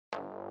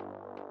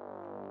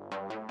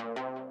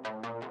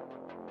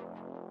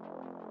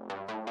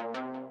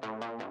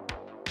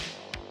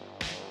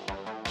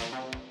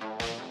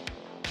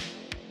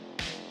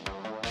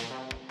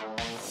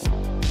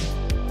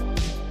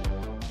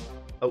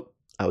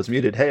was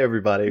muted. Hey,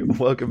 everybody.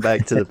 Welcome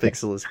back to the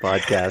Pixelist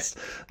Podcast,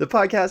 the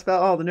podcast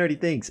about all the nerdy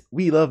things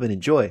we love and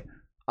enjoy.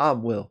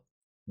 I'm Will.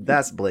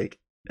 That's Blake.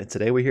 And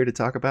today we're here to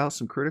talk about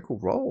some Critical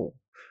Role.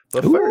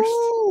 But first,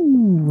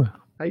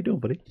 how you doing,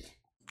 buddy?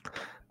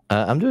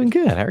 I'm doing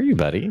good. How are you,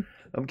 buddy?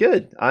 I'm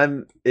good. I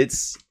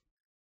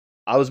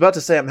was about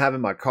to say I'm having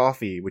my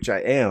coffee, which I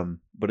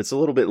am, but it's a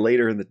little bit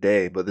later in the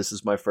day. But this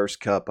is my first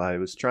cup. I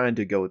was trying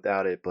to go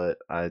without it, but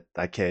I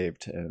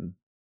caved and...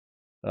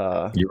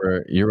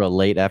 You're a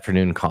late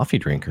afternoon coffee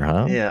drinker,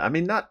 huh? Yeah, I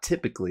mean, not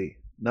typically,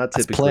 but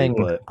playing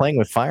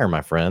with fire,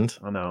 my friend.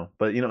 I know,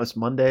 but it's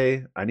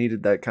Monday. I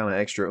needed that kind of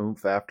extra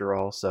oomph after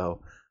all,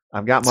 so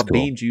I've got my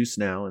bean juice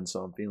now, and so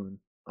I'm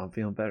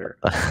feeling better.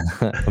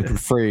 I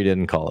prefer you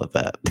didn't call it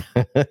that.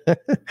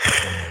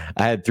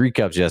 I had 3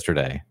 cups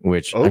yesterday,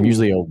 which I'm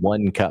usually a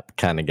 1 cup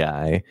kind of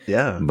guy.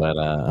 Yeah, but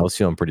I was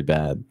feeling pretty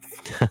bad.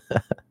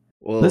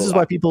 Well, this is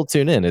why people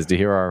tune in, is to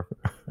hear our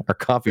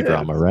coffee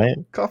drama, right?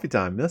 Coffee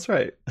time. That's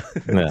right.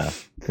 Yeah.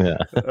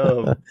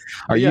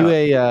 Are you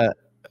a?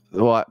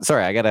 Well,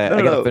 sorry, I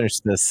gotta finish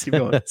this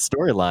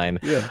storyline.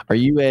 Yeah. Are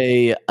you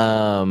a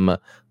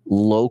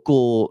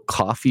local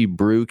coffee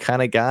brew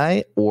kind of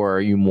guy, or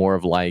are you more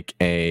of like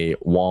a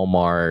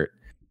Walmart?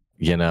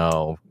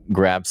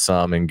 Grab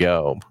some and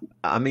go.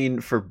 I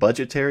mean, for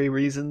budgetary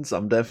reasons,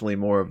 I'm definitely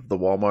more of the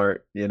Walmart.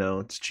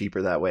 It's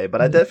cheaper that way.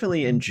 But I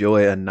definitely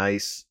enjoy a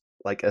nice,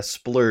 like a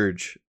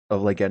splurge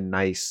of like a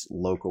nice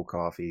local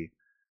coffee.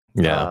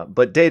 Yeah.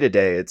 But day to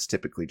day, it's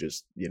typically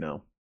just,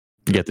 You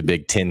get the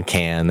big tin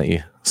can that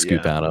you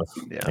scoop out of.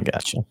 Yeah. I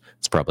gotcha.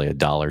 It's probably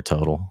 $1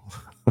 total.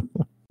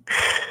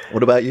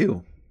 What about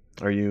you?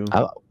 Are you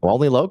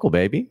only local,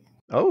 baby?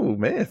 Oh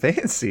man,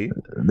 fancy.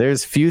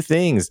 There's few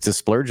things to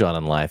splurge on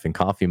in life, and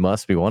coffee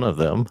must be one of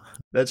them.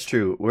 That's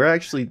true. We're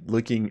actually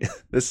looking,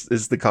 this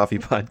is the coffee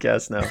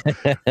podcast now.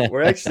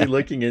 We're actually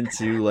looking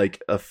into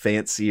like a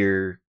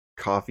fancier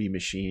coffee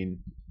machine.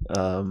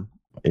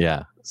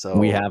 Yeah. So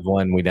we have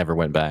one. We never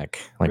went back.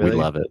 Really? We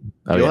love it.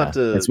 You'll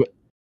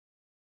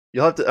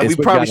have to. We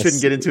probably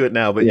shouldn't get into it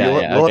now, but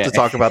we'll have to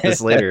talk about this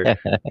later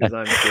because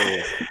I'm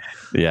curious.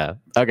 Yeah.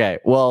 Okay.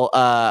 Well,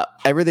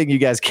 everything you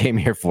guys came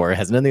here for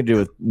has nothing to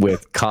do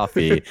with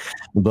coffee,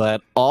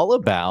 but all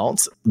about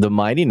the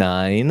Mighty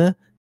Nein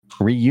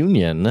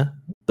reunion,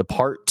 the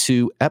part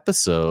 2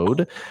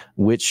 episode,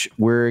 which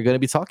we're going to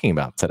be talking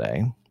about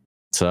today.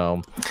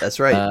 So that's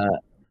right.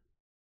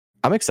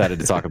 I'm excited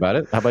to talk about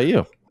it. How about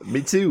you?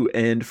 Me too.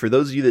 And for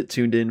those of you that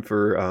tuned in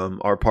for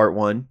our part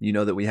 1, you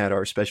know that we had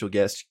our special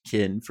guest,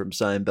 Ken from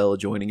Cyan Bella,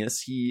 joining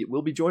us. He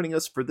will be joining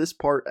us for this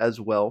part as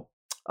well.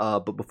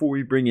 But before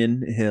we bring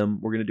in him,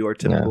 we're going to do our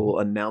typical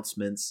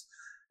announcements.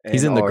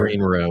 He's in the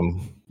green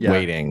room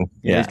waiting.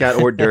 Yeah, he's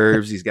got hors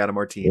d'oeuvres. He's got a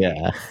martini.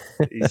 Yeah.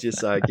 He's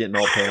just getting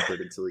all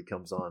pampered until he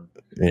comes on.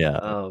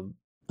 Yeah.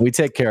 We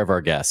take care of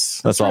our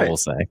guests. That's all we'll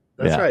say.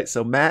 That's right.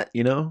 So Matt,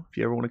 if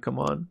you ever want to come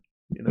on,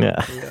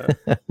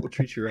 we'll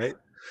treat you right.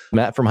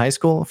 Matt from high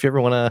school, if you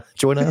ever want to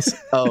join us.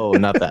 Oh,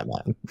 not that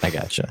Matt. I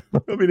gotcha.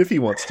 I mean, if he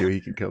wants to,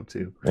 he can come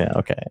too. Yeah,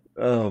 okay.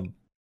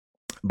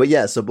 But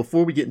yeah, so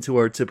before we get into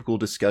our typical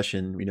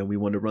discussion, we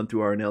want to run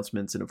through our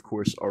announcements and, of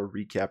course, our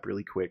recap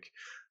really quick.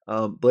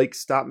 Blake,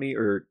 stop me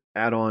or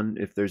add on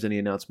if there's any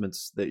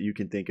announcements that you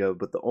can think of.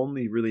 But the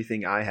only really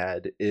thing I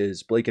had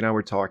is Blake and I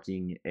were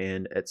talking,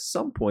 and at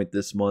some point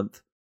this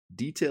month,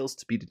 details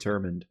to be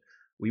determined,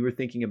 we were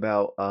thinking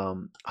about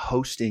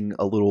hosting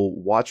a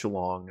little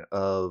watch-along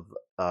of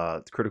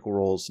Critical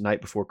Role's Night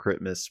Before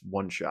Christmas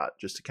one-shot,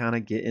 just to kind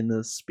of get in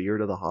the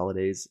spirit of the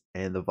holidays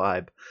and the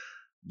vibe.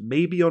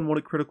 Maybe on one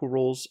of Critical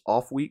Role's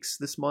off weeks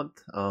this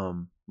month.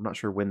 I'm not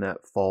sure when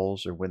that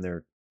falls or when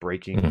they're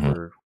breaking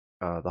for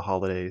the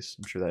holidays.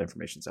 I'm sure that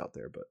information's out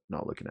there, but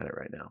not looking at it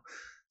right now.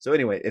 So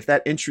anyway, if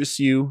that interests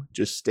you,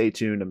 just stay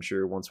tuned. I'm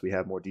sure once we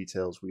have more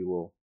details, we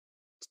will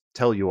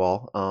tell you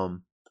all.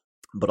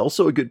 But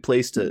also a good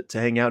place to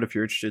hang out if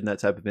you're interested in that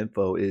type of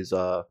info is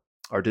our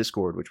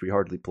Discord, which we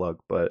hardly plug,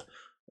 but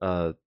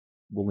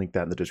we'll link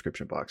that in the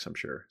description box, I'm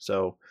sure.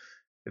 So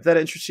if that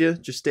interests you,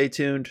 just stay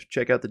tuned,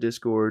 check out the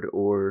Discord,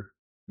 or,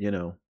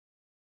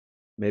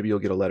 maybe you'll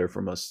get a letter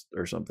from us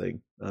or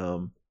something.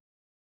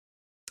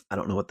 I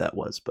don't know what that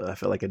was, but I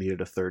felt like I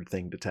needed a third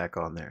thing to tack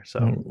on there.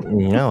 So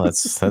no,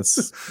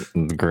 that's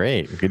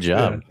great. Good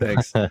job. Yeah,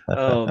 thanks.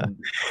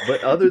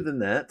 But other than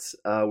that,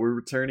 we're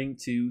returning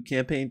to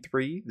campaign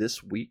 3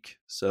 this week.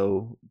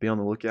 So be on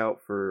the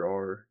lookout for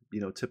our,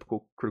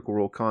 typical Critical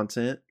Role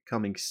content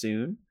coming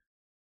soon.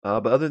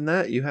 But other than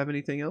that, you have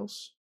anything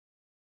else?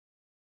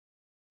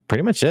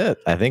 Pretty much it.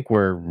 I think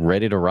we're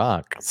ready to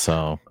rock.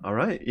 So, all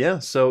right. Yeah.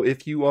 So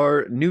if you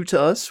are new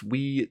to us,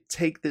 we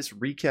take this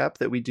recap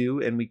that we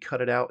do and we cut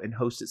it out and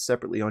host it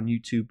separately on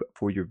YouTube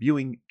for your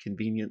viewing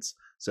convenience.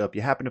 So if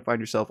you happen to find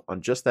yourself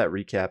on just that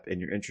recap and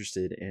you're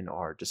interested in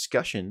our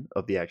discussion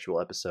of the actual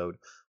episode,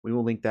 we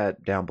will link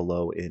that down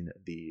below in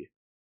the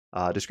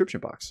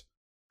description box.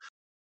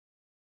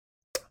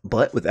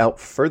 But without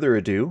further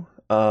ado,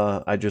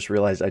 I just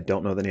realized I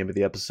don't know the name of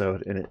the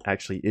episode and it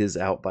actually is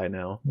out by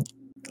now.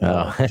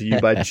 Do you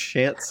by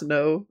chance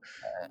know?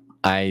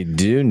 I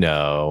do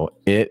know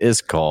it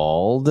is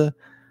called.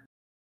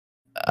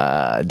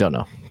 Don't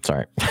know.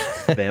 Sorry.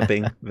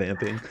 Vamping.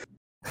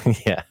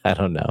 Yeah, I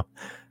don't know.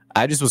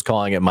 I just was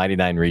calling it Mighty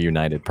Nine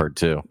Reunited Part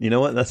 2. You know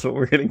what? That's what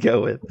we're gonna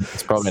go with.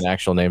 It's probably an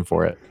actual name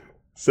for it.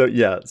 So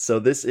yeah, so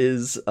this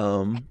is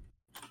the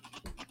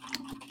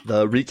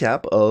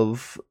recap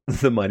of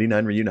the Mighty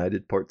Nine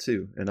Reunited Part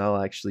 2, and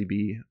I'll actually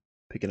be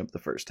picking up the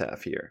first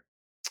half here.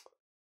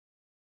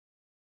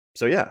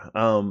 So yeah,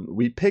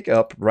 we pick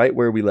up right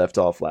where we left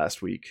off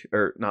last week,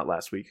 or not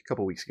last week, a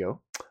couple weeks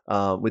ago,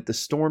 with the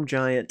Storm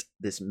Giant,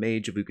 this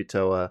Mage of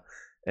Uk'otoa,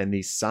 and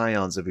these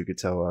Scions of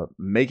Uk'otoa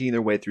making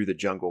their way through the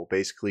jungle,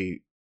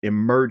 basically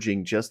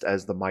emerging just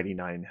as the Mighty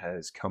Nine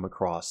has come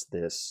across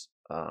this,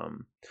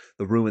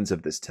 the ruins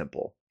of this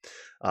temple.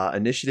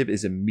 Initiative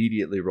is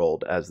immediately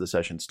rolled as the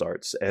session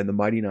starts, and the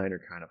Mighty Nine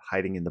are kind of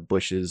hiding in the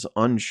bushes,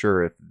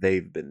 unsure if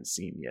they've been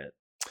seen yet.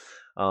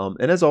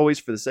 And as always,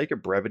 for the sake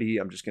of brevity,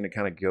 I'm just going to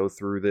kind of go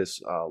through this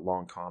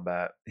long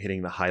combat,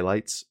 hitting the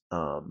highlights,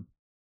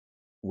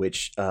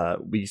 which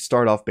we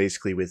start off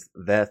basically with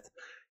Veth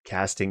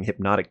casting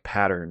Hypnotic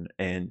Pattern,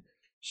 and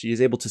she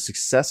is able to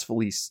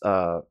successfully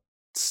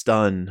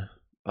stun,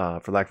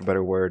 for lack of a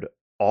better word,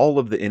 all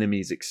of the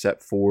enemies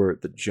except for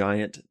the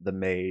giant, the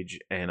mage,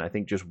 and I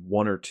think just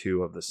one or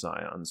two of the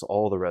scions.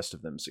 All the rest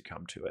of them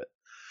succumb to it.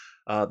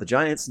 The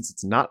giant, since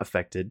it's not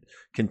affected,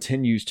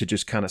 continues to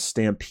just kind of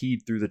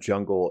stampede through the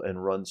jungle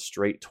and run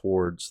straight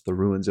towards the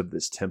ruins of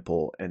this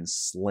temple and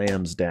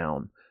slams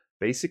down,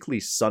 basically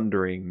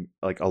sundering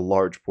like a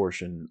large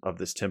portion of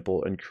this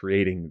temple and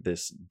creating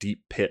this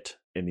deep pit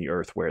in the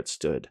earth where it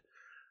stood.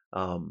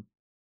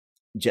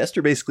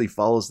 Jester basically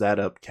follows that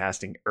up,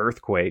 casting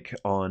Earthquake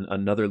on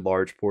another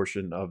large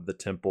portion of the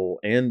temple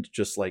and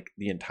just like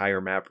the entire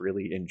map,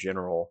 really, in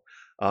general,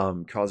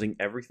 causing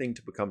everything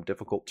to become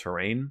difficult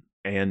terrain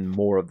and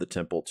more of the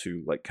temple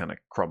to like kind of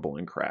crumble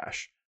and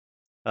crash.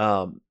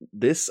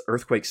 This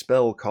Earthquake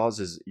spell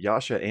causes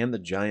Yasha and the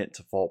giant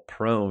to fall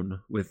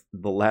prone, with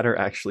the latter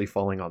actually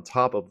falling on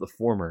top of the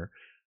former.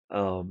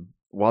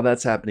 While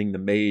that's happening, the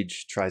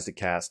mage tries to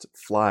cast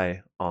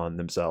Fly on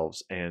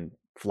themselves and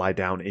fly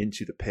down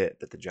into the pit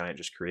that the giant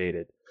just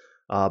created.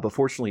 But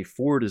fortunately,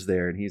 Ford is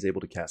there and he's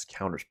able to cast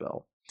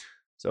Counterspell.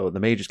 So the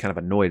mage is kind of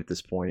annoyed at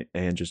this point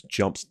and just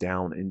jumps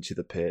down into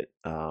the pit.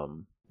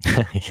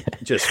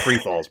 Just free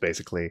falls,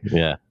 basically.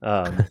 Yeah.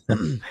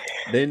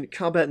 Then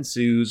combat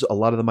ensues. A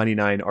lot of the Mighty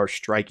Nine are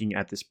striking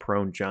at this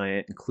prone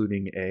giant,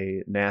 including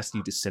a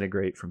nasty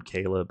Disintegrate from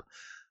Caleb.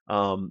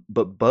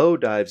 But Bo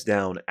dives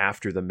down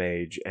after the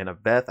mage, and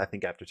Aveth, I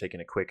think after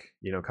taking a quick,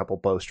 couple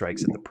bow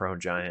strikes at the prone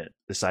giant,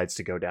 decides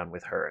to go down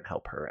with her and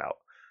help her out.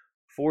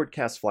 Ford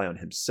casts Fly on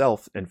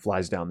himself and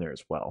flies down there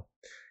as well.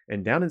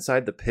 And down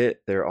inside the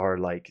pit, there are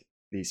like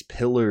these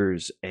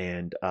pillars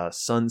and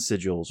sun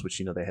sigils,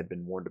 which they had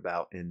been warned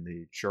about in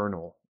the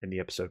journal in the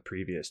episode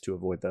previous to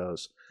avoid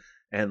those,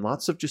 and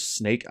lots of just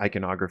snake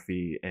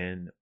iconography.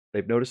 And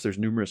they've noticed there's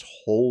numerous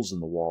holes in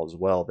the wall as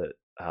well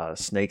that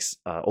snakes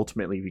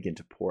ultimately begin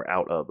to pour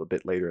out of a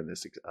bit later in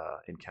this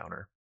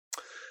encounter.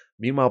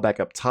 Meanwhile, back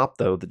up top,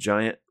 though, the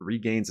giant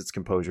regains its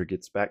composure,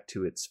 gets back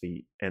to its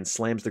feet, and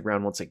slams the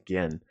ground once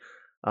again.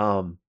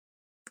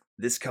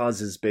 This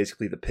causes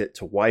basically the pit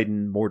to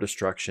widen, more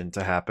destruction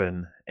to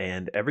happen,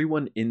 and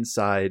everyone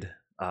inside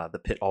the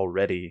pit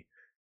already,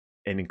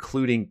 and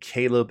including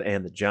Caleb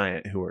and the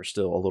giant, who are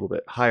still a little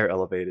bit higher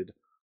elevated,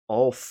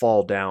 all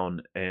fall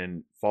down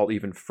and fall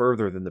even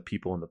further than the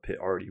people in the pit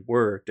already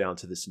were, down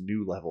to this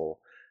new level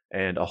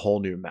and a whole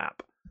new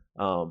map.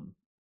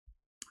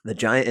 The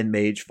giant and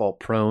mage fall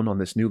prone on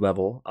this new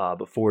level,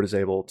 but Ford is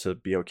able to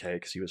be okay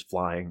because he was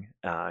flying.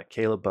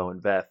 Caleb, Bo,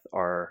 and Veth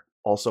are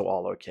also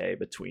all okay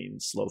between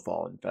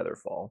Slowfall and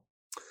Featherfall.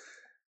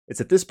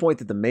 It's at this point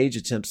that the mage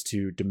attempts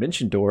to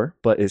Dimension Door,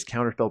 but is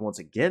counterspelled once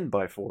again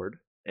by Ford.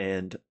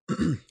 And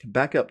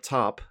back up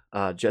top,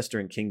 Jester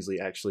and Kingsley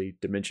actually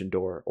Dimension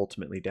Door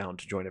ultimately down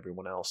to join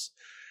everyone else.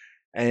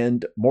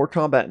 And more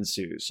combat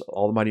ensues.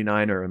 All the Mighty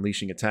Nine are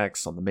unleashing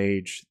attacks on the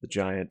mage, the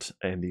giant,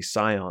 and the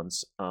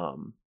scions.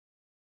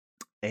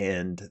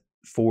 And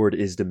Ford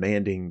is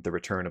demanding the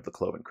return of the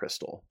Cloven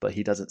Crystal, but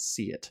he doesn't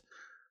see it.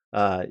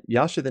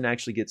 Yasha then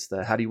actually gets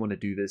the "how do you want to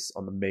do this"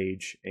 on the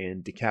mage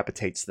and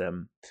decapitates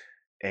them.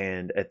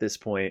 And at this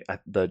point,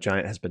 the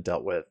giant has been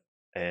dealt with,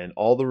 and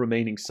all the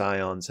remaining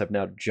scions have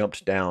now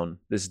jumped down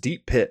this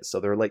deep pit. So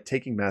they're like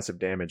taking massive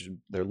damage, and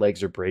their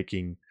legs are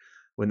breaking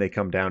when they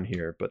come down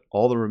here. But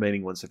all the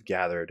remaining ones have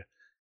gathered,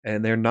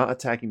 and they're not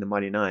attacking the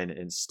Mighty Nine.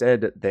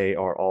 Instead, they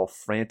are all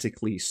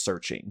frantically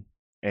searching.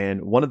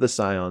 And one of the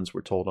scions,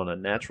 we're told, on a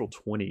natural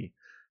 20,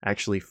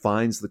 actually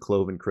finds the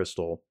Cloven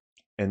Crystal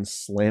and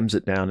slams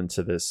it down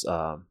into this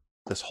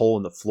this hole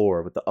in the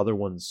floor, with the other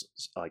ones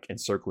like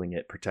encircling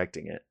it,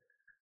 protecting it.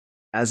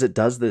 As it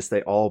does this,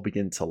 they all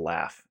begin to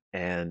laugh,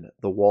 and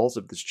the walls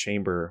of this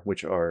chamber,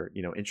 which are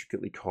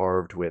intricately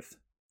carved with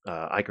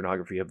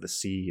iconography of the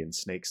sea and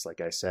snakes, like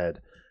I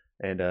said,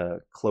 and a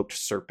cloaked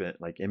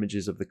serpent, like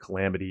images of the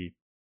calamity,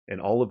 and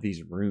all of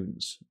these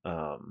runes,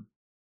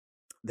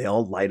 they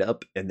all light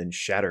up and then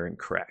shatter and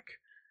crack.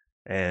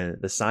 And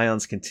the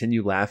Scions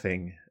continue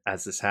laughing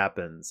as this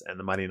happens, and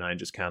the Mighty Nine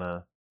just kind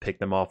of pick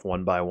them off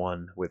one by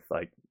one with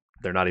like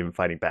they're not even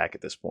fighting back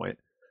at this point.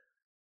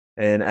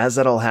 And as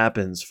that all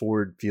happens,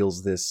 Ford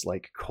feels this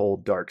like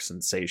cold, dark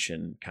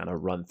sensation kind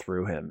of run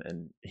through him,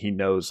 and he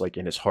knows like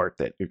in his heart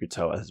that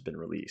Ukutoa has been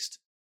released.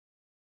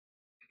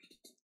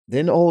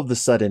 Then all of a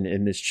sudden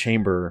in this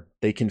chamber,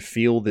 they can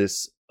feel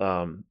this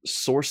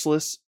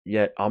sourceless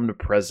yet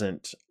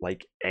omnipresent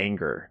like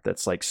anger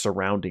that's like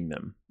surrounding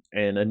them.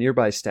 And a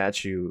nearby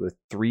statue with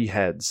three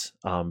heads,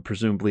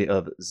 presumably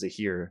of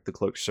Zahir, the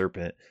cloaked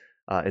serpent,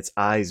 its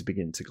eyes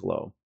begin to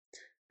glow.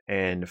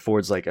 And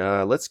Ford's like,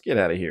 let's get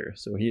out of here.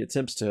 So he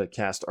attempts to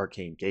cast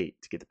Arcane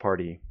Gate to get the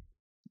party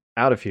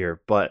out of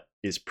here, but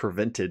is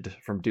prevented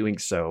from doing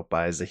so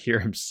by Zahir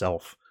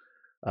himself.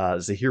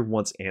 Zahir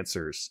wants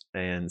answers,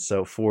 and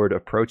so Ford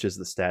approaches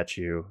the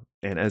statue,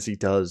 and as he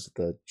does,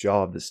 the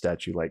jaw of the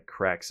statue like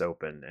cracks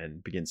open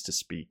and begins to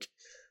speak.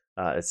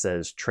 It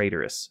says,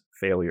 "Traitorous,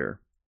 failure,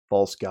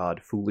 false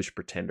god, foolish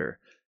pretender,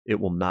 it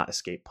will not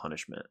escape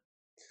punishment."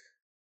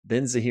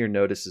 Then Zahir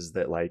notices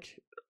that like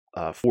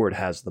Ford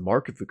has the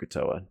mark of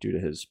Ukutoa due to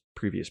his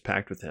previous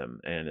pact with him,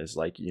 and is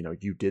like,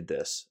 you did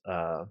this.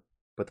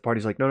 But the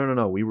party's like, no, no, no,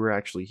 no. We were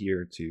actually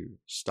here to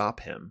stop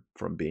him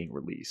from being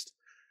released.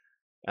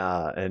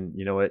 And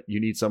you know what? You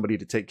need somebody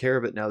to take care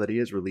of it now that he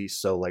is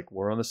released. So like,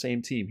 we're on the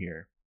same team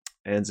here.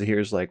 And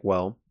Zahir's like,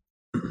 well,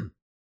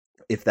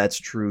 if that's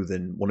true,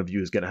 then one of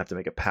you is going to have to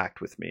make a pact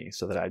with me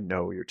so that I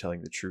know you're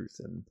telling the truth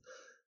and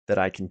that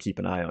I can keep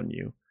an eye on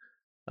you.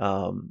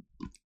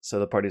 So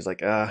the party's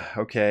like,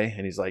 okay.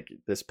 And he's like,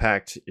 this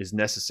pact is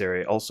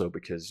necessary also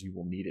because you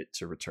will need it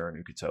to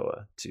return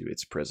Ukutoa to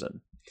its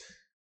prison.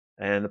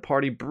 And the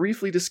party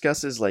briefly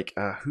discusses like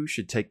who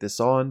should take this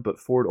on, but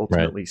Ford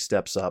ultimately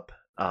steps up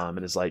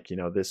and is like,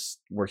 this,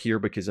 we're here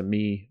because of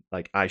me.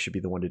 Like, I should be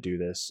the one to do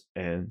this.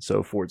 And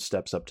so Ford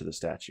steps up to the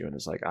statue and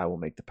is like, I will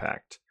make the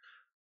pact.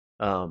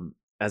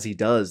 As he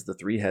does, the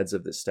three heads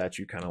of this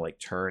statue kind of like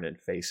turn and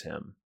face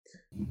him.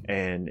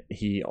 And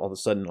he all of a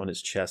sudden on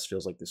his chest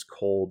feels like this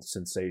cold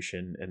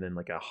sensation and then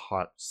like a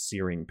hot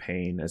searing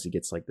pain as he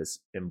gets like this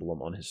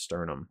emblem on his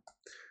sternum.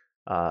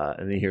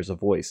 And then he hears a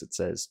voice that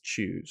says,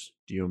 choose.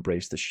 Do you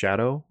embrace the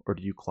shadow or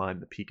do you climb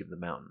the peak of the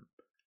mountain?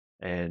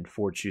 And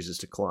Ford chooses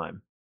to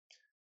climb.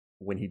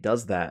 When he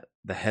does that,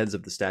 the heads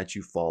of the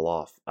statue fall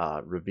off,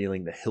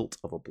 revealing the hilt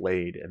of a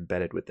blade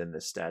embedded within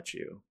this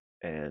statue.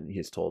 And he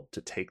is told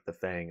to take the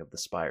fang of the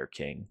Spire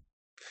King.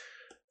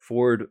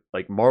 Ford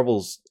like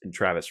marvels, and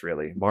Travis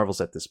really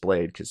marvels at this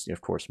blade because of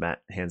course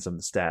Matt hands him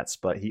the stats,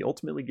 but he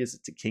ultimately gives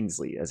it to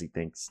Kingsley as he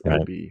thinks it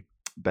will be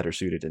better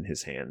suited in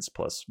his hands.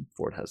 Plus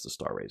Ford has the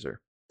Star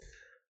Razor.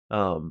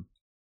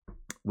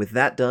 With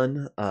that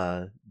done,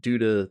 due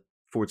to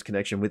Ford's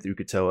connection with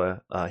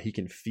Ukutoa, he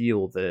can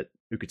feel that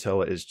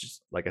Ukutoa is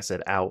just, like I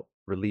said, out,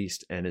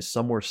 released, and is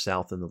somewhere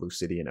south in the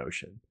Lucidian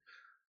Ocean.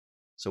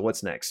 So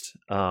what's next?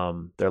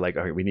 They're like,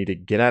 all right, we need to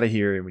get out of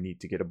here and we need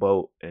to get a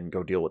boat and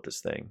go deal with this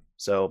thing.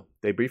 So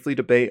they briefly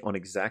debate on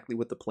exactly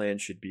what the plan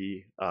should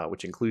be,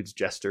 which includes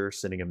Jester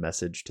sending a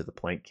message to the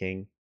Plank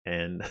King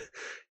and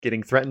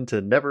getting threatened to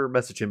never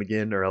message him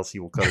again or else he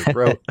will cut his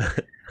throat.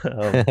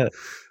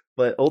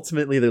 But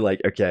ultimately they're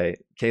like, okay,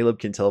 Caleb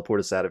can teleport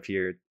us out of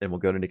here and we'll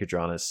go to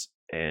Nicodranus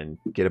and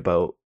get a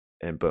boat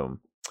and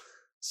boom.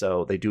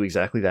 So they do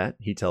exactly that.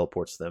 He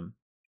teleports them.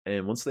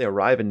 And once they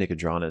arrive in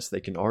Nicodranus, they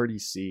can already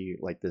see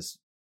like this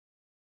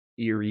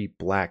eerie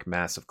black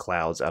mass of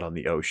clouds out on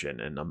the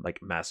ocean and like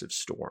massive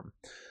storm.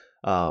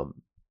 And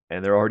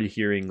they're already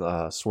hearing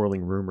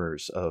swirling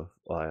rumors of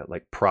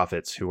like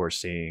prophets who are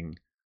seeing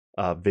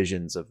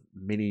visions of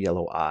many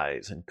yellow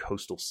eyes and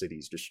coastal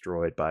cities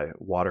destroyed by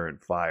water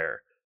and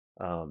fire.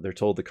 They're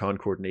told the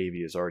Concord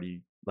Navy is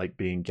already like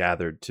being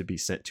gathered to be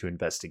sent to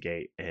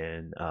investigate,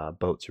 and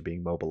boats are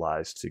being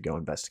mobilized to go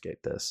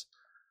investigate this.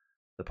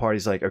 The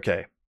party's like,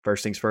 okay,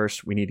 first things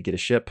first, we need to get a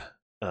ship,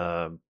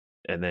 and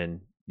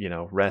then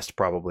rest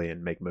probably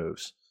and make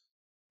moves.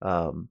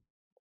 So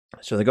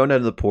they're going down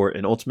to the port,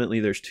 and ultimately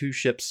there's two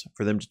ships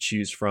for them to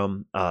choose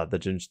from: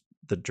 the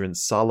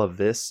Drinsala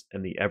Vis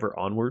and the Ever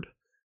Onward.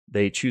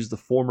 They choose the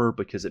former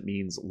because it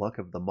means luck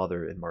of the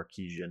mother in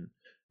Marquesian,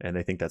 and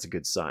they think that's a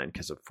good sign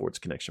because of Ford's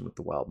connection with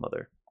the Wild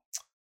Mother.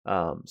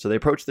 So they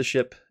approach the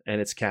ship and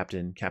its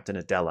captain, Captain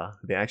Adela,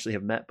 who they actually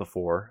have met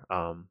before,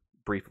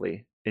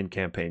 briefly in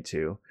Campaign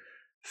 2.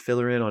 Fill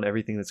her in on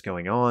everything that's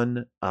going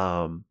on,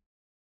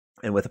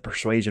 and with a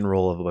persuasion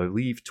roll of, I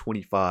believe,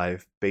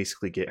 25,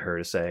 basically get her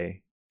to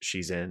say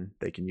she's in.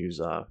 They can use,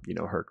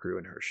 her crew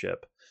and her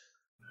ship.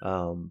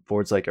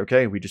 Ford's like,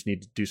 okay, we just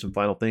need to do some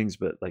final things,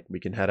 but like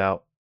we can head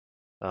out.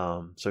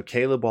 So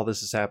Caleb, while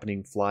this is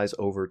happening, flies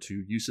over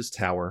to Yusa's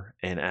tower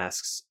and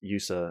asks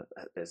Yusa,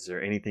 is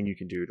there anything you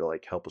can do to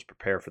like help us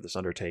prepare for this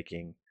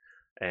undertaking?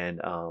 And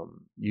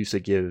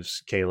Yusa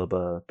gives Caleb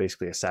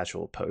basically a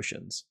satchel of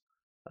potions.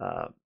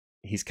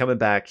 He's coming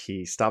back.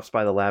 He stops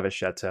by the lavish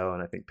chateau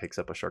and I think picks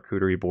up a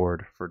charcuterie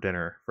board for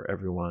dinner for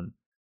everyone.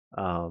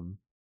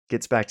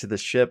 Gets back to the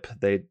ship.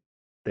 They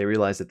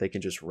realize that they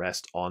can just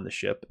rest on the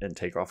ship and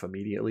take off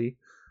immediately.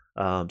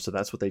 So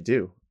that's what they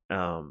do.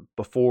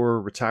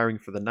 Before retiring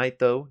for the night,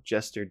 though,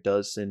 Jester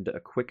does send a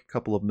quick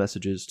couple of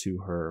messages to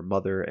her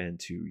mother and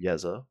to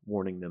Yeza,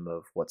 warning them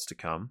of what's to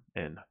come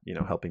and,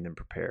 helping them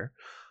prepare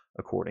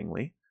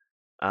accordingly.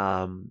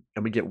 And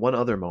we get one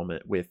other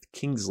moment with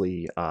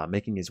Kingsley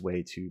making his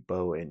way to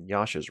Bo and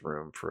Yasha's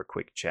room for a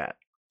quick chat.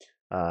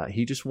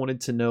 He just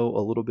wanted to know a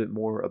little bit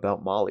more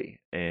about Molly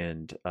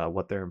and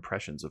what their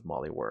impressions of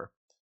Molly were,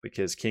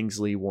 because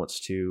Kingsley wants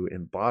to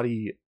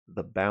embody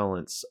the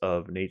balance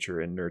of nature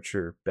and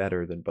nurture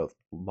better than both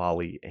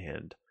Molly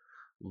and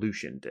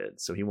Lucian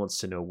did. So he wants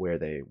to know where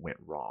they went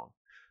wrong.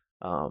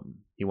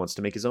 He wants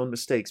to make his own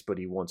mistakes, but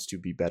he wants to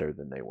be better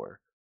than they were.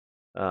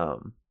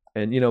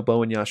 And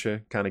Bo and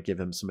Yasha kind of give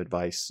him some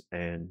advice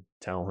and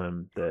tell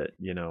him that,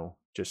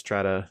 just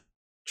try to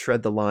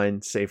tread the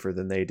line safer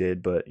than they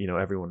did, but,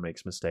 everyone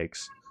makes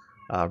mistakes.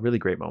 Really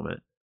great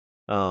moment.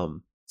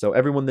 So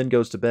everyone then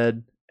goes to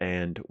bed,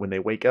 and when they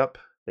wake up,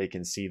 they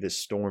can see this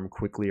storm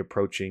quickly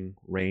approaching,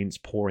 rain's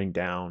pouring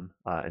down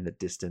in the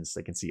distance.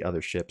 They can see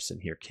other ships and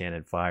hear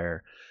cannon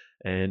fire.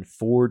 And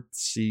Ford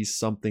sees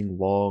something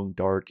long,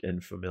 dark,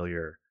 and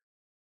familiar.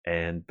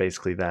 And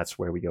basically that's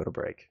where we go to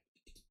break.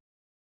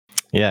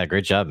 Yeah,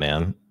 great job,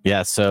 man.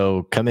 Yeah,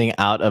 so coming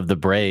out of the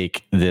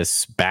break,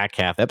 this back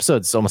half, the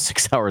episode's almost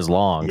 6 hours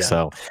long. Yeah.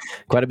 So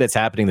quite a bit's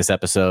happening this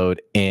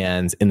episode.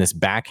 And in this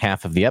back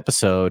half of the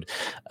episode,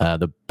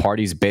 the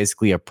party's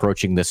basically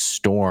approaching this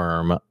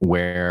storm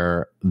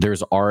where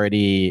there's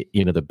already,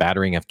 the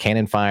battering of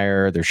cannon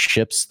fire. There's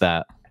ships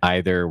that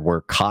either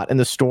were caught in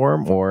the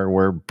storm or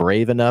were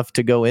brave enough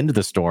to go into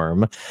the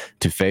storm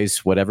to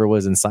face whatever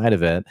was inside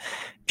of it.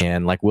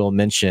 And like Will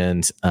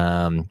mentioned,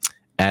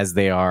 as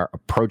they are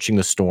approaching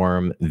the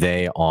storm,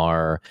 they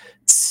are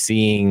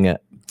seeing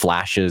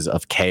flashes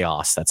of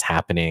chaos that's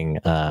happening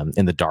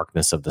in the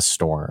darkness of the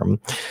storm.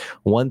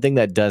 One thing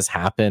that does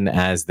happen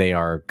as they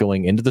are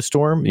going into the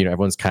storm,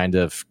 everyone's kind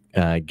of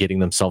getting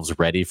themselves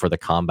ready for the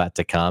combat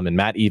to come. And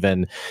Matt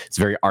even, it's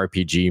a very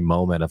RPG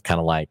moment of kind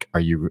of like,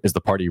 is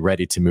the party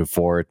ready to move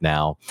forward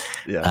now?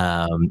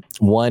 Yeah.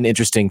 One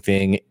interesting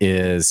thing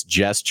is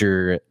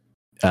Jester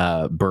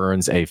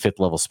burns a 5th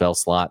level spell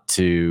slot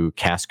to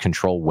cast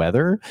Control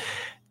Weather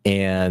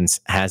and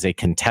has a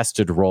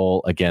contested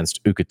roll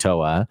against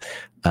Uk'otoa,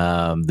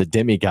 the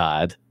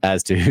demigod,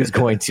 as to who's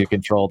going to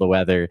control the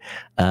weather.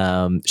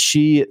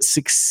 She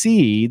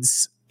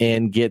succeeds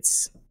and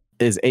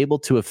is able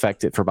to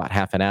affect it for about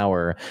half an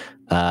hour,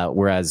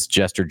 whereas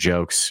Jester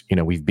jokes,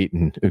 we've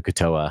beaten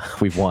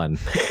Uk'otoa, we've won.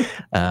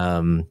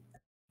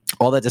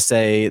 All that to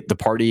say, the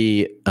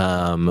party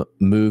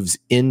moves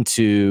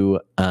into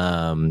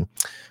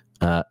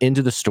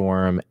the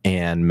storm,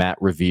 and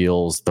Matt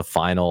reveals the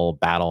final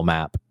battle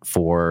map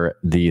for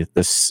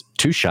this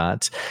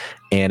 2-shot,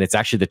 and it's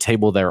actually the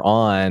table they're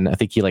on. I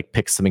think he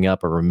picks something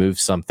up or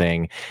removes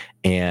something,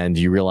 and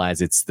you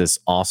realize it's this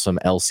awesome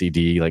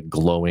LCD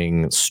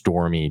glowing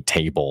stormy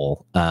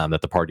table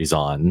that the party's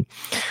on.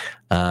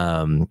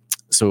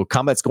 So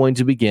combat's going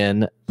to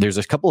begin. There's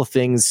a couple of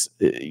things,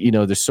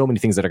 there's so many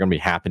things that are going to be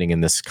happening in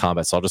this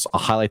combat. So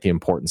I'll highlight the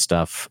important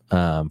stuff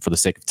for the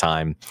sake of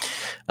time.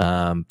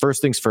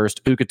 First things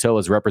first, Uk'otoa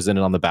is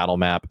represented on the battle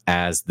map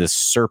as this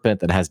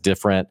serpent that has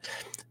different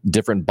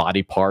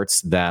body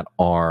parts that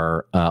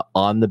are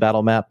on the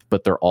battle map,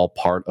 but they're all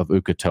part of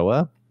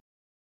Uk'otoa.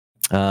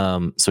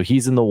 So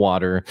he's in the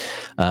water.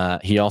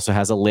 He also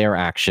has a lair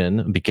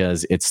action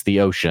because it's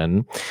the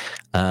ocean,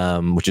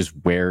 which is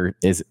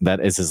that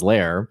is his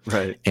lair.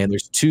 Right. And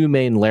there's 2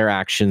 main lair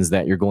actions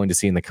that you're going to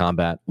see in the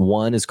combat.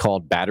 One is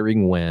called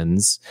Battering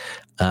Winds,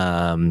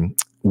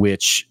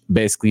 which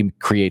basically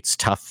creates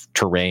tough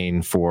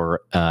terrain for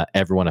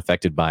everyone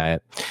affected by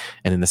it.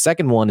 And then the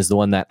second one is the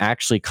one that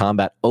actually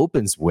combat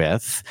opens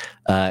with.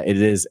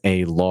 It is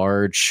a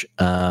large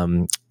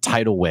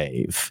tidal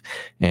wave.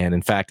 And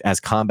in fact, as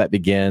combat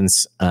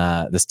begins,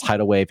 this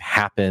tidal wave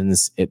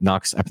happens. It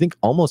knocks, I think,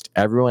 almost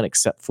everyone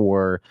except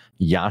for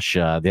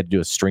Yasha. They had to do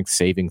a strength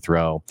saving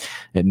throw.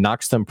 It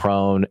knocks them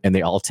prone, and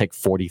they all take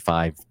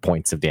 45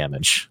 points of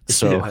damage.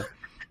 So... Yeah.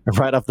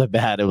 Right off the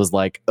bat, it was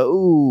like,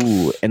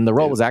 oh, and the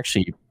roll was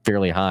actually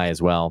fairly high as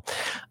well.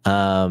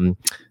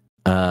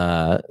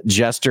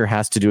 Jester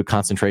has to do a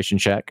concentration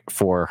check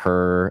for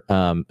her.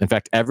 In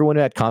fact, everyone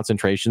who had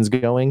concentrations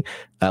going,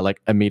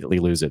 immediately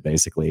lose it,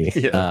 basically.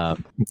 Yeah.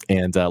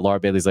 And Laura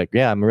Bailey's like,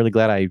 yeah, I'm really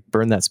glad I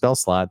burned that spell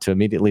slot to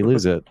immediately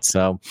lose it.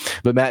 So,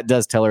 but Matt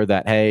does tell her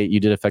that, hey, you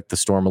did affect the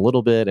storm a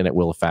little bit, and it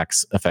will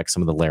affect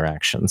some of the lair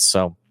actions.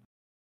 So.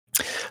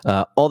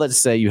 All that to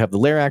say, you have the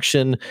lair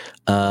action.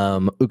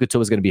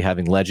 Uk'otoa is going to be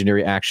having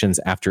legendary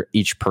actions after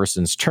each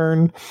person's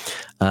turn.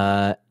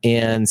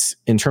 And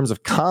in terms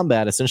of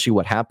combat, essentially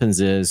what happens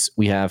is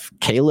we have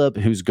Caleb,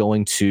 who's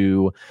going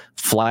to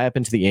fly up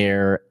into the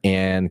air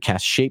and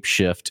cast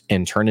Shapeshift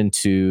and turn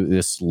into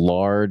this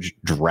large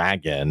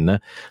dragon,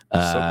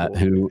 so cool.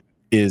 Who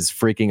is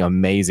freaking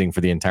amazing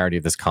for the entirety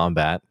of this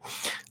combat.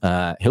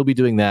 He'll be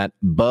doing that.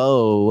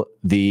 Bo,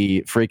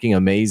 the freaking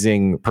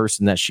amazing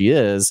person that she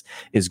is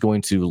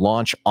going to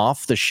launch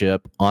off the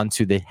ship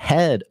onto the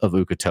head of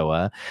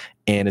Uk'otoa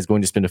and is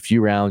going to spend a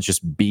few rounds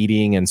just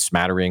beating and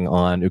smattering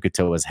on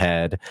Ukatoa's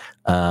head.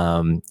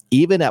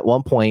 Even at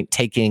one point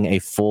taking a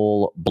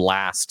full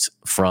blast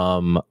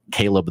from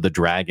Caleb the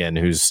dragon,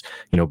 who's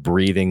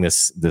breathing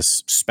this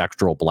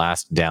spectral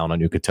blast down on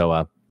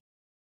Ukatoa.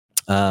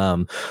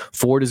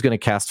 Ford is going to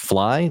cast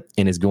Fly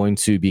and is going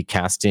to be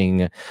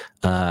casting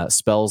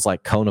spells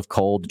like Cone of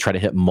Cold to try to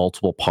hit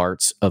multiple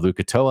parts of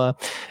Ukatoa,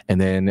 and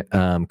then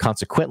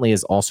consequently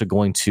is also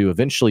going to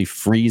eventually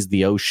freeze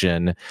the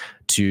ocean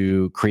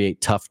to create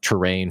tough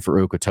terrain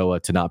for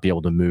Ukatoa to not be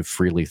able to move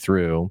freely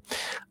through.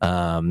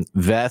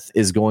 Veth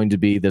is going to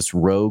be this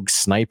rogue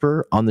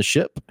sniper on the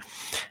ship.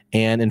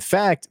 And in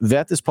fact,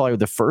 Veth is probably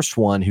the first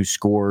one who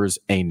scores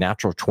a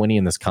natural 20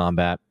 in this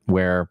combat,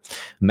 where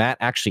Matt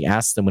actually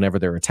asks them whenever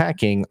they're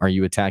attacking, are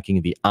you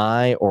attacking the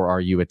eye or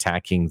are you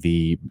attacking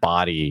the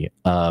body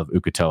of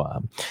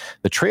Ukatoa?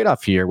 The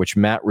trade-off here, which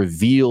Matt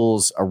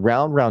reveals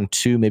around round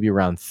 2, maybe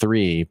round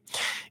 3,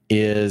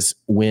 is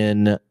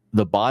when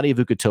the body of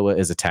Ukatoa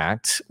is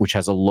attacked, which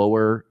has a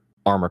lower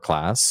armor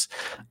class,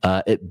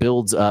 it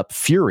builds up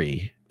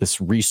fury, this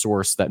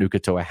resource that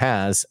Ukatoa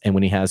has, and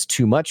when he has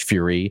too much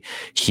fury,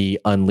 he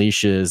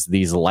unleashes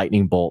these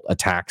lightning bolt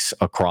attacks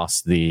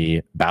across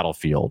the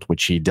battlefield,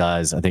 which he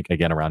does, I think,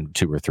 again, around round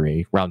 2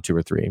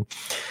 or 3.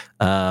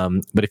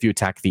 But if you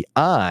attack the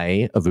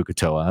eye of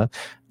Ukatoa,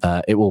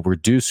 it will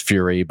reduce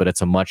fury, but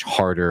it's a much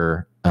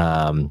harder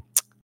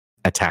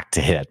attack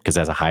to hit because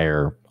it has a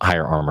higher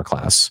armor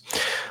class.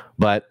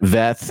 But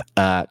Veth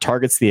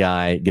targets the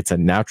eye, gets a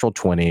natural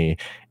 20,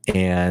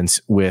 and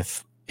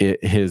with her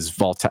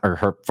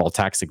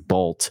Voltaxic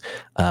Bolt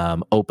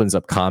opens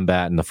up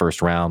combat in the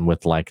first round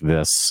with like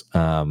this.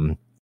 I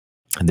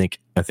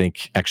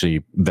think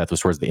actually Veth was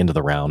towards the end of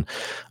the round,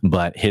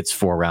 but hits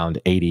for around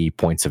 80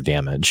 points of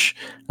damage,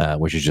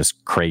 which is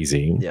just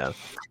crazy. Yeah.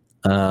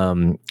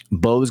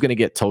 Bo's going to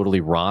get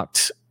totally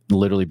rocked,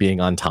 literally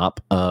being on top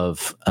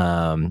of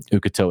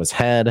Ukatoa's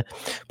head.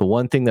 But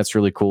one thing that's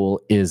really cool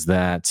is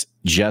that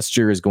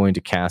Gesture is going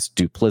to cast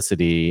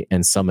Duplicity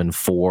and summon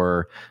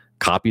 4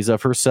 copies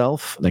of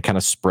herself that kind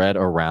of spread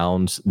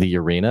around the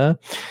arena.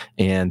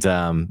 And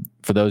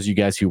for those of you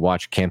guys who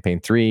watched Campaign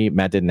 3,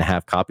 Matt didn't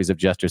have copies of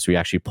Gesture, so we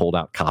actually pulled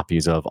out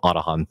copies of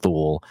Otahan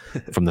Thule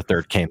from the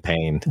 3rd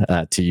campaign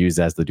to use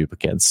as the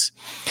duplicates.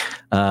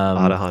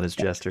 Otahan is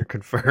Gesture,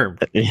 confirmed.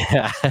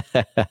 Yeah.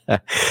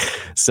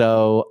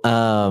 So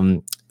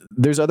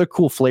there's other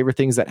cool flavor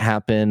things that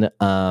happen.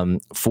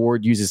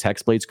 Ford uses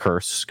Hexblade's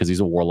Curse because he's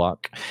a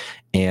warlock,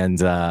 and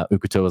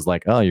Ukatoa is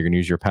like, oh, you're going to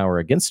use your power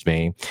against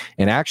me,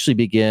 and actually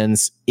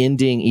begins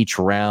ending each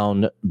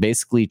round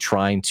basically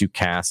trying to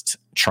cast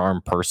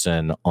Charm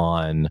Person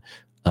on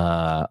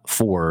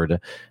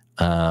Ford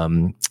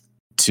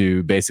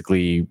to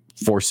basically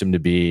force him to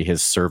be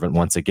his servant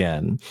once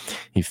again.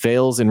 He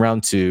fails in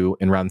round 2.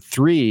 In round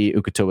 3,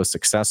 Ukatoa is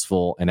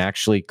successful and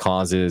actually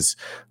causes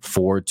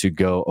Ford to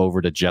go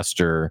over to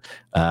Jester.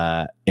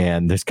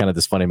 And there's kind of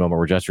this funny moment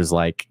where Jester's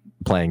like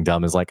playing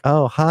dumb, is like,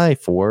 oh, hi,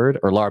 Ford.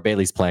 Or Laura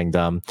Bailey's playing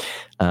dumb.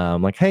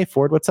 Like, hey,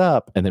 Ford, what's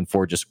up? And then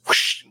Ford just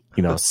whoosh,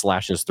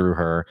 slashes through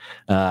her.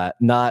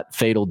 Not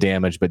fatal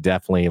damage, but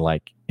definitely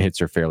like hits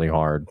her fairly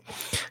hard.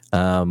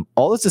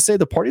 All this to say,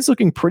 the party's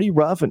looking pretty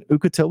rough, and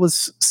Ukatoa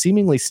was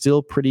seemingly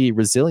still pretty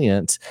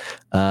resilient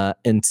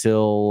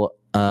until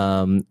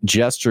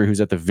Gesture, who's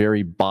at the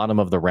very bottom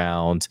of the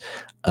round,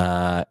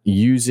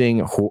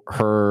 using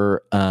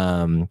her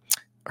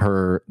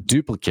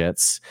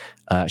duplicates,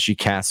 she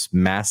casts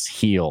Mass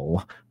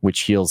Heal,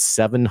 which heals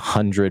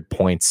 700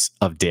 points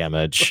of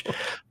damage.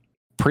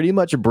 Pretty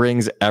much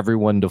brings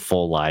everyone to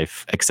full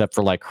life except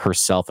for like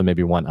herself and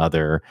maybe one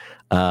other.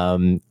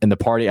 And the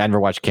party, I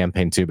never watched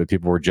Campaign 2, but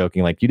people were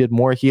joking like, you did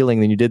more healing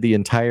than you did the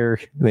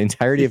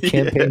entirety of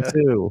Campaign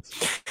 2.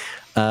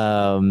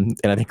 And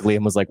I think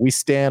Liam was like, we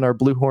stan our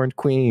blue-horned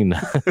queen.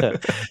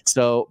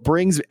 So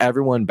brings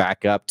everyone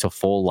back up to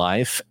full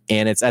life.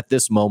 And it's at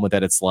this moment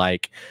that it's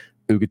like,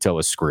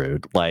 Ukatoa is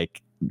screwed.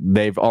 Like,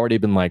 they've already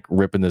been like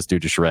ripping this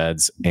dude to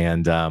shreds,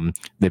 and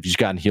they've just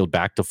gotten healed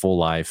back to full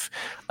life.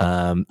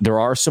 There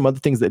are some other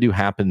things that do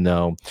happen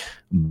though.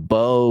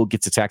 Bo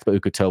gets attacked by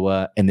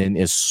Ukatoa and then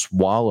is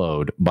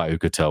swallowed by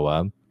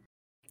Ukatoa.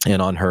 And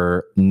on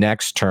her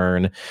next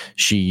turn,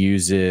 she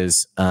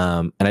uses,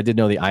 and I did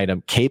know the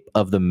item, Cape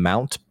of the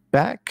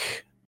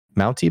Mounteback.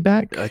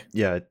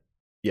 Yeah.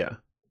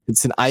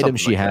 It's an item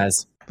she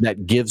has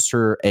that gives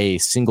her a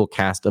single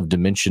cast of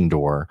Dimension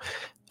Door.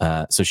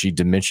 So she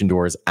Dimension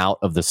Doors out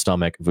of the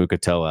stomach of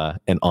Ukatoa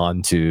and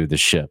onto the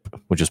ship,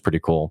 which is pretty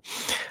cool.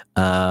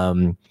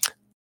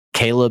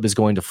 Caleb is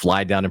going to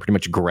fly down and pretty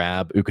much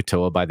grab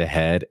Ukatoa by the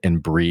head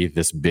and breathe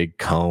this big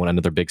cone,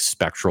 another big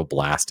spectral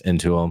blast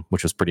into him,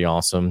 which was pretty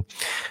awesome.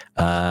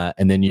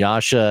 And then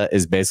Yasha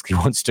is basically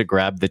wants to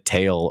grab the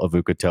tail of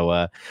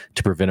Ukatoa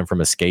to prevent him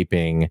from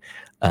escaping.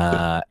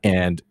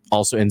 and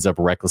also ends up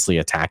recklessly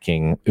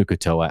attacking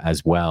Ukutoa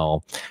as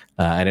well.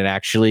 And it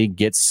actually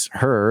gets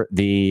her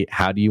the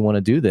 "How do you want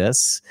to do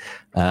this?"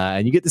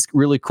 And you get this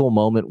really cool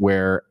moment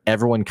where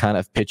everyone kind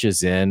of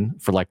pitches in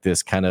for like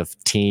this kind of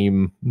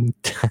team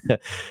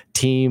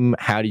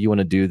 "How do you want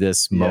to do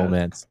this?"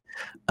 moment.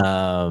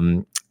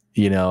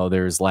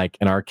 There's like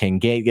an arcane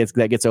gate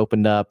that gets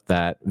opened up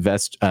that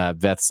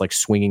Veth's like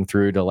swinging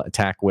through to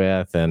attack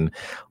with, and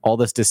all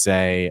this to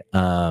say,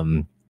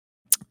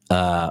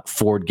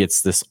 Ford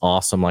gets this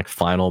awesome like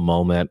final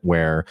moment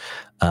where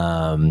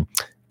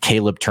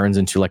Caleb turns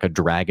into like a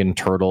dragon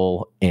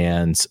turtle,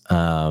 and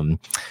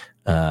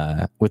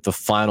with the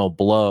final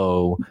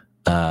blow,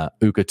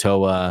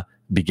 Ukutoa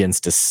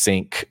begins to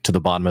sink to the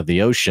bottom of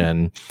the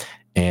ocean,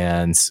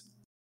 and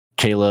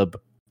Caleb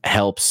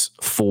helps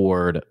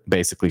Ford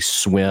basically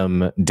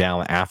swim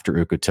down after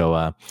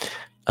Ukutoa,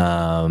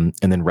 and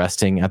then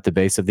resting at the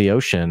base of the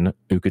ocean,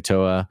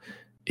 Ukutoa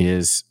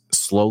is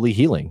slowly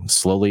healing,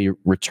 slowly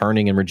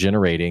returning and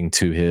regenerating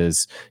to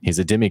he's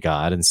a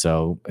demigod, and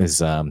so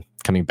is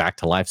coming back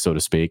to life, so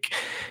to speak.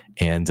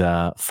 And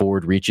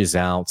Ford reaches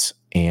out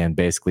and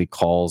basically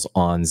calls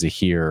on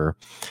Zahir,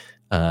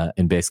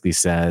 and basically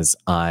says,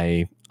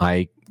 I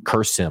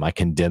curse him, I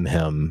condemn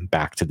him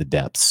back to the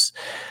depths.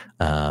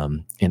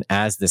 And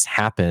as this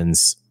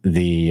happens,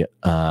 his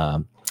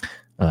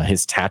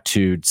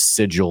tattooed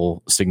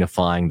sigil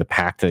signifying the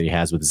pact that he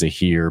has with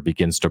Zahir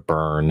begins to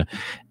burn,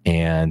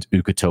 and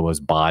Ukutoa's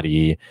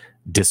body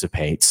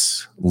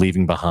dissipates,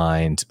 leaving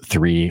behind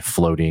 3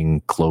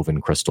 floating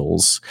cloven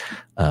crystals,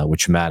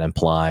 which Matt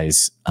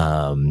implies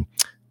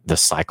the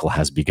cycle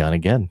has begun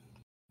again.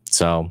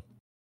 So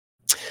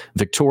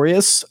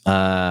victorious,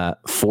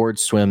 Ford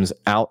swims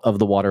out of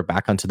the water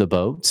back onto the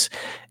boat,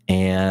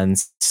 and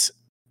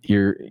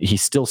he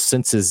still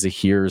senses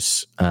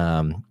Zahir's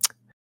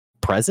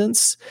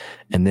presence,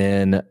 and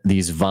then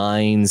these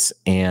vines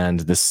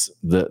and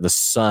the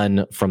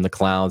sun from the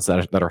clouds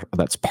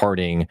that's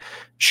parting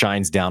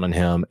shines down on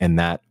him, and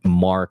that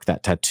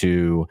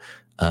tattoo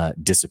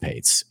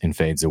dissipates and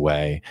fades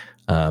away,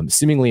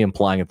 seemingly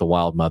implying that the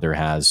Wild Mother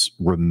has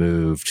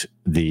removed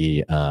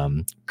the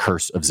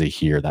curse of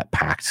Zahir, that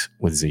pact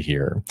with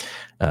Zahir.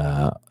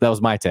 That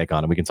was my take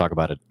on it. We can talk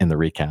about it in the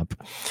recap.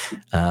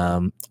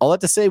 All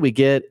that to say, we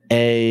get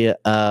a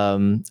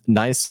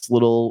nice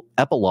little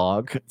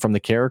epilogue from the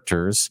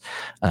characters.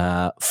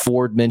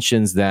 Ford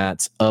mentions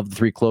that of the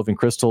 3 cloven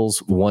crystals,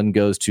 1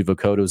 goes to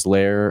Vokodo's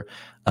lair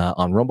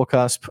on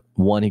Rumblecusp,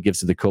 1 he gives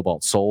to the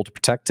Cobalt Soul to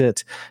protect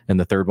it, and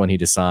the 3rd one he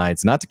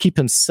decides not to keep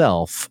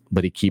himself,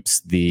 but he keeps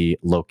the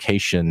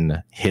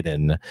location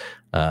hidden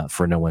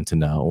for no one to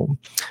know.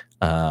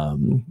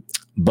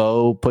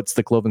 Bo puts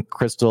the cloven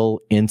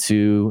crystal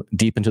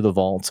deep into the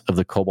vault of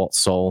the Cobalt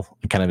Soul.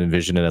 I kind of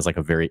envision it as like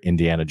a very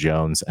Indiana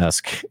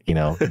Jones-esque,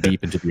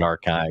 deep into the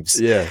archives.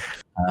 Yeah.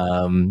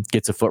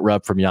 Gets a foot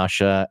rub from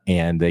Yasha,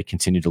 and they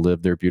continue to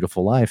live their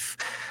beautiful life.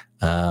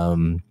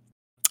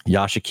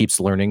 Yasha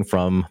keeps learning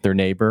from their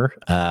neighbor,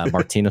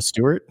 Martina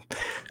Stewart.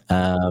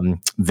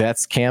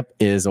 Veth's camp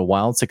is a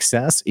wild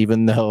success,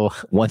 even though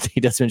he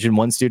does mention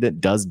 1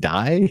 student does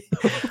die.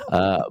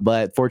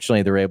 But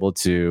fortunately, they're able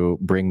to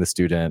bring the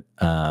student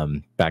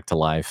back to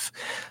life.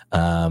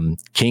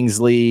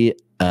 Kingsley,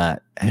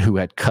 who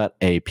had cut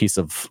a piece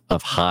of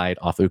hide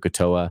off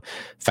Ukutoa,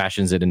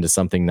 fashions it into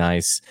something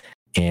nice,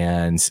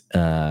 and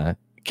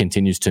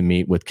continues to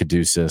meet with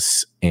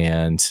Caduceus,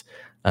 and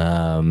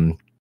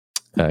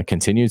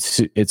continues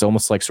to, it's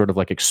almost like sort of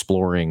like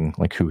exploring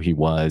like who he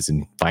was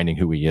and finding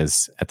who he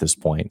is at this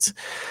point.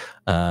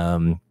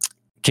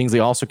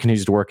 Kingsley also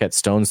continues to work at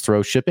Stone's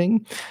Throw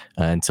Shipping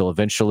until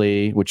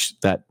eventually, which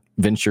that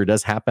venture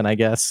does happen, I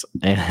guess,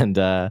 and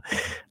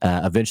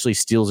eventually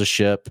steals a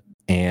ship,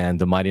 and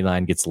the Mighty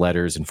Nine gets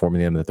letters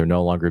informing them that they're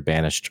no longer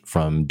banished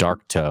from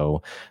Dark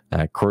Toe,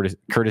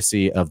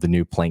 courtesy of the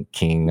new Plank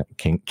King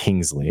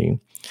Kingsley.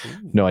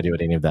 No idea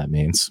what any of that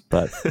means,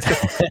 but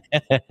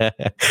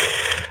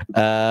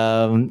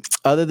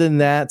other than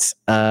that,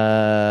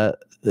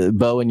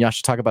 Bo and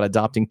Yasha talk about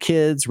adopting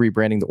kids,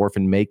 rebranding the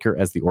Orphan Maker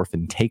as the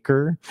Orphan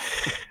Taker.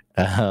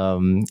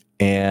 And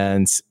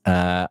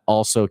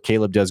also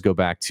Caleb does go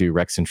back to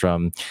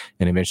Rexentrum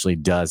and eventually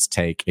does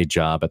take a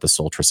job at the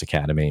Soltris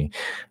Academy,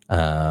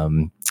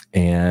 and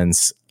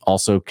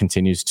also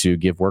continues to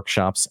give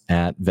workshops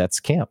at Veth's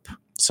camp.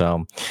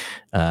 So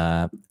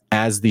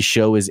as the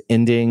show is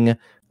ending,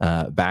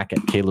 back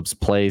at Caleb's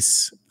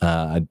place,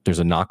 there's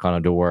a knock on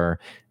a door,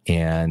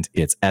 and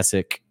it's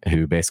Essek,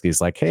 who basically is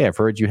like, hey, I've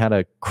heard you had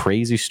a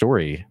crazy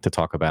story to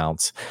talk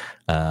about.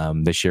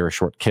 They share a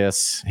short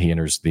kiss. He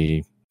enters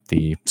the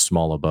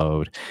small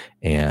abode,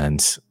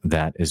 and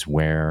that is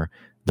where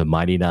the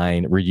Mighty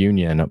Nine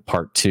Reunion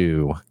Part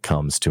 2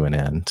 comes to an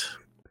end.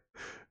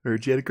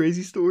 Heard you had a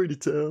crazy story to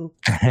tell.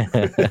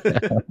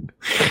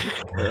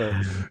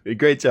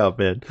 Great job,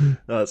 man.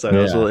 Sorry,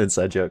 that was a little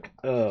inside joke.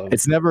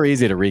 It's never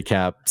easy to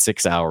recap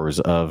 6 hours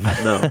of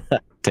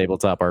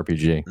tabletop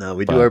RPG. No,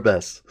 we do our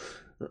best.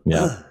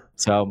 Yeah.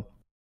 So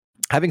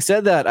having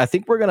said that, I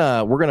think we're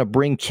gonna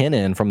bring Ken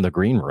in from the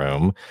green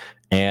room,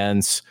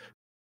 and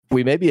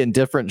we may be in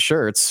different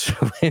shirts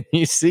when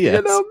you see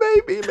us.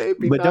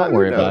 Maybe but not. don't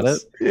worry about it.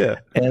 Yeah.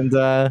 And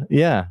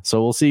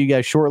so we'll see you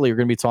guys shortly. We're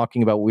going to be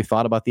talking about what we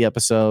thought about the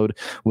episode.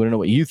 We don't know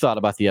what you thought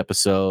about the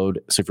episode.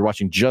 So if you're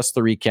watching just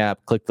the recap,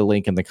 click the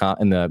link in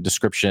the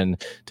description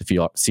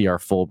to see our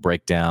full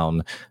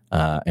breakdown,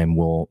 and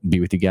we'll be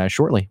with you guys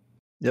shortly.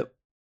 Yep.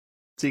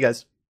 See you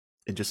guys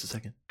in just a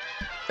second.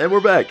 And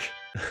we're back.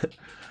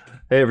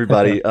 Hey,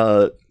 everybody.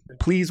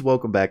 Please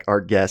welcome back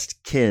our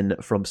guest, Ken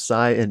from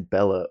Cy and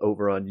Bella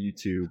over on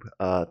YouTube.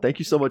 Thank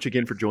you so much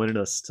again for joining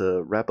us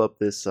to wrap up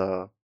this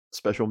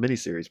special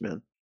miniseries,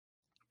 man.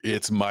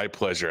 It's my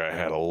pleasure. I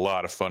had a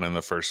lot of fun in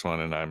the first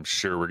one, and I'm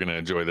sure we're going to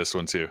enjoy this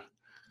one too.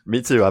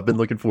 Me too. I've been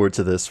looking forward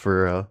to this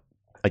for,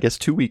 I guess,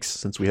 2 weeks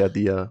since we had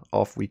the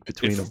off week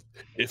between them.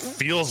 It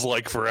feels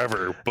like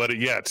forever, but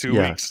 2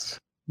 weeks.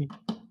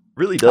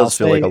 Really does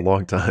feel like a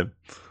long time.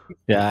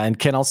 Yeah, and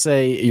Ken, I'll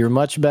say you're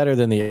much better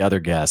than the other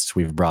guests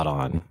we've brought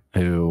on.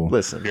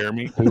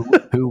 Jeremy,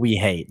 who we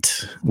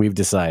hate. We've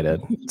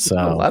decided.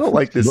 So I don't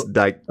like this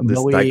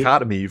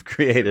dichotomy you've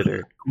created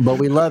here. But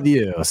we love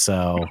you.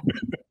 So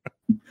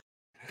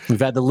we've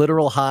had the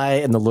literal high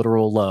and the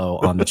literal low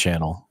on the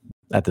channel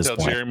at this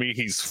point. Jeremy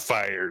he's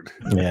fired.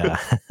 Yeah.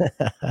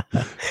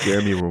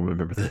 Jeremy will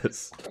remember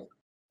this.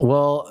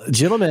 Well,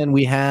 gentlemen,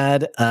 we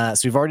had so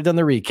we've already done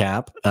the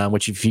recap,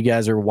 which if you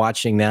guys are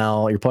watching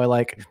now, you're probably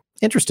like,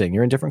 interesting,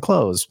 you're in different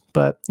clothes,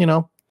 but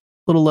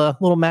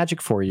little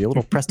magic for you, a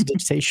little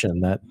prestidigitation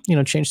that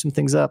changed some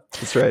things up.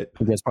 That's right.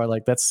 You guys probably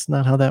like, that's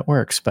not how that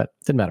works, but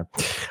didn't matter.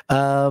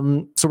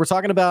 So we're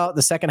talking about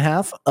the second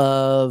half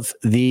of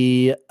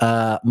the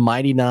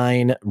Mighty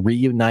Nein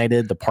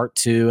Reunited, the part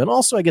 2, and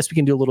also I guess we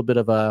can do a little bit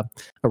of a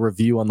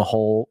review on the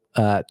whole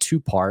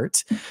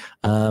 2-part.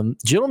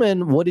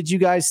 Gentlemen, what did you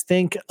guys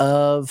think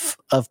of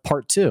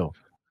part 2?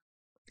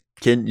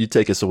 Can you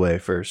take us away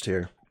first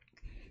here?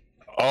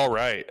 All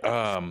right.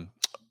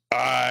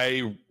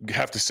 I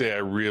have to say I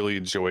really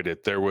enjoyed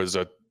it. There was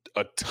a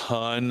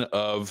ton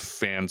of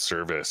fan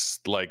service.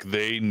 Like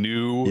they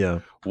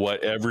knew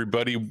what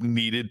everybody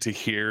needed to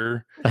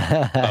hear.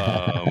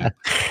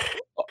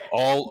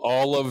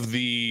 All of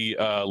the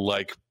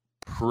like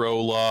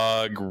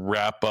prologue,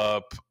 wrap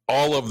up,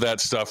 all of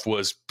that stuff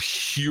was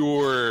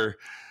pure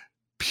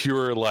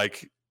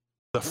like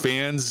the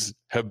fans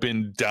have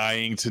been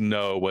dying to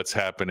know what's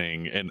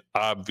happening, and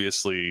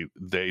obviously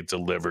they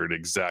delivered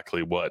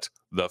exactly what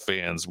the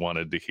fans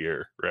wanted to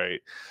hear, right?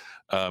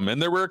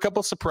 And there were a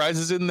couple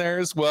surprises in there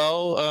as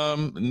well.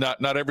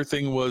 Not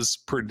everything was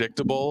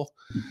predictable,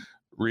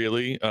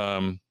 really.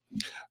 I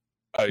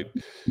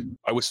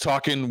was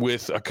talking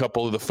with a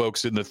couple of the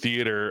folks in the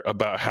theater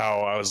about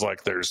how I was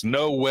like, there's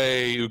no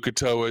way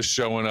Ukatoa is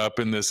showing up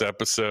in this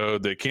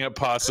episode. They can't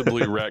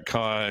possibly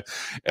retcon.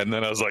 And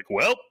then I was like,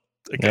 well,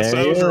 I guess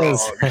I was wrong.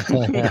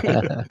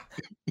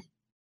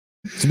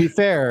 To be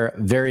fair,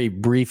 very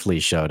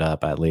briefly showed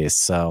up at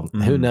least. So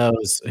who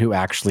knows who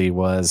actually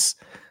was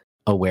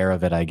aware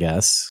of it, I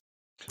guess.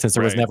 Since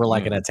there was never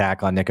like an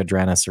attack on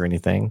Nicodranus or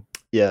anything.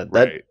 Yeah,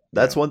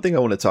 that's one thing I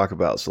want to talk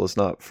about. So let's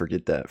not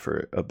forget that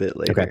for a bit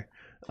later.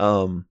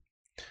 Okay.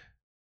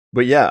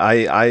 But yeah,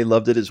 I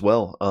loved it as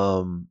well.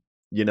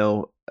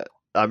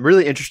 I'm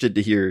really interested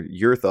to hear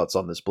your thoughts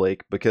on this,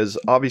 Blake, because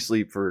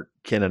obviously for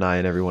Ken and I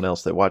and everyone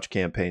else that watch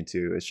Campaign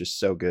 2, it's just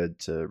so good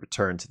to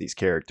return to these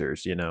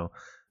characters,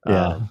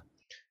 Yeah.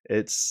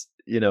 It's,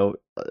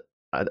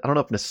 I don't know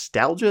if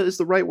nostalgia is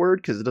the right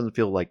word because it doesn't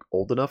feel like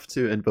old enough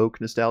to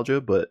invoke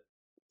nostalgia, but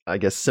I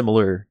guess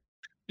similar.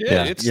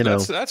 Yeah,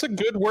 that's a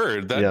good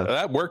word.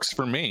 That works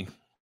for me.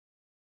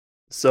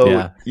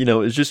 So,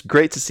 it's just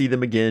great to see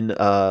them again.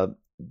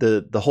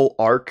 The whole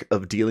arc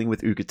of dealing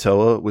with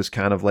Ukatoa was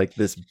kind of like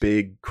this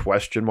big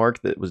question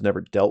mark that was never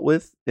dealt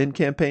with in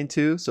Campaign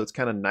 2. So it's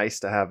kind of nice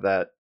to have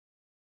that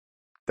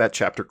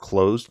chapter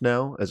closed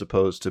now, as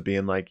opposed to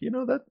being like,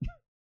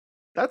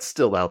 that's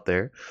still out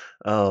there.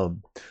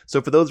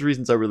 So for those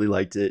reasons, I really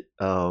liked it.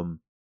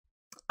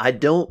 I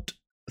don't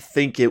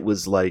think it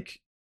was like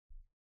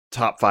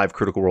top 5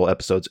 Critical Role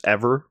episodes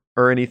ever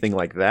or anything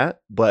like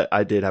that, but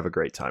I did have a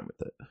great time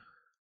with it.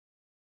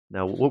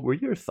 Now, what were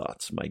your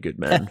thoughts, my good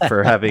man,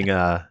 for having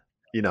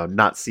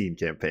not seen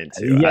Campaign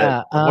 2?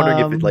 Yeah, I'm wondering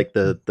if it, like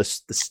the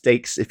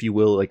stakes, if you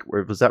will, like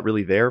was that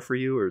really there for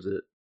you, or is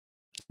it?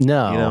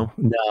 No,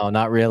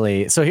 not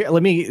really. So here,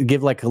 let me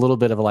give like a little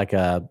bit of like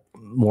a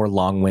more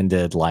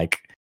long-winded like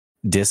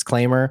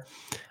disclaimer.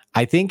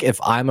 I think if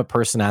I'm a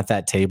person at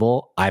that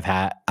table,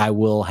 I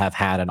will have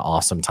had an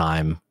awesome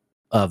time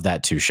of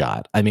that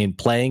 2-shot. I mean,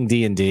 playing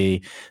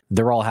D&D,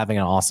 they're all having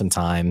an awesome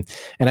time.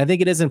 And I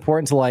think it is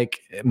important to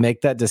like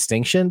make that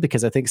distinction,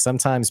 because I think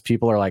sometimes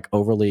people are like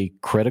overly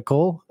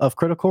critical of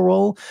Critical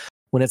Role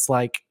when it's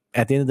like,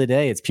 at the end of the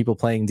day, it's people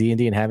playing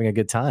D&D and having a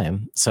good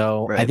time.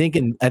 So right. I think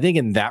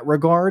in that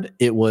regard,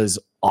 it was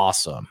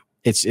awesome.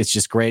 It's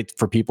just great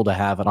for people to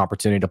have an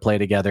opportunity to play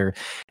together,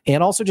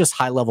 and also just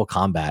high level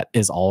combat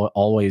is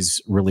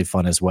always really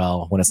fun as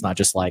well when it's not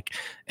just like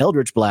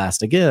Eldritch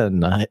Blast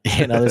again.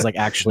 There's like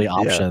actually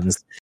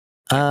options.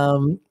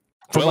 Well,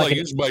 like I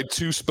used my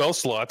 2 spell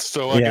slots,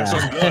 so I Yeah. guess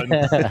I'm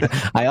done.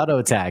 I auto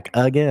attack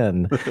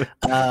again.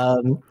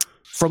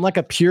 From like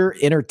a pure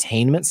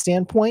entertainment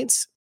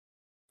standpoint,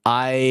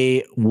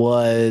 I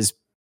was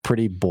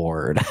pretty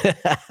bored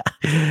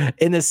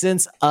in the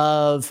sense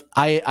of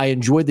I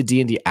enjoyed the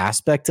D&D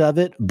aspect of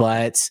it,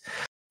 but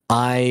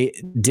I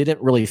didn't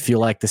really feel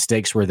like the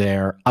stakes were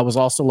there. I was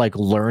also like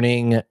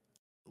learning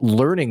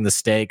the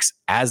stakes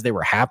as they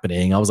were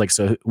happening. I was like,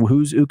 so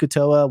who's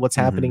Ukatoa? What's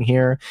happening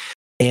here?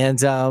 And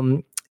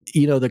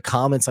the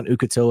comments on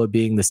Ukatoa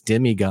being this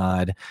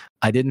demigod,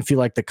 I didn't feel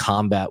like the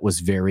combat was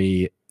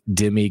very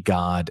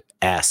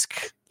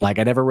demigod-esque. Like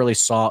I never really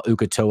saw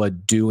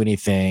Ukatoa do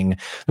anything.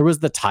 There was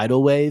the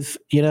tidal wave,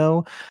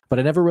 but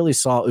I never really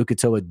saw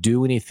Ukatoa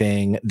do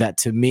anything that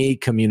to me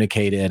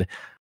communicated,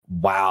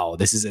 wow,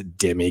 this is a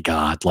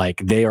demigod.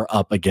 Like they are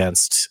up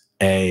against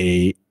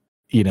a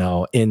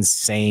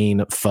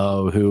insane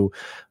foe who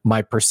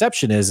my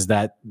perception is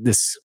that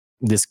this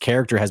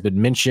character has been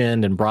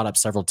mentioned and brought up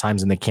several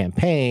times in the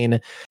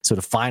campaign. So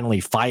to finally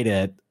fight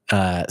it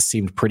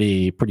seemed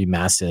pretty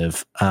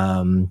massive.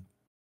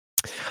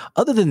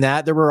 Other than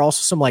that, there were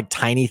also some like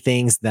tiny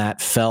things that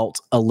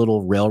felt a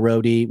little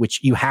railroady, which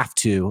you have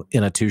to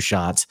in a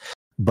 2-shot.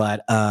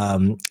 But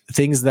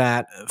things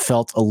that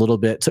felt a little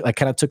bit, I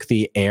kind of took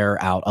the air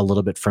out a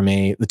little bit for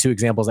me. The 2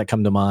 examples that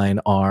come to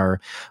mind are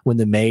when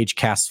the mage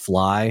casts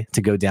fly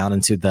to go down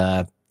into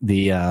the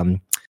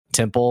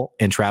temple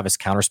and Travis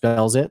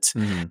counterspells it,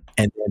 and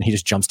then he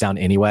just jumps down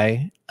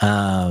anyway.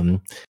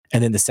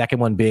 And then the second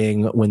one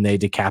being when they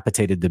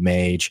decapitated the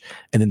mage,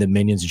 and then the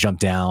minions jump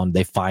down,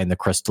 they find the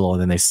crystal,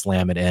 and then they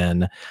slam it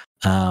in.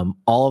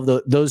 All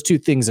of those 2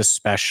 things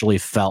especially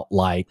felt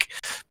like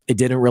it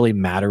didn't really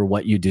matter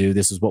what you do.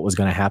 This is what was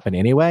going to happen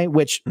anyway,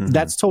 which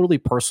that's totally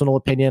personal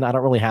opinion. I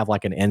don't really have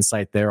like an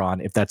insight there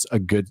on if that's a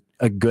good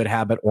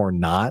habit or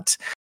not.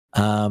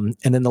 And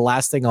then the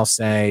last thing I'll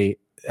say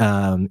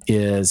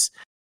is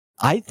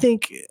I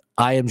think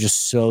I am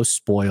just so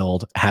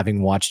spoiled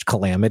having watched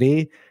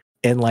Calamity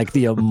and like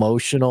the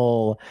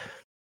emotional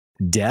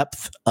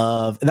depth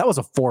of, and that was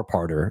a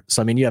 4-parter.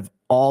 So, I mean, you have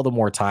all the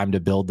more time to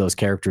build those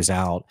characters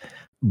out,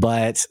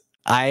 but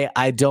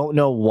I don't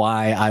know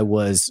why I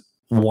was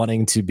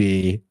wanting to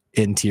be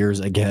in tears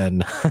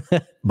again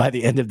by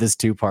the end of this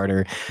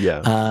 2-parter.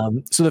 Yeah.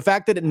 So the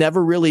fact that it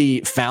never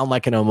really found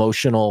like an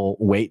emotional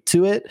weight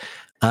to it,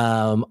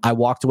 I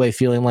walked away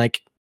feeling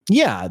like,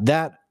 yeah,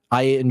 that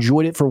I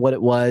enjoyed it for what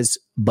it was,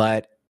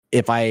 but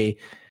if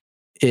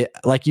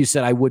like you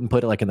said, I wouldn't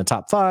put it like in the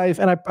top 5,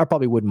 and I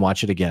probably wouldn't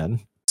watch it again.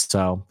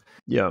 So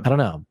yeah, I don't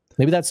know.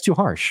 Maybe that's too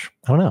harsh.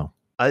 I don't know.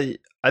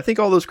 I think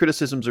all those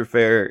criticisms are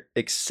fair,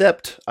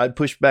 except I'd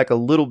push back a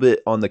little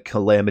bit on the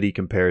Calamity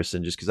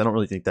comparison, just because I don't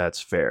really think that's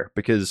fair,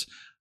 because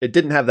it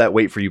didn't have that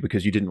weight for you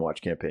because you didn't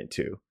watch campaign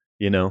 2.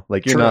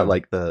 Like you're not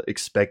like the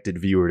expected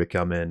viewer to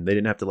come in. They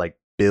didn't have to like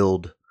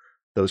build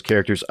those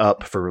characters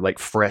up for like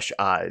fresh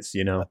eyes,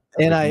 And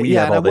like, we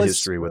have all the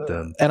history with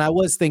them. And I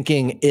was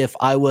thinking if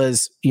I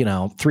was,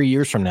 3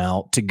 years from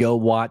now to go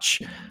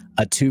watch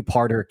a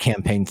 2-parter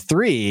campaign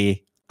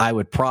 3, I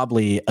would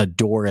probably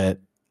adore it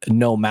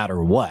no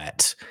matter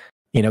what,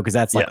 because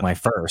that's like my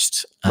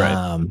first.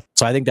 Right.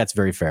 So I think that's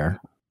very fair.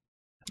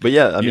 But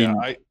yeah, I mean,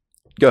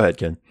 go ahead,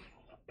 Ken.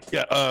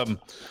 Yeah.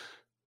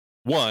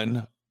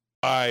 One,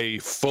 I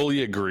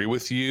fully agree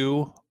with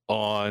you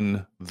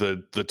on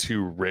the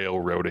 2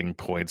 railroading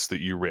points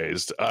that you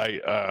raised.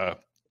 I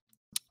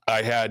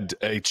had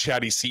a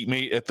chatty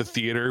seatmate at the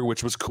theater,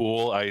 which was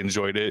cool. I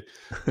enjoyed it.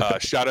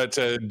 Shout out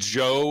to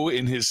Joe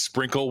in his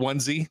sprinkle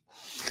onesie.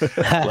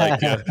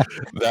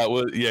 That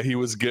was, he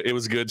was good. It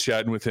was good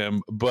chatting with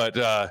him, but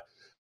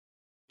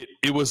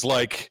it was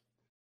like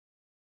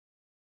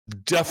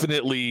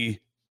definitely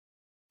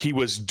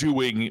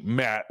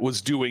Matt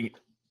was doing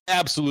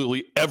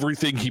absolutely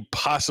everything he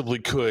possibly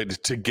could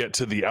to get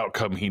to the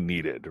outcome he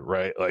needed,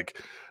 right?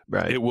 Like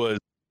it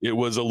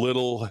was a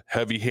little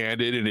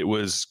heavy-handed, and it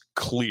was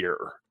clear,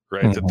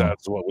 right, that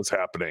that's what was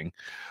happening.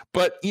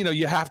 But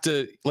you have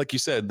to, like you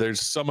said,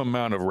 there's some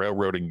amount of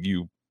railroading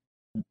you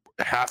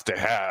have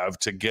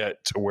to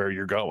get to where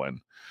you're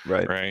going,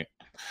 right?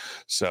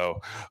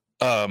 So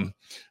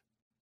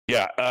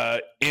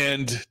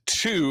and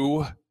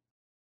 2,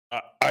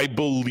 I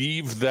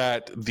believe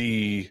that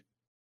the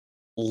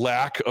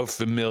lack of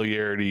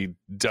familiarity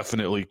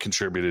definitely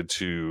contributed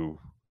to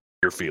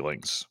your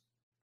feelings,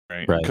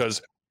 right?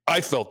 Because I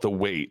felt the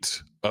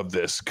weight of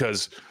this,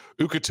 because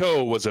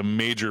Ukatoa was a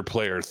major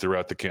player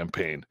throughout the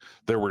campaign.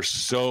 There were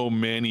so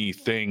many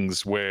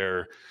things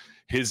where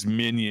his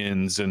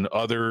minions and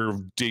other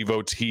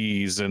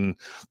devotees, and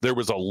there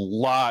was a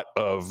lot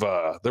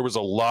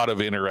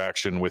of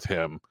interaction with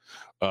him.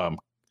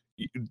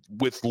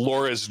 With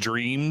Laura's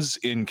dreams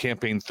in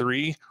campaign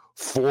 3,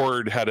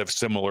 Ford had a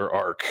similar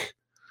arc.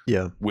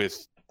 Yeah.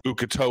 With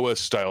Ukatoa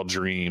style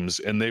dreams,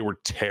 and they were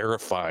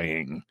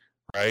terrifying,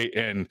 right?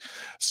 And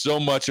so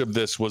much of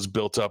this was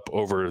built up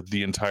over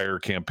the entire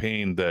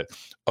campaign that,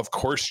 of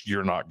course,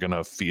 you're not going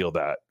to feel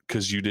that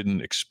because you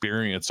didn't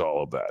experience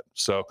all of that.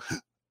 So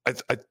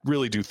I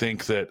really do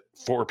think that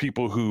for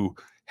people who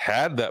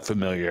had that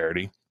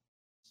familiarity,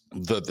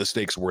 the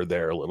stakes were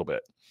there a little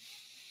bit.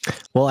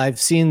 Well, I've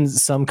seen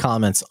some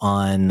comments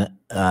on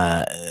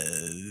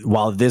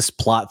while this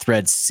plot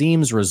thread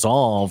seems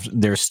resolved,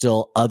 there's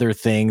still other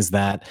things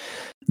that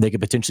they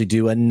could potentially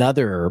do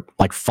another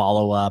like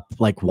follow up,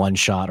 like one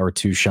shot or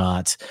two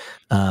shots.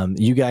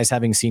 You guys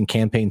having seen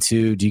campaign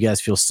 2, do you guys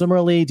feel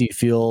similarly? Do you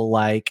feel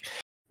like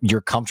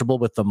you're comfortable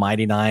with the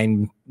Mighty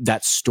Nein,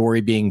 that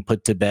story being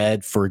put to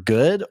bed for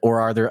good,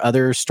 or are there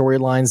other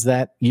storylines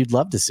that you'd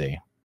love to see?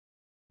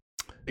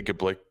 Take it,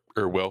 Blake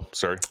or Will.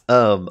 Sorry.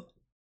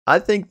 I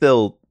think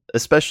they'll,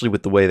 especially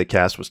with the way the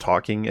cast was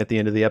talking at the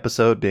end of the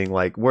episode, being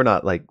like, we're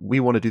not like, we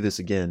want to do this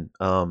again.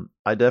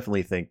 I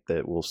definitely think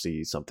that we'll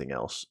see something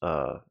else.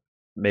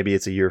 Maybe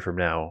it's a year from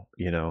now,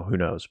 who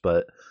knows?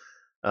 But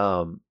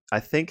I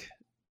think,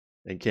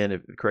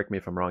 again, correct me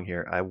if I'm wrong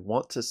here, I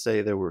want to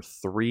say there were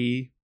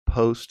 3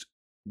 post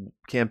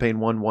campaign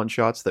 1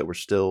 one-shots that were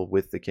still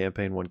with the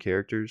campaign 1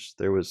 characters.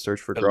 There was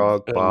Search for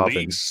Grog, Bob,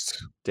 and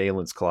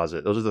Dalen's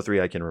Closet. Those are the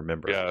 3 I can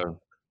remember. Yeah.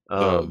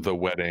 The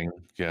wedding,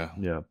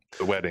 the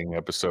wedding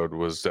episode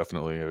was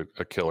definitely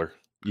a killer.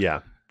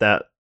 Yeah,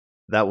 that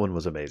one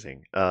was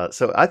amazing.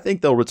 So I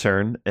think they'll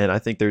return, and I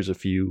think there's a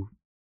few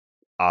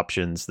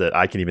options that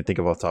I can even think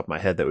of off the top of my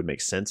head that would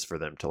make sense for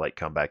them to like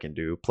come back and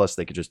do. Plus,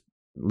 they could just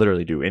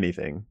literally do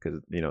anything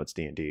because it's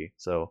D&D.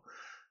 So,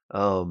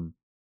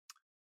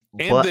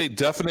 and they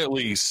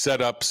definitely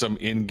set up some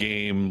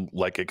in-game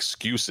like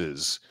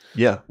excuses.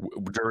 Yeah,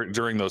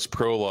 during those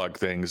prologue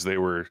things, they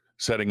were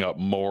setting up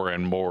more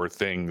and more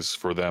things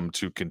for them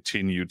to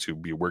continue to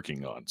be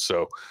working on.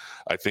 So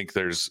I think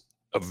there's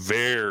a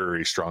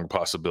very strong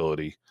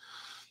possibility.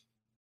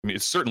 I mean,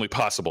 it's certainly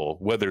possible.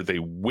 Whether they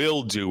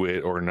will do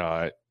it or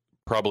not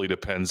probably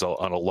depends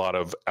on a lot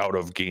of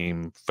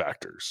out-of-game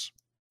factors.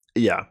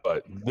 Yeah,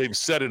 but they've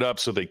set it up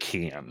so they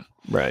can.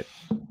 Right.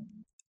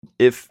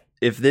 If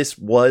this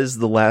was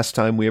the last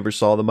time we ever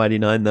saw the Mighty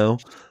Nein, though,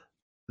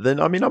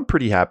 then I mean I'm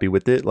pretty happy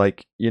with it.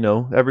 Like,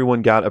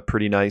 everyone got a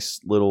pretty nice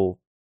little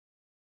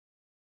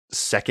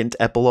second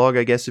epilogue,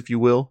 I guess, if you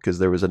will, because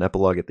there was an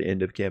epilogue at the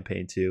end of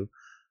campaign 2.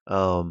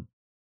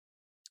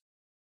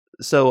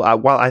 So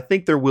while I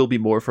think there will be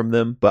more from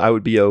them, but I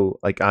would be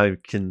I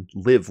can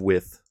live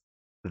with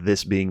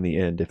this being the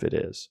end if it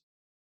is.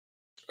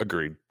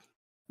 Agreed.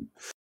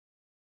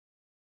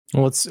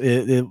 Well,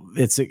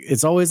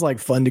 it's always like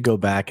fun to go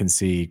back and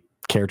see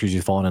characters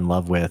you've fallen in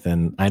love with,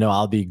 and I know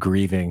I'll be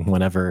grieving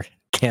whenever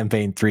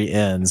campaign 3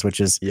 ends, which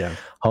is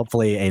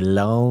hopefully a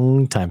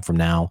long time from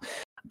now.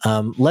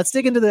 Let's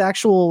dig into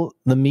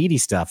the meaty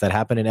stuff that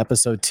happened in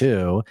episode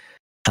 2,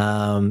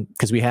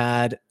 because we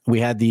had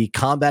the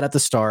combat at the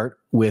start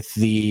with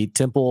the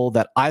temple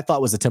that I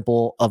thought was the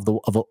temple of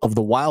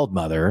the Wild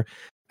Mother.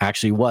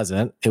 Actually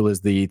wasn't. It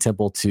was the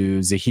temple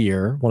to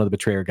Zahir, one of the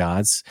betrayer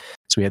gods.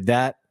 So we had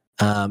that.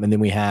 And then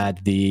we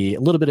had a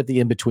little bit of the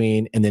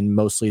in-between, and then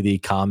mostly the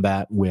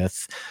combat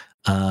with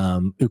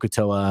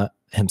Ukatoa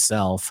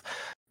himself.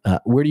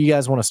 Where do you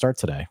guys want to start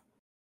today?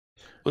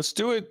 Let's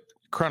do it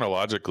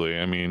chronologically.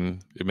 I mean,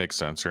 it makes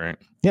sense, right?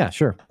 Yeah,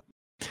 sure.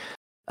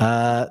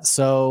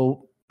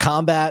 So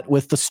combat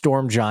with the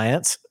Storm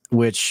Giants,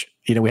 which,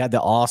 we had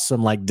the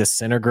awesome like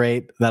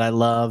disintegrate that I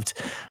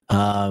loved.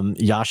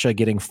 Yasha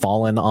getting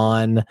fallen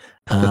on,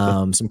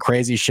 some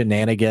crazy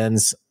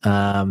shenanigans.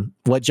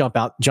 What jumped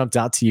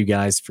out to you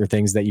guys for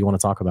things that you want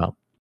to talk about?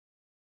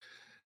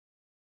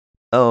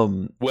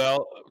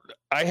 Well,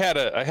 I had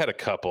a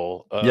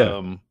couple.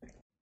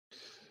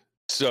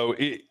 So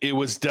it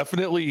was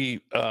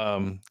definitely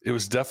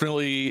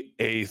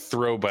a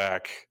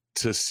throwback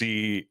to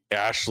see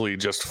Ashley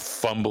just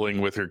fumbling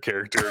with her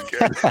character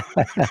again.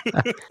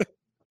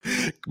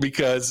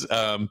 Because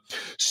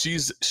she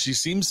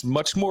seems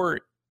much more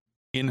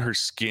in her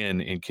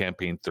skin in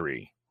campaign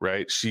 3,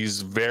 right?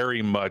 She's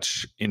very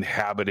much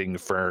inhabiting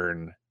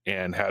Fern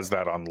and has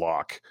that on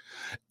lock.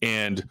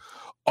 And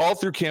all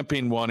through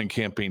campaign 1 and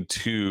campaign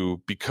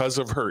 2, because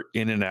of her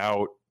in and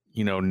out,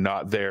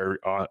 not there,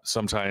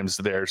 sometimes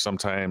there,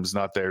 sometimes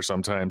not there,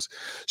 sometimes,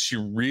 she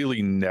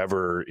really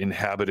never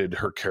inhabited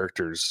her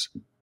characters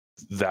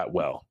that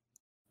well,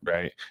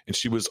 right? And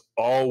she was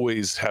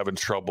always having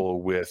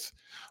trouble with,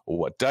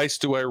 what dice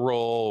do I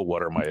roll?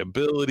 What are my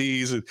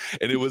abilities? And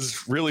it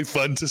was really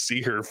fun to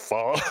see her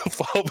fall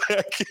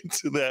back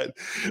into that,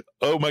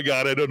 oh my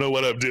God, I don't know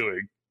what I'm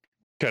doing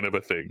kind of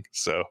a thing.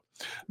 So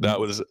that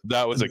was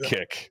a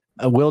kick.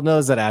 Will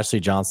knows that Ashley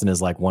Johnson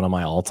is like one of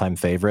my all-time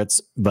favorites,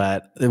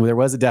 but there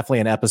was definitely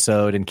an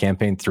episode in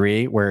campaign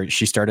 3 where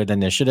she started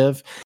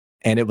initiative,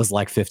 and it was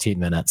like 15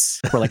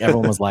 minutes where like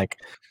everyone was like,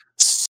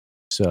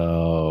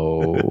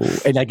 so,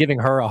 and like giving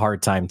her a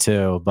hard time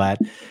too. But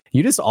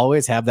you just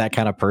always have that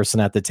kind of person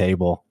at the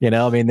table.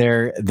 I mean,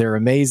 they're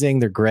amazing,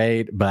 they're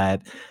great,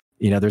 but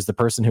there's the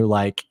person who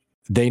like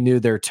they knew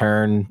their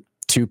turn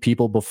 2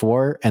 people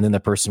before, and then the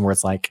person where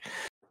it's like,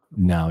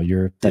 no,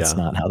 that's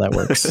not how that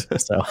works.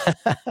 So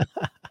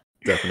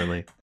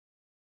Definitely.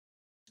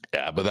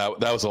 Yeah, but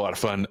that was a lot of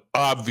fun.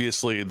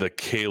 Obviously, the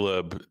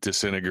Caleb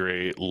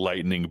disintegrate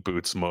lightning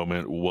boots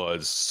moment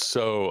was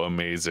so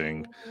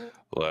amazing.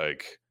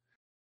 Like,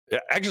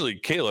 actually,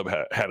 Caleb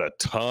had a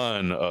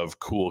ton of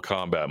cool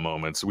combat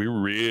moments. We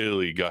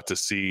really got to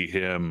see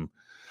him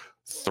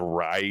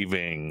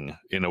thriving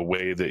in a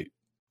way that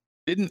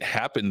didn't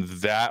happen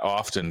that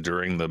often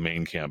during the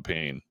main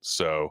campaign.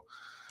 So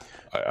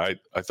I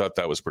thought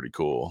that was pretty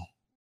cool.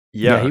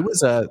 Yeah, he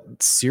was a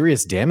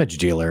serious damage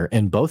dealer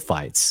in both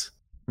fights.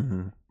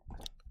 Mm-hmm.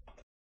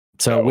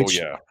 So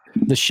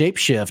the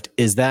shapeshift,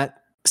 is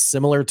that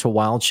similar to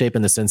wild shape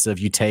in the sense of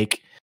do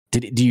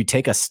you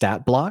take a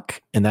stat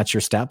block and that's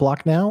your stat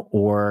block now,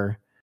 or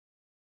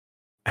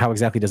how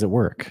exactly does it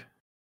work?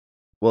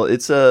 Well,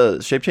 it's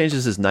shape change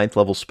is his 9th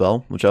level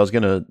spell, which I was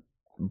gonna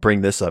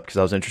bring this up because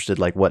I was interested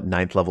like what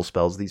 9th level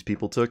spells these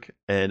people took.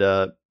 And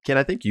Ken,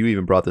 I think you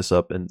even brought this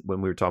up and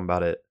when we were talking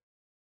about it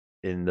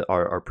in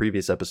our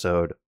previous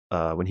episode,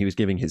 when he was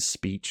giving his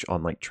speech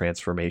on like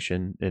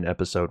transformation in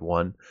episode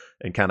 1,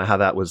 and kind of how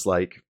that was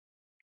like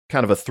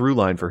kind of a through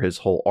line for his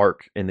whole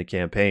arc in the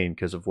campaign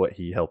because of what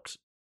he helped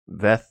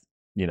Veth,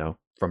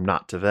 from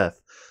not to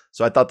Veth.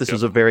 So I thought this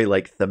was a very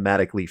like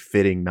thematically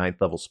fitting 9th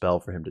level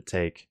spell for him to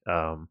take.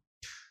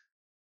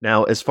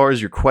 Now, as far as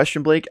your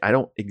question, Blake, I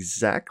don't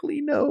exactly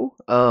know.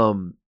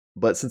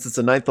 But since it's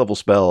a 9th level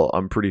spell,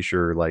 I'm pretty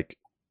sure like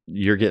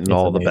you're getting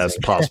all amazing. The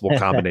best possible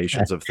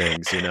combinations of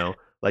things,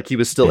 Like he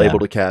was still able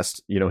to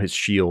cast, his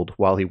shield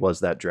while he was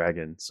that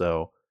dragon.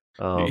 So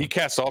he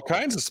cast all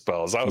kinds of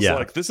spells. I was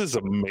like, this is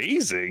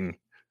amazing.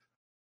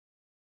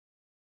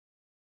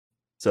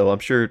 So I'm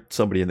sure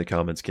somebody in the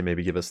comments can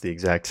maybe give us the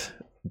exact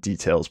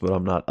details, but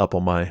I'm not up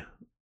on my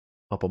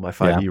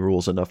 5e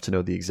rules enough to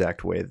know the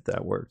exact way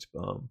that worked.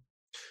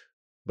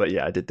 But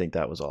yeah, I did think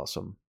that was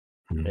awesome.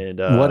 And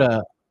go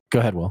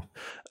ahead, Will.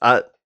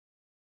 I'm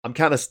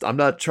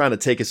not trying to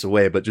take us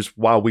away, but just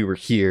while we were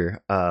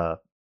here,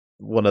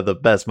 one of the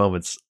best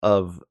moments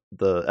of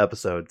the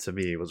episode to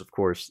me was, of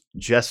course,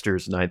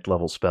 Jester's 9th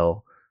level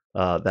spell,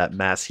 that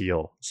mass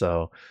heal.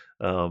 So,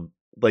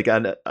 like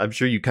I'm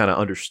sure you kind of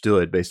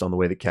understood based on the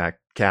way the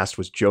cast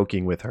was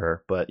joking with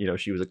her, but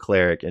she was a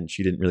cleric and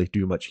she didn't really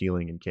do much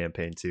healing in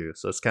campaign 2.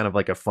 So it's kind of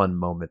like a fun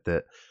moment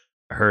that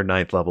her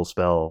 9th level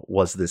spell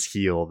was this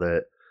heal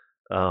that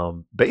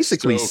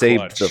basically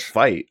saved the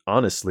fight.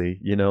 Honestly,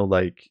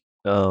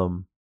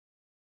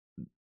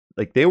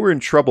 like they were in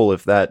trouble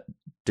if that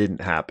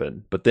didn't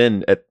happen. But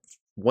then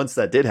once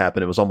that did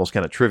happen, it was almost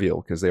kind of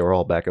trivial because they were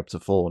all back up to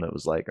full, and it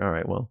was like, all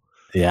right, well.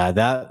 Yeah,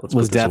 that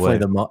was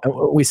definitely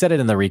we said it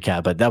in the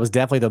recap, but that was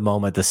definitely the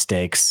moment the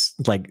stakes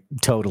like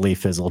totally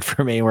fizzled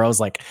for me, where I was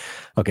like,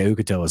 okay,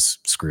 Ukuto was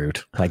screwed.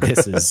 Like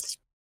this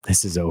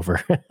is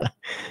over.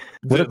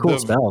 What a cool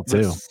spell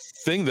too. The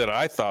thing that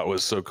I thought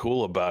was so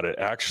cool about it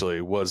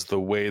actually was the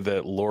way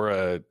that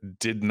Laura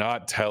did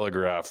not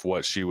telegraph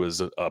what she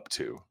was up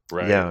to,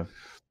 right? Yeah.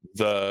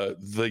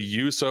 The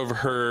use of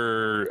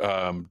her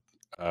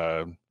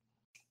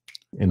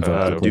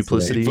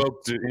duplicity.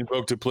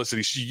 Invoke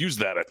duplicity. She used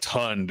that a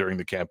ton during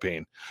the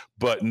campaign,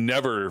 but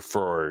never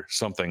for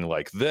something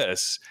like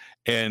this.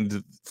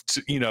 And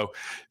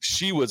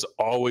she was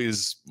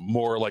always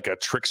more like a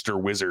trickster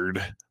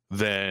wizard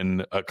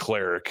than a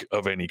cleric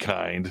of any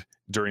kind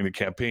during the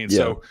campaign. Yeah.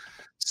 So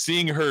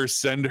seeing her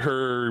send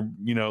her,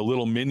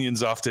 little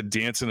minions off to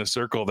dance in a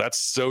circle, that's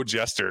so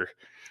Jester.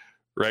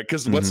 Right,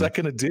 because what's that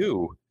going to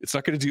do? It's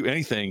not going to do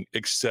anything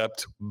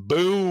except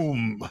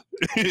boom!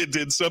 It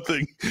did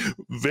something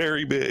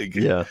very big.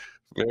 Yeah,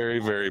 very,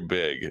 very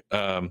big.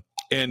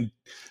 And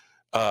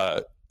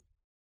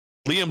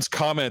Liam's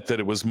comment that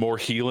it was more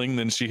healing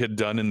than she had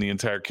done in the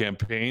entire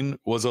campaign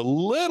was a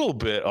little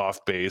bit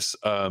off base.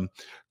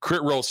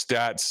 Crit roll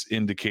stats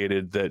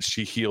indicated that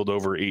she healed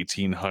over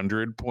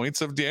 1,800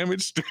 points of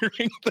damage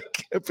during the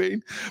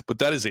campaign, but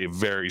that is a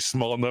very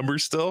small number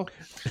still.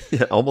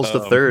 Yeah, almost a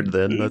third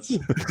then. That's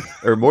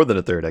or more than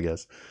a third, I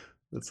guess.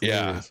 That's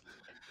hilarious.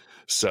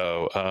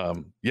 So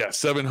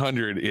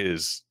 700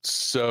 is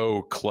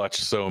so clutch,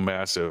 so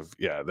massive.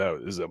 Yeah,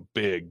 that is a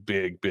big,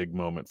 big, big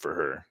moment for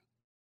her.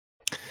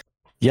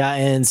 Yeah,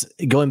 and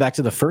going back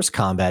to the first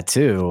combat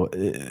too,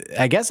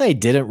 I guess I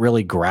didn't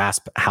really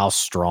grasp how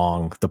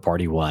strong the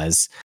party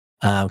was,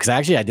 because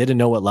I didn't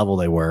know what level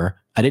they were.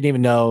 I didn't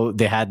even know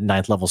they had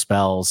 9th level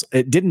spells.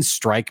 It didn't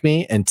strike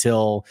me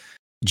until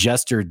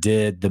Jester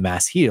did the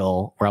mass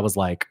heal, where I was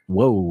like,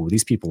 whoa,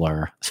 these people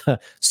are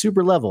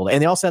super leveled.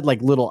 And they also had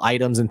like little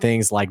items and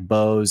things like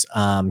Bo's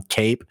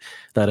cape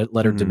that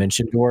let her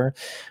dimension door.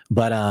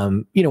 But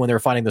when they were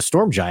fighting the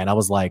storm giant, I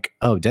was like,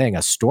 oh dang,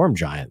 a storm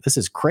giant, this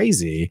is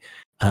crazy.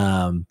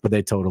 But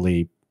they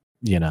totally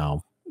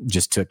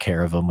just took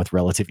care of them with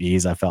relative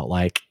ease. I felt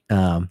like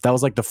that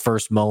was like the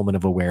first moment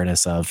of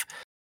awareness of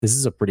this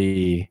is a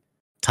pretty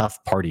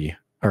tough party,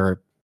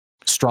 or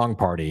strong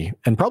party,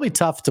 and probably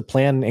tough to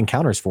plan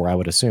encounters for, I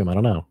would assume. I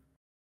don't know.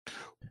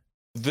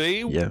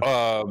 They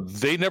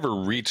never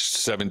reached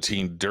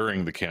 17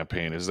 during the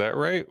campaign. Is that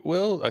right?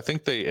 Well, I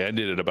think they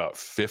ended at about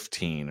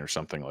 15 or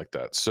something like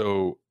that.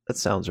 So that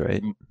sounds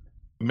right.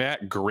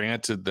 Matt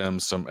granted them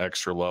some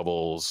extra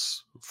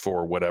levels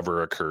for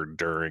whatever occurred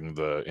during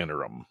the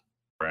interim,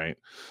 right?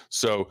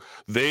 So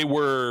they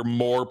were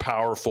more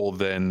powerful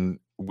than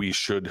we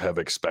should have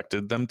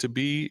expected them to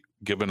be,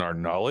 given our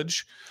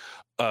knowledge.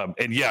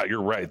 And yeah,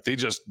 you're right.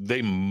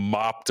 They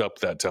mopped up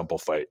that temple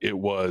fight. It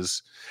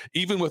was,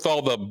 even with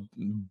all the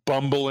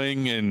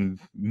bumbling and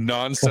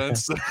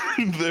nonsense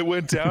that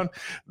went down,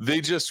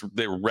 they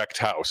wrecked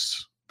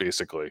house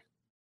basically.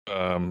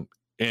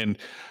 And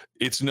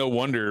it's no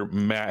wonder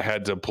Matt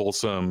had to pull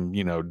some,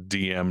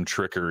 DM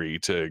trickery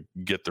to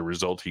get the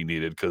result he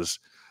needed, because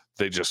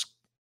they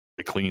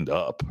cleaned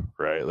up,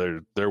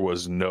 right? There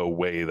was no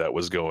way that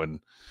was going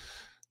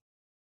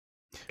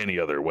any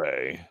other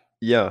way.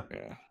 Yeah.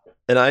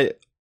 And I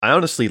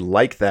honestly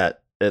like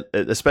that,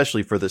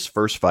 especially for this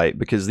first fight,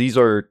 because these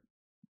are,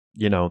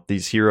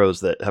 these heroes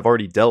that have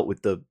already dealt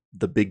with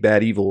the big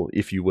bad evil,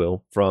 if you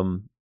will,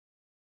 from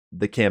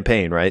the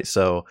campaign, right?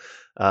 So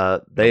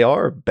they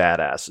are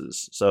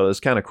badasses. So it's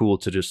kind of cool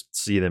to just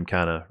see them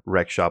kind of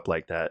wreck shop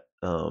like that.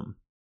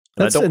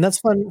 That's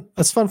fun.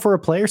 That's fun for a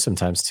player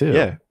sometimes too.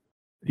 Yeah.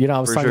 I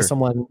was talking to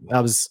someone. I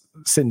was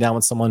sitting down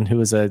with someone who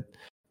was a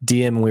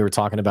DM, and we were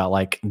talking about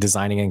like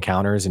designing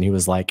encounters, and he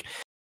was like,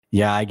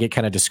 yeah, I get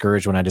kind of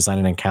discouraged when I design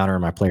an encounter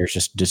and my players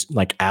just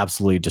like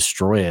absolutely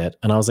destroy it.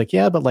 And I was like,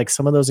 yeah, but like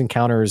some of those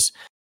encounters,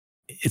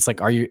 it's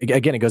like,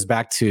 again, it goes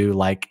back to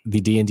like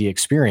the D&D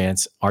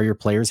experience. Are your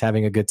players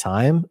having a good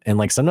time? And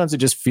like, sometimes it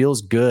just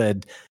feels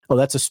good. Oh,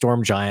 that's a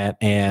storm giant.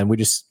 And we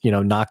just,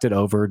 knocked it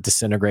over,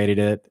 disintegrated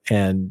it,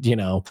 and,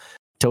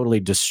 totally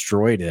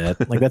destroyed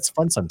it. Like, that's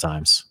fun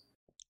sometimes.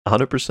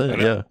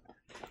 100%. Yeah.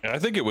 And I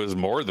think it was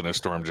more than a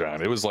storm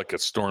giant. It was like a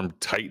storm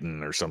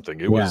titan or something.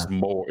 It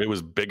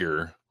was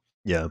bigger.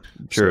 Yeah,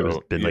 I'm sure it was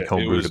been like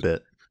homebrewed a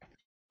bit.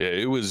 Yeah,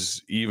 it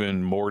was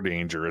even more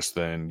dangerous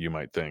than you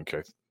might think.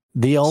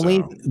 The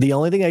only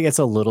thing I guess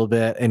a little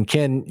bit, and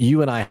Ken,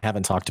 you and I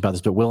haven't talked about this,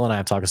 but Will and I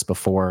have talked this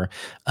before.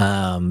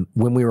 When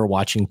we were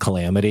watching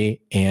Calamity,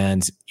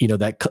 and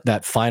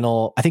that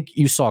final, I think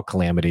you saw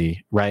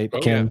Calamity, right,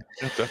 Ken?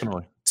 Yeah,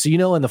 definitely.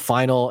 So in the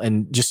final,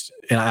 and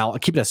I'll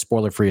keep it as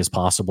spoiler free as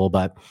possible,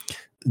 but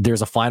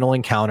there's a final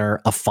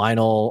encounter, a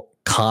final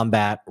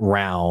combat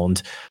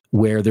round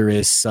where there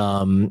is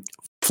some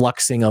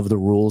fluxing of the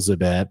rules a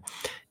bit.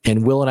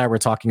 And Will and I were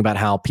talking about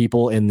how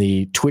people in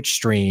the Twitch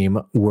stream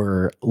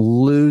were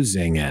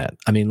losing it.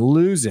 I mean,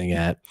 losing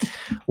it.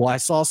 Well, I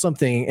saw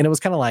something, and it was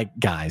kind of like,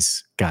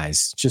 guys,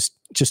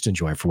 just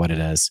enjoy it for what it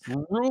is.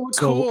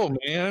 Cool,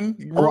 man.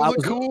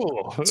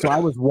 Cool. So I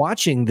was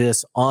watching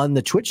this on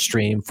the Twitch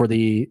stream for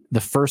the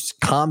first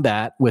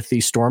combat with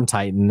the Storm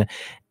Titan,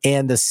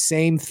 and the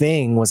same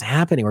thing was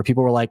happening where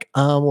people were like,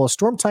 well,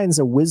 Storm Titan's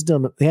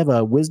they have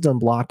a wisdom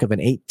block of an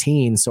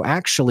 18, so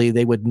actually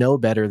they would know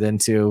better than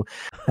to.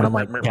 And I'm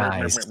like,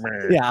 guys,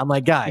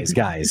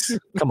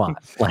 come on,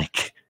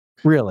 like,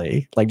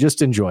 really, like,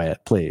 just enjoy it,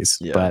 please.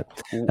 Yeah.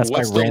 But that's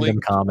my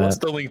random comment. What's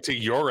the link to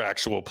your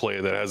actual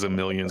play that has 1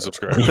 million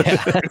subscribers?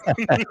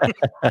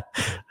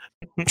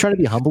 I'm trying to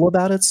be humble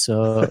about it,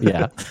 so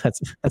yeah,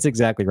 that's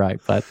exactly right.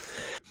 But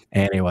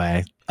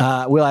anyway,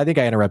 Will, I think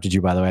I interrupted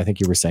you, by the way. I think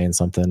you were saying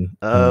something.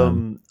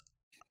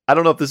 I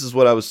don't know if this is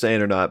what I was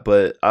saying or not,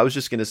 but I was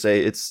just going to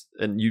say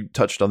and you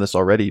touched on this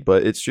already,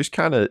 but it's just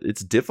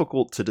it's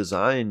difficult to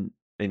design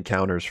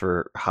encounters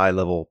for high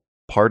level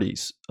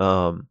parties.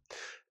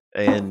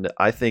 And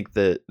I think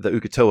that the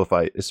Ukatoa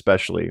fight,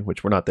 especially,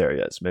 which we're not there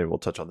yet, so maybe we'll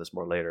touch on this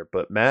more later,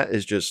 but Matt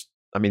is just,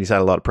 he's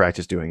had a lot of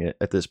practice doing it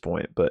at this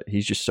point, but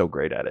he's just so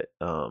great at it.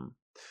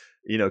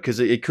 Because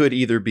it could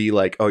either be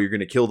like, oh, you're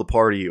going to kill the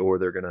party, or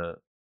they're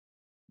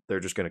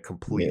just going to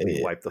completely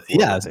wipe the floor.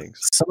 Yeah, things.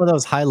 Some of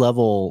those high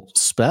level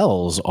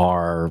spells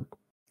are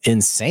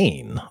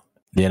insane,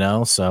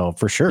 so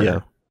for sure. Yeah.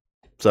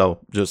 So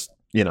just,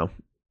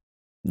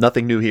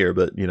 nothing new here,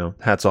 but,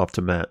 hats off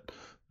to Matt.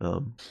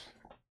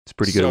 It's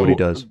pretty good at what he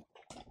does.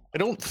 I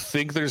don't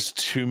think there's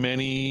too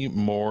many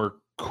more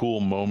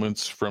cool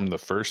moments from the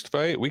first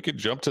fight. We could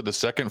jump to the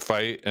second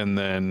fight, and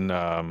then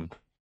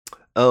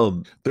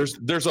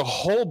there's a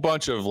whole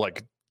bunch of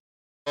like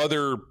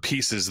other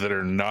pieces that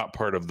are not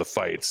part of the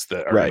fights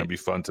that are going to be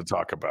fun to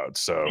talk about.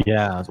 So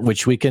yeah,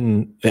 which we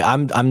can.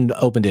 I'm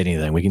open to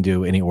anything. We can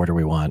do any order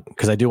we want,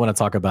 because I do want to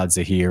talk about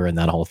Zahir and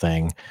that whole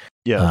thing.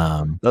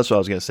 Yeah, that's what I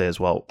was going to say as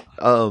well.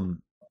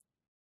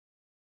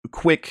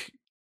 Quick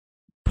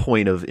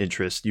point of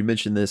interest. You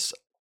mentioned this.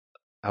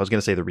 I was going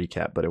to say the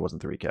recap, but it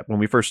wasn't the recap. When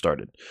we first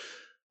started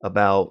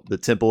about the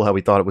temple, how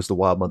we thought it was the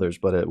Wild Mothers,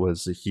 but it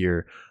was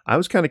Zahir. I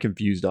was kind of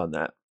confused on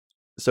that.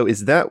 So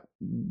is that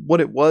what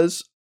it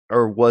was?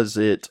 Or was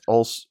it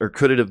also, or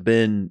could it have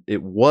been,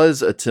 it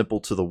was a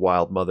temple to the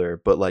Wild Mother,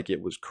 but like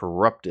it was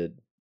corrupted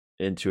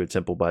into a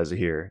temple by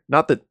Zahir?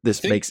 Not that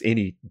this makes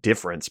any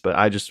difference, but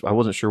I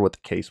wasn't sure what the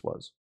case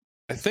was.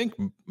 I think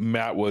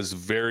Matt was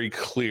very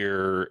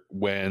clear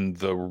when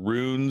the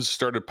runes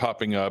started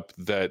popping up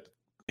that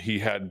he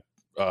had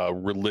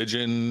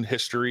religion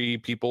history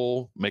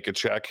people make a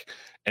check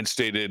and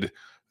stated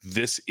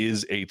this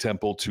is a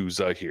temple to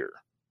Zahir.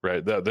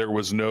 Right, that there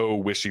was no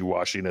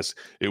wishy-washiness.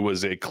 It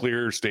was a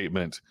clear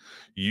statement.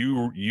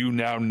 You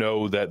now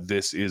know that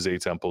this is a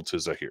temple to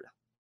Zahir.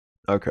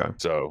 Okay.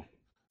 So,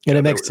 and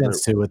it makes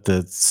sense too with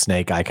the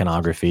snake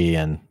iconography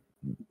and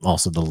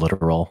also the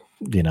literal,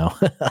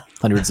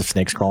 hundreds of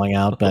snakes crawling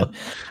out. But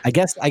I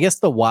guess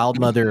the Wild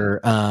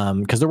Mother,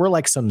 because there were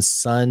like some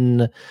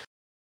sun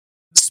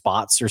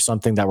spots or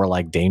something that were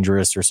like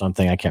dangerous or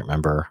something. I can't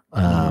remember,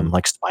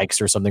 like spikes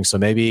or something. So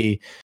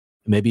maybe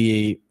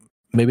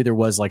there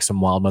was like some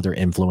Wild Mother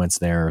influence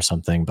there or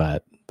something,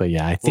 but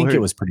yeah, I think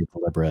it was pretty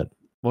deliberate.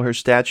 Well, her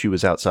statue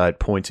was outside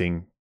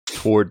pointing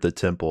toward the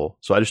temple,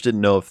 so I just didn't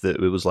know if it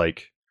was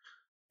like,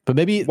 but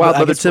maybe Wild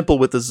Mother temple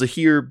with the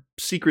Zahir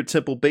secret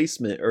temple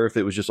basement, or if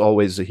it was just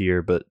always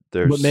Zahir. But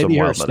there's maybe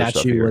some her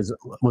statue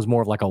was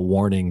more of like a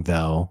warning,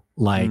 though,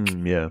 like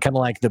kind of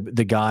like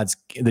the gods,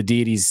 the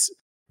deities,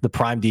 the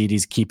prime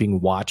deities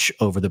keeping watch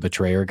over the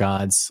betrayer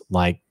gods,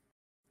 like.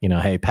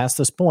 Hey, past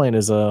this point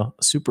is a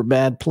super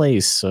bad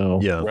place. So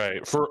yeah,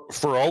 right. For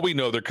all we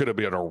know, there could have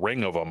been a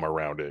ring of them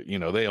around it.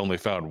 They only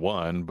found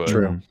one, but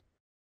there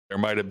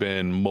might have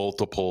been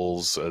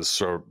multiples as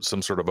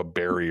some sort of a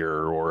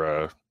barrier or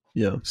a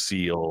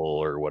seal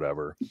or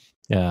whatever.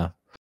 Yeah,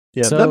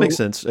 so, that makes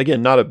sense.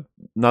 Again, not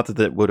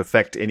that would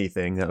affect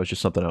anything. That was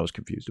just something I was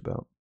confused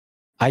about.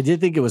 I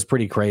did think it was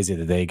pretty crazy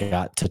that they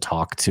got to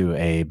talk to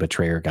a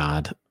betrayer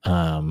god,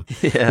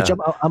 which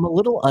I'm a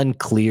little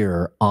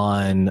unclear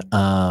on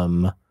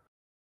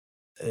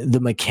the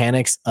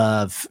mechanics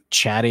of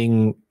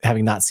chatting,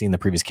 having not seen the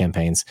previous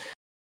campaigns,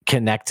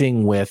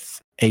 connecting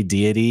with a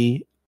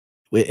deity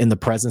in the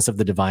presence of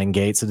the Divine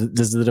Gate. So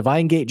does the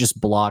Divine Gate just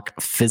block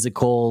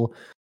physical,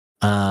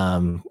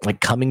 like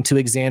coming to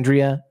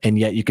Exandria, and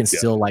yet you can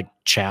still like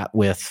chat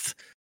with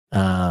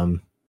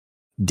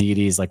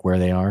deities like where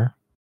they are?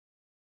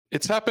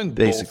 It's happened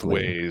both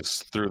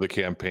ways through the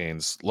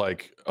campaigns.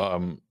 Like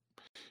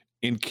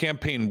in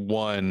campaign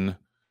 1,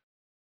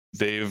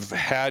 they've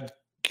had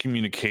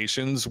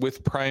communications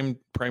with prime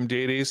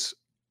deities,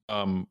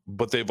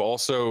 but they've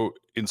also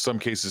in some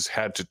cases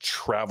had to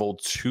travel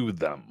to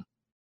them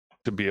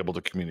to be able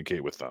to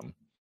communicate with them.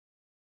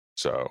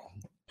 So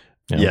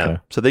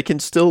so they can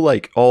still,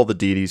 like, all the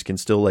deities can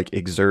still like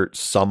exert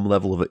some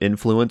level of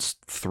influence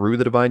through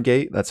the Divine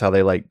Gate. That's how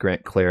they like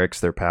grant clerics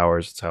their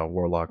powers. It's how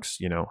warlocks,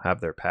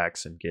 have their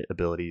packs and get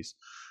abilities.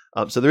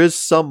 So there is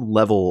some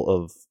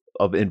level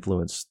of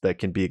influence that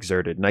can be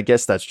exerted, and I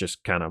guess that's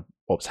just kind of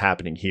what's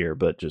happening here,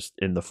 but just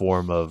in the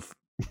form of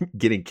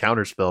getting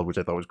counterspelled, which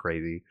I thought was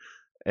crazy,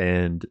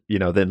 and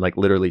then like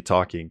literally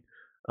talking.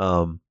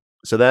 So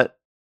that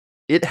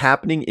it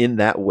happening in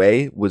that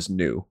way was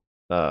new.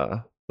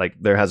 Like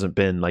there hasn't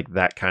been like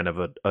that kind of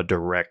a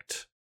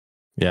direct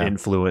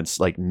influence,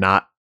 like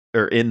not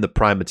or in the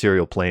prime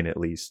material plane at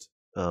least.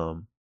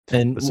 And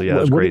so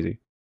that's crazy.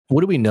 What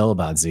do we know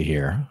about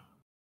Zahir?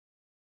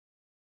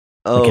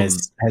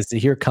 Has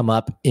Zahir come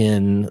up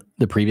in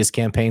the previous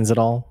campaigns at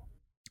all?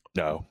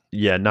 No.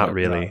 Yeah, not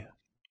really.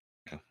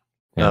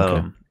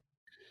 Okay.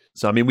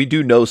 So I mean, we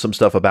do know some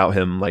stuff about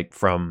him, like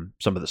from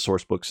some of the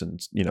source books,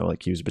 and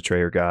like he was a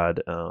betrayer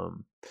god.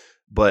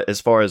 But as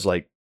far as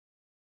like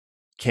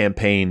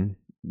campaign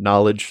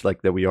knowledge,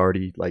 like that we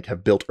already like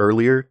have built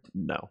earlier,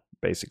 no,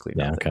 basically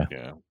nothing.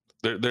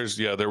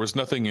 There was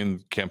nothing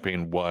in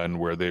campaign 1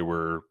 where they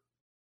were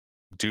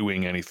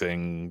doing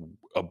anything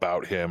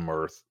about him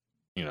or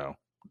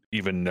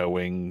even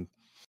knowing.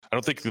 I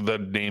don't think the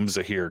name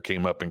Zahir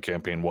came up in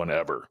campaign 1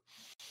 ever.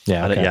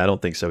 I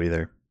don't think so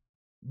either.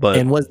 But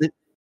and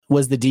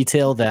was the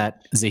detail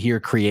that Zahir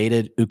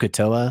created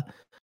Uk'otoa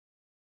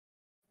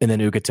and then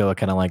Uk'otoa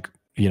kind of like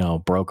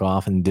broke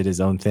off and did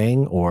his own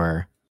thing?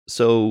 Or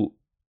so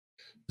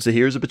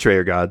Zahir's a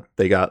betrayer god.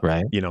 They got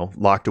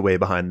locked away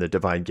behind the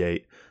Divine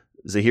Gate.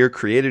 Zahir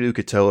created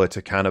Uk'otoa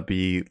to kind of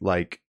be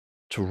like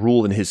to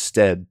rule in his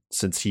stead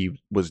since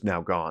he was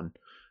now gone.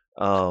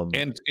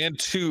 And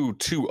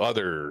two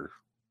other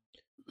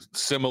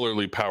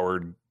similarly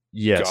powered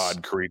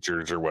god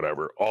creatures or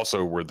whatever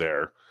also were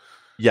there.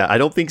 Yeah, I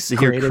don't think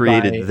Zahir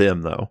created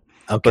them though.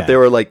 Okay. But they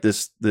were like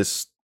this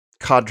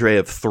cadre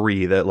of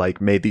 3 that like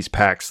made these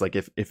pacts. Like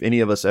if any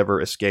of us ever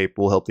escape,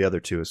 we'll help the other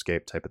 2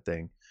 escape, type of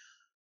thing.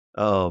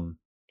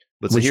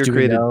 But Zahir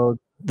created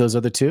those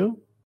other 2.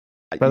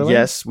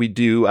 Yes, we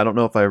do. I don't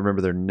know if I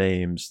remember their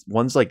names.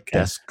 One's like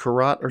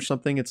Descarat or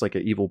something. It's like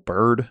an evil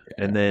bird,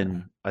 and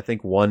then I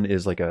think one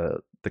is like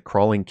the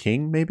crawling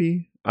king.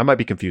 Maybe I might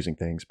be confusing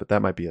things, but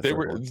that might be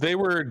They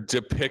were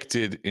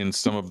depicted in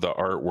some of the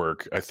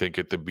artwork. I think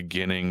at the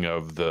beginning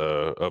of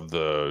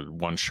the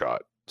one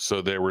shot.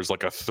 So there was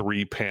like a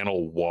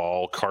 3-panel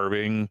wall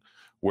carving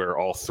where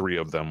all 3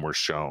 of them were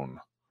shown.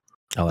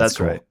 Oh, that's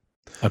cool. right.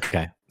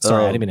 Okay,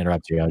 sorry, I didn't mean to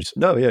interrupt you.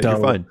 You're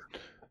fine.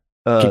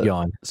 Keep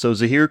going. So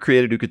Zahir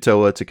created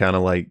Uk'otoa to kind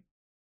of like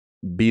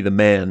be the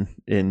man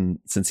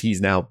since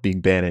he's now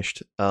being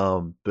banished.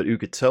 But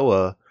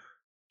Uk'otoa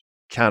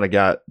kind of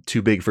got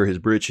too big for his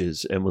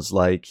britches and was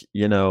like,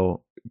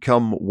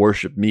 come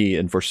worship me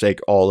and forsake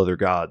all other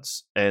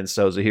gods. And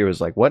so Zahir was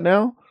like, what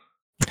now?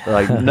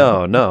 Like,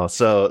 no.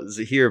 So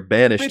Zahir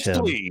banished Bitch,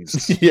 him.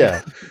 please.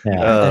 Yeah.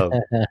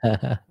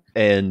 Yeah.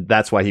 And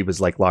that's why he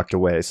was like locked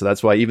away. So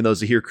that's why even though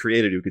Zahir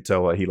created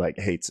Uk'otoa, he like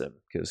hates him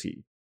because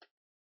he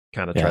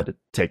kind of tried to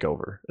take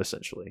over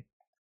essentially.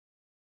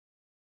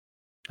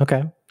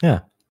 Okay.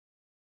 Yeah.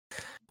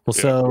 Well,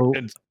 so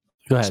And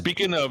go ahead.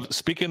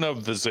 Speaking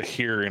of the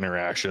Zahir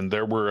interaction,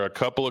 there were a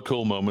couple of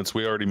cool moments.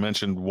 We already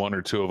mentioned one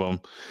or two of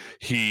them.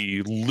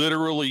 He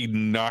literally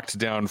knocked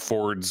down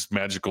Ford's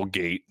magical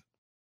gate,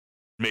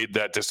 made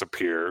that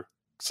disappear.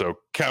 So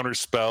counter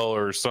spell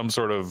or some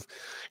sort of,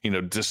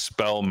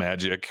 dispel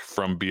magic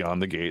from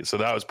beyond the gate. So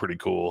that was pretty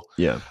cool.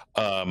 Yeah.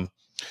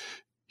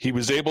 He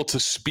was able to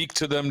speak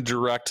to them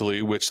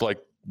directly, which, like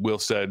Will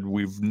said,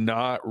 we've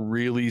not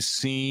really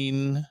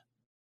seen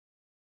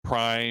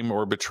Prime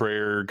or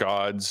Betrayer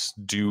gods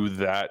do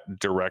that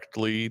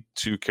directly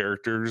to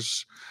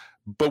characters.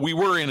 But we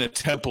were in a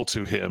temple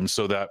to him,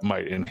 so that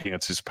might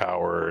enhance his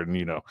power,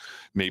 and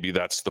maybe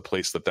that's the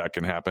place that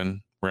can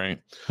happen, right?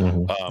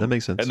 Mm-hmm. That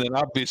makes sense. And then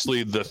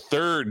obviously the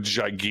third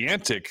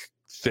gigantic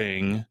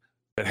thing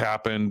that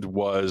happened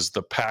was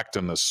the pact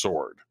and the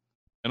sword.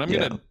 And I'm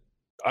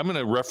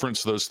gonna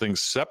reference those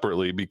things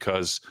separately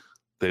because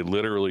they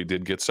literally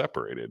did get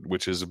separated,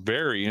 which is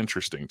very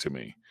interesting to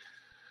me.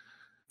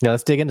 Yeah,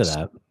 let's dig into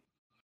that.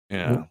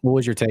 Yeah. What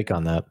was your take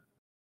on that?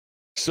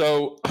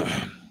 So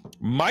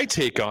my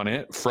take on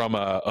it from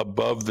a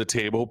above the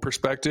table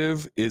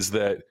perspective is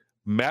that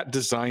Matt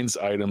designs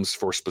items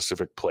for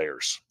specific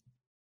players.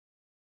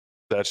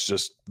 That's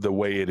just the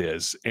way it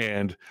is.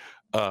 And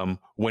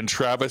when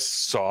Travis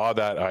saw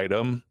that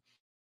item,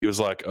 he was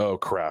like, oh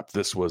crap,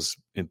 this was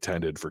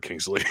intended for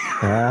Kingsley. So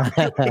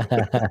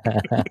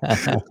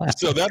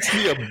that's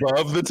the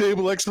above the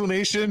table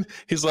explanation.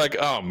 He's like,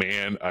 oh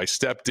man, I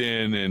stepped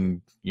in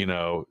and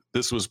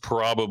this was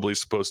probably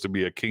supposed to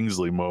be a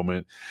Kingsley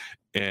moment.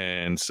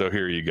 And so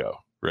here you go.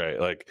 Right.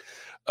 Like,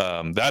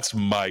 that's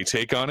my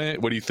take on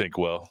it. What do you think,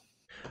 Will?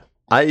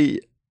 I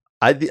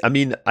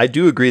mean, I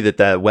do agree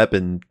that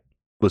weapon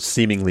was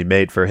seemingly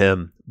made for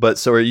him. But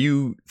so are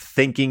you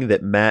thinking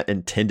that Matt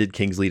intended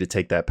Kingsley to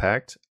take that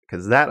pact?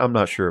 Because that I'm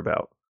not sure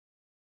about.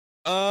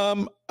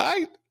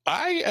 I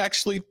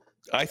actually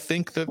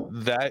think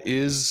that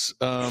is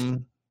I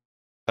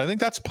think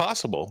that's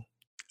possible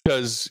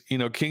because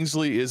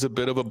Kingsley is a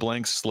bit of a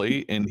blank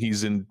slate and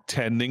he's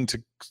intending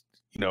to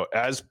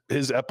as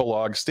his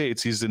epilogue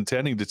states, he's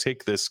intending to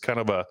take this kind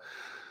of a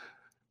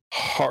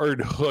hard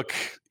hook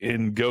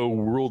and go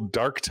rule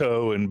Dark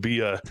Toe and be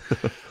a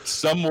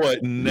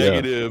somewhat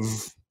negative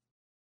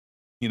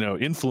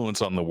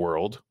influence on the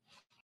world,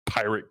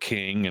 pirate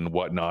king and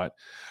whatnot.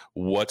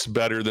 What's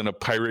better than a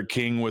pirate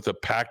king with a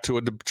pact to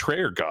a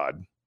betrayer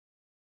god?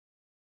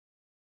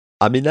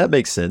 I mean, that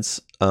makes sense.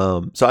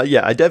 So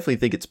yeah, I definitely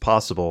think it's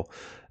possible.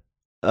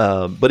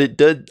 But it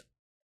did.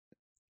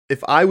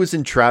 If I was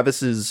in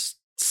Travis's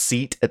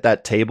seat at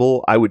that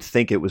table, I would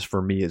think it was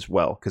for me as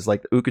well. Because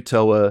like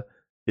Uk'otoa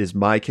is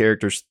my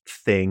character's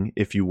thing,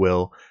 if you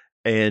will.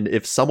 And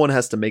if someone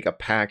has to make a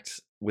pact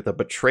with a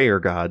betrayer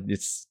god,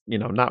 it's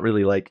not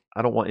really like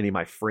I don't want any of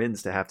my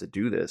friends to have to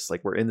do this.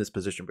 Like we're in this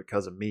position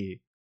because of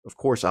me. Of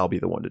course, I'll be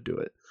the one to do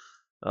it.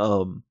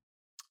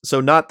 So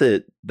not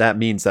that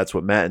means that's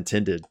what Matt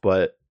intended,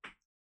 but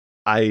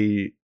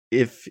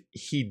if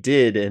he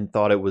did and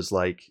thought it was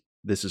like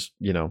this is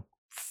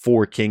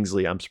for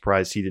Kingsley, I'm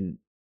surprised he didn't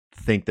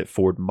think that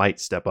Ford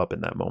might step up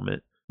in that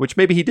moment. Which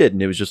maybe he did,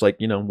 and it was just like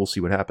we'll see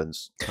what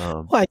happens.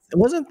 Well,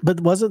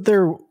 wasn't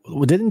there?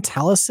 Didn't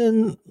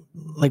Taliesin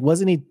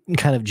wasn't he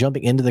kind of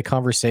jumping into the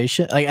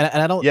conversation? Like,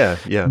 and I don't. Yeah.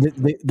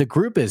 The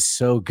group is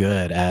so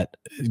good at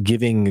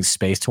giving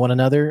space to one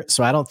another,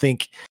 so I don't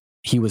think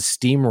he was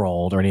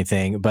steamrolled or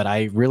anything. But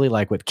I really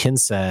like what Ken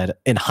said.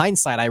 In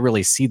hindsight, I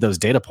really see those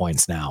data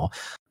points now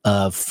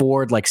of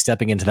Ford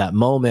stepping into that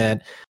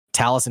moment.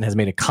 Taliesin has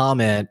made a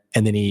comment,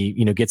 and then he,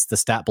 gets the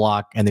stat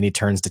block, and then he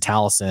turns to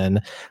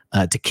Taliesin,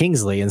 to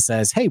Kingsley, and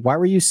says, "Hey, why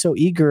were you so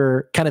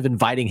eager?" Kind of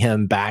inviting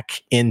him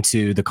back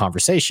into the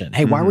conversation.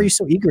 Hey, why were you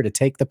so eager to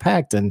take the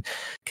pact? And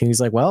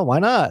Kingsley's like, "Well, why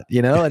not?"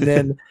 And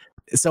then,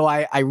 so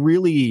I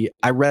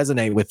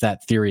resonate with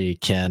that theory,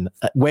 Ken,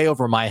 way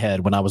over my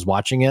head when I was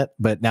watching it,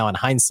 but now in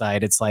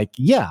hindsight, it's like,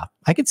 yeah,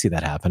 I could see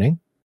that happening.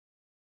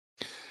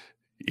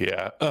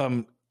 Yeah,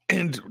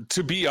 and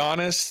to be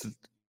honest,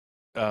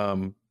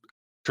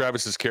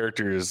 Travis's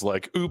character is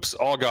like, oops,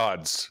 all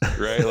gods,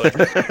 right? Like,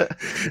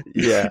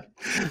 yeah,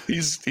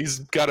 he's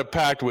got a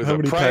pact with a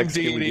prime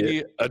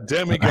deity, a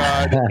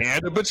demigod,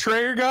 and a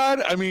betrayer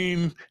god. I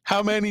mean,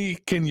 how many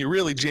can you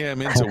really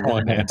jam into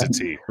one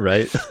entity?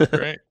 Right.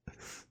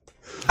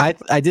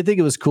 I did think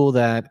it was cool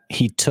that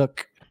he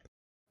took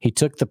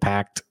the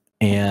pact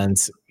and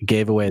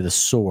gave away the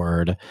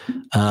sword.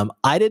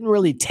 I didn't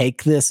really I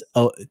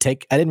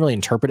didn't really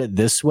interpret it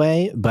this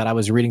way, but I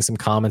was reading some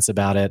comments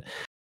about it.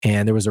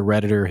 And there was a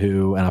Redditor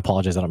who, and I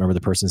apologize, I don't remember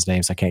the person's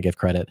name, so I can't give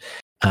credit.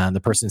 The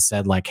person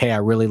said hey, I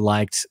really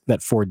liked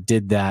that Ford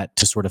did that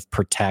to sort of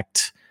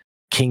protect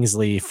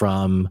Kingsley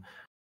from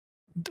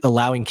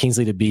allowing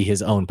Kingsley to be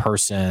his own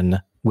person,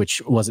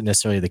 which wasn't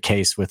necessarily the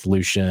case with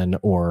Lucian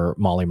or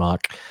Molly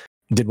Mock.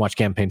 Did watch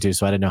campaign 2,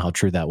 so I didn't know how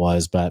true that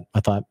was, but I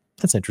thought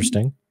that's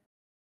interesting.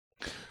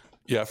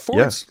 Yeah,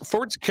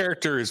 Ford's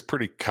character is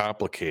pretty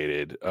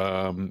complicated,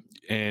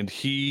 and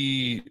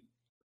he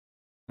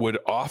would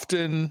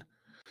often,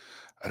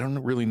 I don't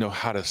really know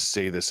how to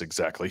say this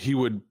exactly, he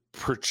would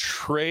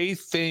portray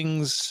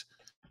things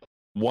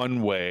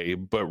one way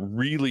but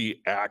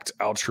really act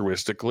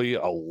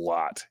altruistically a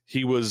lot.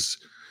 He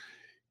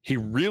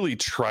really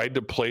tried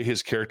to play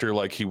his character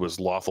like he was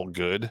lawful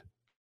good,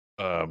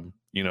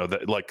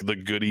 that like the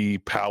goody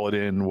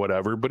paladin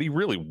whatever, but he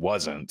really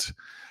wasn't.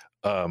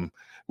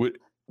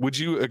 Would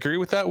you agree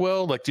with that,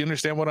 Will? Like, do you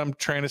understand what I'm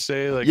trying to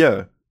say? Like,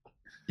 yeah,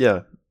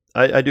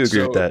 I do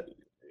agree with that.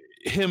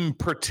 Him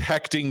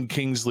protecting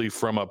Kingsley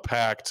from a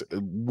pact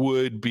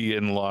would be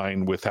in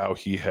line with how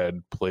he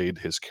had played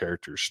his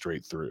character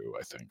straight through,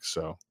 I think.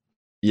 So,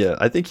 yeah,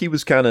 I think that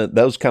was kind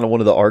of one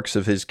of the arcs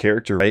of his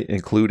character, right?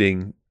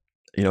 Including,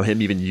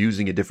 him even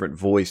using a different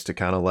voice to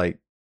kind of like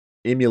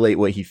emulate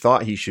what he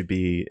thought he should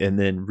be, and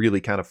then really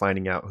kind of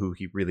finding out who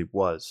he really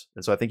was.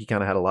 And so I think he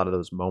kind of had a lot of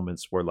those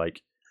moments where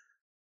like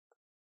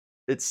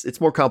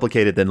it's more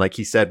complicated than like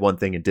he said one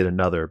thing and did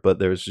another, but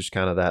there was just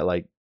kind of that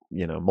like,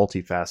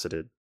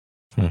 multifaceted.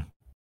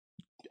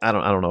 I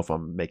don't know if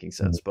I'm making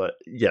sense, but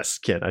yes,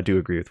 Ken, I do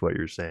agree with what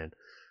you're saying.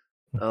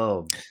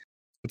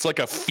 It's like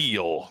a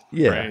feel,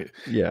 yeah, right?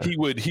 Yeah. He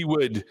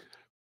would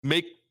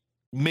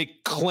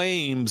make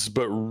claims,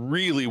 but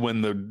really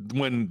when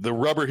the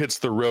rubber hits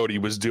the road, he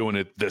was doing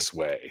it this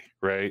way,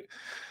 right?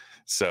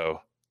 So,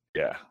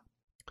 yeah.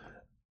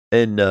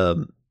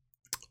 And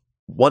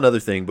one other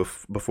thing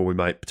before we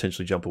might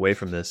potentially jump away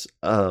from this,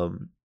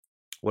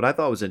 what I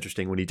thought was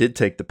interesting when he did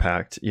take the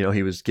pact,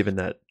 he was given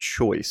that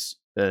choice,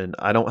 and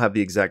I don't have the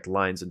exact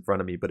lines in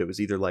front of me, but it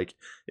was either like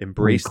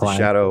embrace the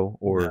shadow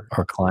or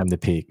climb the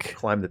peak.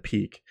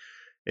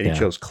 And he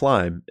chose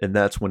climb, and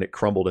that's when it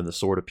crumbled and the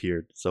sword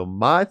appeared. So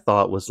my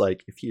thought was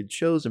like, if he had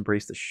chose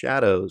embrace the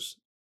shadows,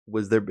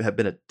 was there have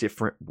been a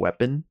different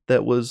weapon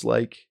that was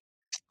like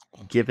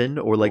given,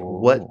 or like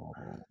what?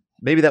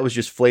 Maybe that was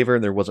just flavor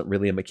and there wasn't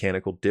really a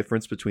mechanical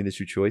difference between the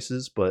two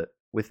choices. But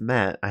with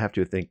Matt, I have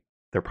to think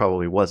there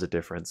probably was a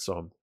difference. So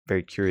I'm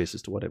very curious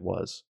as to what it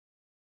was.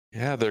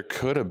 Yeah, there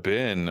could have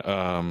been.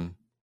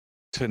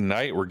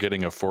 Tonight we're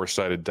getting a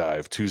 4-sided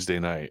dive Tuesday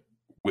night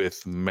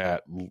with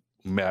Matt,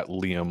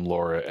 Liam,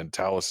 Laura, and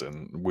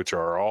Taliesin, which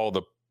are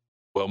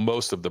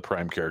most of the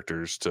prime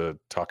characters, to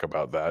talk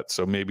about that.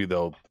 So maybe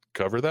they'll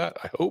cover that,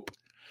 I hope.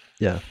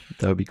 Yeah,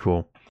 that would be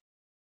cool.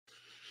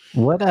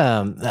 What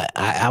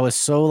I was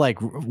so like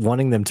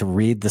wanting them to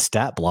read the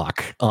stat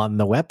block on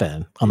the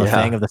weapon, on the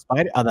Fang of the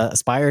Spider, on the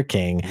Spire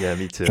King. Yeah,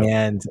 me too.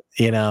 And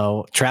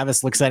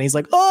Travis looks at it and he's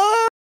like,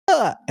 oh,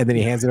 and then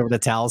he hands it over to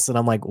Taliesin.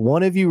 I'm like,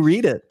 one of you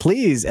read it,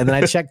 please. And then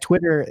I checked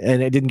Twitter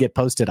and it didn't get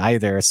posted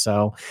either.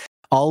 So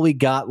all we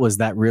got was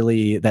that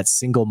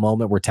single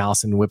moment where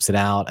Taliesin whips it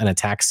out and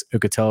attacks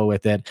Ukuto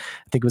with it.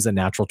 I think it was a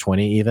natural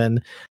 20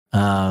 even.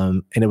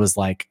 And it was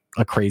like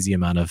a crazy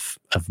amount of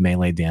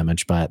melee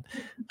damage. But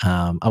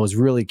I was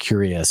really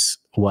curious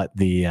what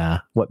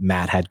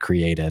Matt had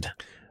created.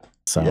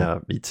 So yeah,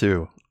 me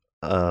too.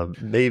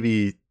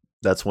 Maybe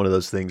that's one of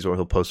those things where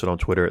he'll post it on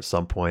Twitter at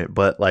some point.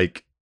 But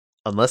like,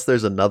 unless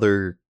there's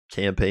another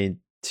campaign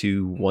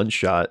 2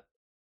 one-shot,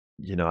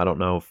 I don't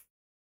know if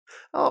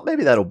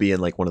maybe that'll be in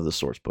like one of the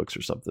source books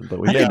or something. But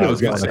I was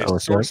going to say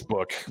source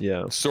book.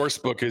 Yeah, source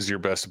book is your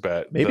best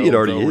bet. Maybe it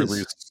already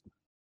is.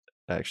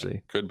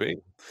 Actually, could be.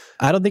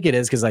 I don't think it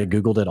is because I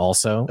Googled it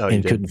also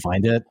and couldn't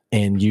find it.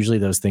 And usually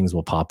those things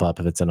will pop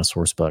up if it's in a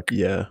source book.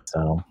 Yeah.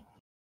 So,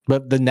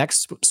 but the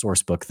next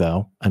source book,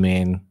 though, I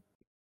mean,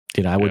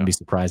 I wouldn't be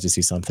surprised to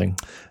see something.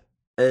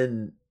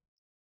 And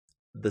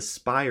the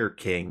Spire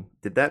King,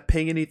 did that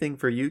ping anything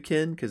for you,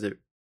 Ken? Because it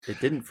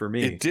didn't for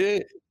me. It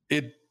did.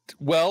 It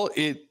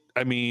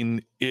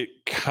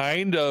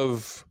kind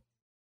of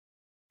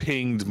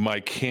pinged my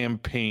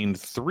campaign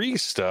 3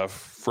 stuff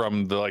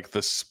from the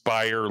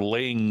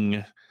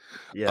Spireling,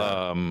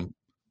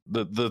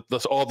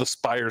 the all the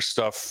Spire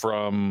stuff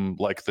from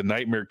like the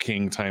Nightmare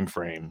King time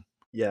frame.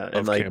 Yeah,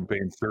 of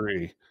campaign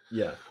 3.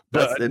 Yeah,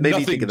 but it made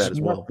me think of that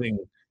as well.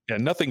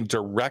 Nothing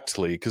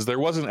directly, because there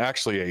wasn't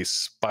actually a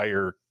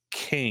Spire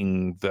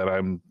King that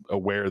I'm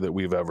aware that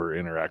we've ever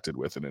interacted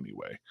with in any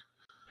way.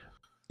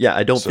 Yeah,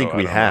 I don't think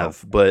we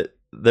have, but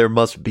there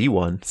must be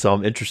one. So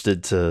I'm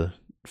interested to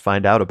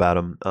find out about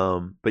him.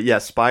 But yeah,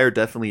 Spire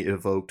definitely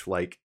evoked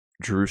like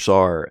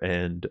Drusar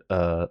and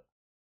a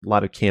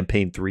lot of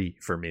campaign 3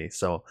 for me.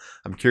 So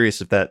I'm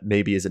curious if that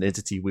maybe is an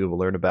entity we will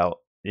learn about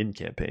in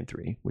campaign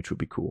 3, which would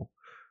be cool.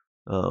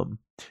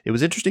 It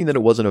was interesting that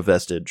it wasn't a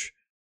vestige,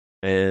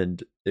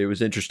 and it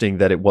was interesting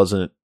that it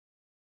wasn't.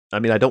 I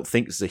mean, I don't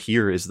think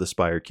Zahir is the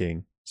Spire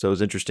King, so it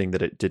was interesting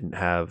that it didn't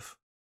have,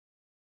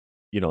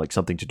 like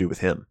something to do with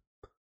him.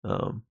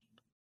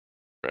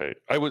 Right.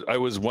 I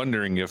was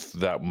wondering if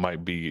that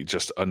might be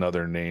just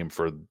another name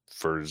for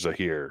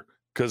Zahir,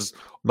 because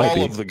Might all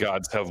be. of the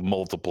gods have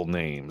multiple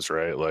names,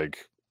 right?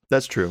 Like,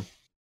 That's true.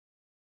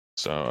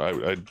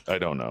 so I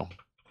don't know.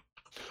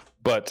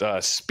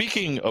 But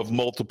speaking of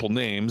multiple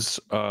names,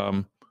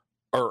 are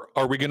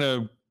we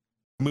gonna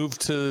move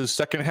to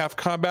second half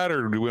combat,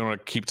 or do we want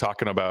to keep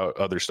talking about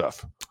other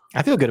stuff?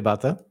 I feel good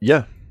about that.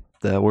 Yeah,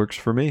 that works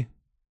for me.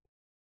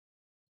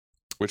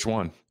 Which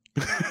one?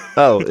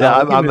 Oh,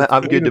 yeah, we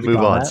I'm good to move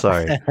on. combat.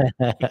 Sorry.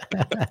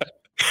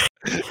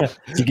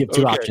 You give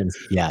two Okay. options.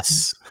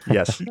 Yes.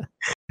 Yes.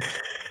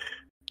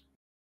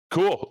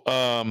 Cool.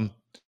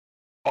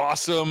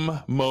 Awesome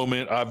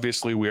moment.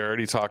 Obviously, we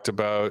already talked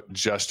about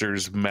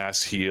Jester's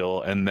mass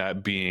heal and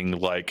that being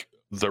like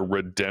the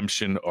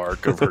redemption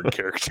arc of her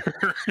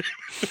character.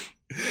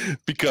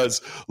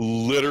 Because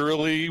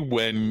literally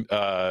when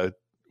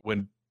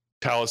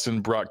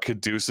Taliesin brought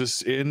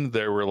Caduceus in,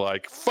 they were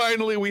like,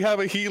 finally we have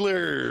a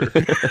healer.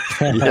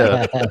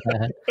 Yeah.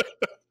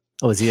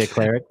 Oh, is he a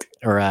cleric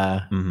or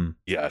Mhm.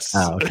 Yes.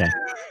 Oh, okay.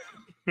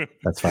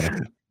 That's funny.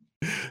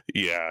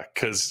 Yeah,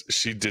 because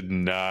she did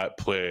not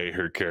play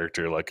her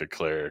character like a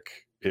cleric.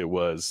 It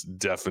was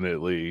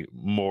definitely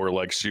more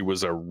like she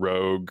was a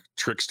rogue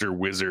trickster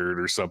wizard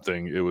or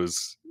something. It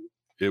was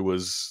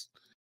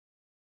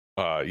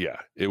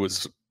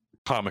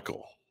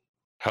comical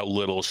how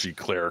little she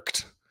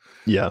clericed.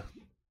 Yeah.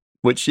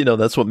 Which,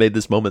 that's what made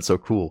this moment so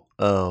cool.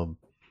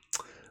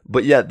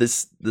 But yeah, the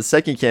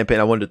second campaign,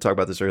 I wanted to talk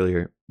about this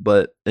earlier,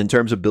 but in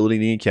terms of building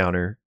the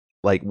encounter,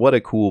 like what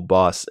a cool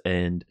boss.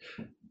 And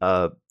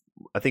I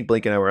think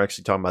Blake and I were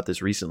actually talking about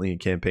this recently in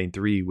campaign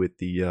 3 with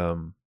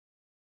the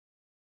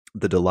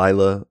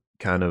Delilah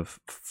kind of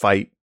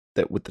fight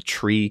that with the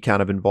tree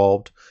kind of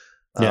involved.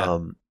 Yeah.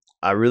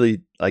 I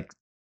really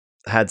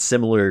had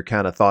similar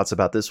kind of thoughts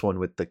about this one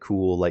with the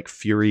cool like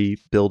fury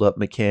build up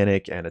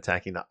mechanic and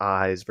attacking the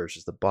eyes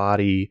versus the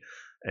body,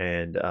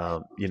 and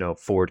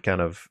Ford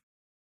kind of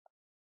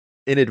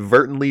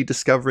inadvertently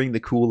discovering the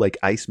cool like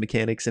ice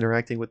mechanics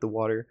interacting with the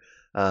water.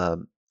 I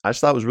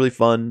just thought it was really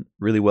fun,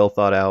 really well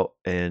thought out,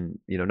 and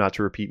not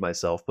to repeat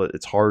myself, but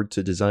it's hard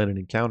to design an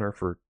encounter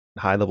for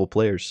high level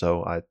players.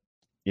 So I,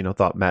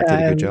 thought Matt did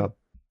a good job.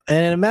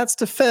 And in Matt's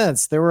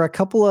defense, there were a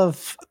couple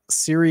of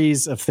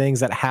series of things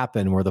that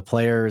happened where the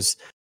players,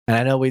 and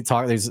I know we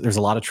talked, there's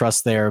a lot of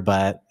trust there,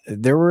 but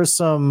there were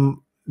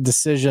some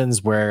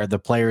decisions where the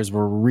players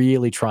were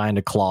really trying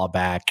to claw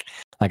back.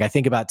 Like I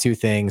think about two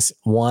things.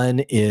 One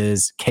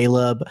is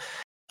Caleb.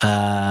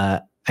 I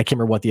can't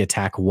remember what the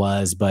attack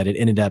was, but it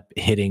ended up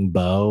hitting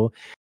Bo,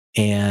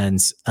 and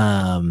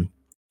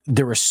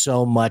there was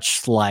so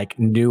much like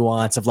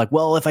nuance of like,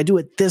 well, if I do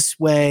it this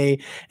way,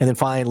 and then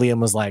finally Liam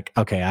was like,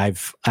 okay,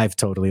 I've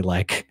totally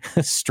like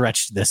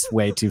stretched this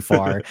way too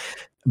far.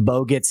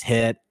 Bo gets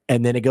hit,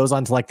 and then it goes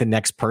on to like the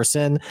next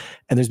person,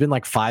 and there's been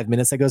like 5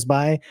 minutes that goes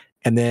by,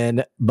 and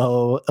then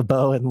Bo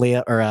and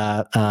Leah or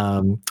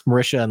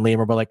Marisha and Liam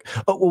were both like,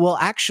 oh well,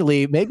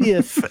 actually, maybe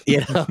if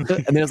and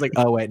then it was like,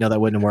 oh wait, no,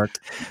 that wouldn't have worked.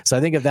 So I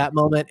think of that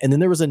moment, and then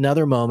there was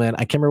another moment.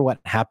 I can't remember what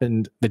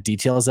happened, the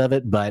details of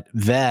it, but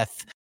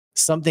Veth.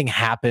 Something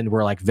happened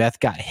where like Veth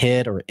got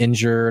hit or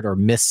injured or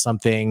missed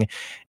something,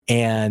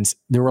 and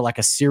there were like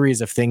a series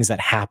of things that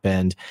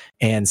happened,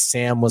 and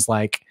Sam was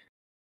like,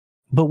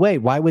 but wait,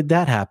 why would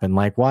that happen?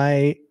 Like,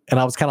 why? And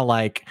I was kind of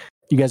like,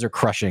 you guys are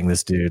crushing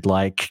this dude.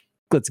 Like,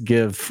 let's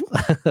give,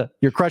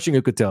 you're crushing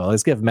Ukuto.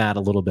 Let's give Matt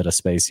a little bit of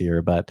space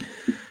here. But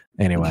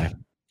anyway.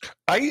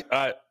 I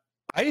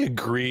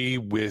agree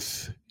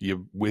with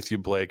you,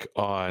 Blake,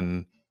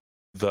 on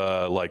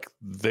the, like,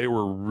 they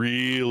were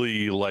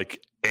really like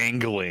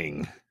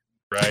angling,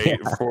 right?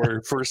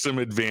 for some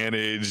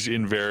advantage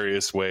in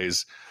various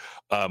ways.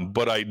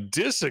 But I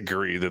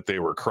disagree that they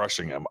were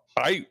crushing him.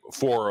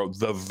 For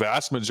the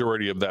vast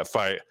majority of that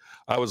fight,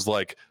 I was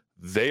like,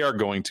 they are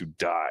going to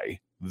die.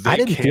 I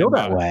didn't feel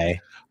that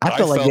way. I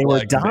felt like they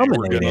were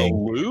dominating. They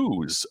were going to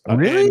lose.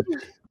 Really?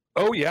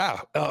 Oh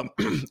yeah.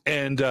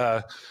 And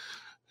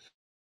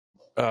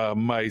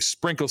my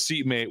sprinkle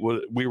seatmate,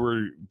 we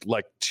were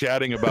like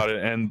chatting about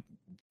it, and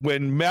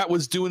when Matt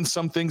was doing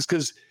some things,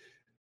 because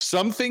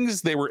some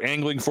things they were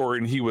angling for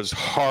and he was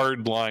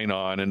hard line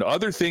on, and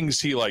other things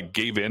he like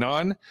gave in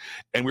on,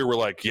 and we were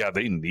like, yeah,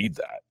 they need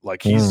that.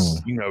 Like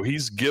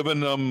he's given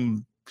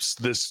them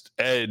this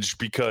edge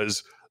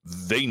because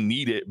they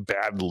need it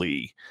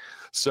badly.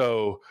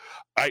 So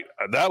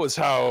that was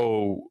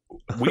how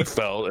we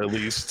felt, at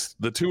least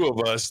the two of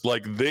us,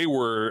 like they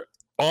were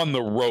on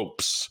the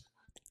ropes.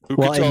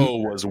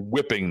 Ukuto was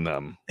whipping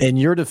them. In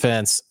your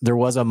defense, there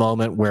was a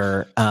moment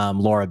where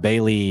Laura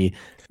Bailey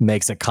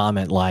makes a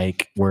comment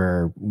like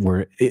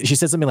she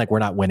said something like, we're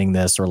not winning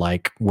this, or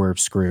like we're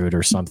screwed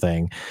or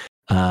something.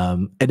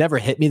 It never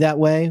hit me that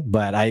way,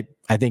 but I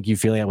think you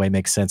feeling that way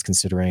makes sense,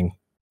 considering,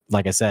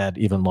 like I said,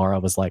 even Laura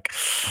was like,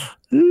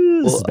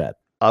 this is bad.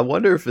 I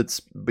wonder if it's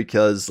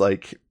because,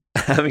 like,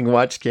 having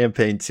watched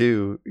campaign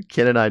 2,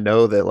 Ken and I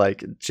know that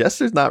like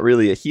Jester's not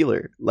really a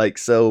healer. Like,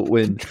 so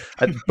when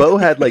Bo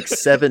had like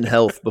 7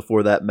 health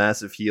before that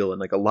massive heal, and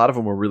like a lot of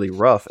them were really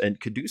rough, and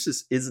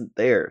Caduceus isn't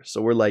there,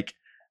 so we're like,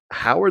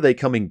 how are they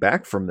coming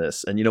back from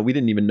this? And we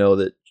didn't even know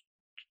that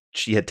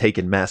she had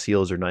taken mass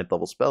heals or 9th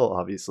level spell,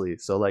 obviously.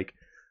 So like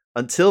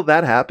until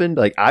that happened,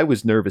 like I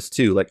was nervous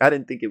too. Like I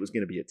didn't think it was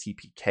going to be a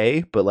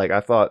TPK, but like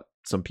I thought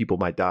some people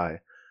might die.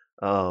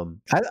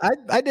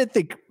 I did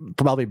think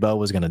probably Bo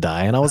was going to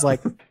die, and I was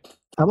like,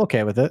 I'm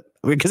okay with it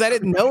because I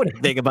didn't know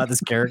anything about this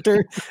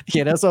character,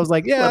 So I was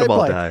like, yeah, let them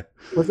all die.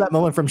 It was that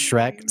moment from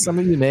Shrek. Some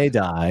of you may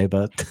die,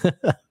 but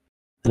that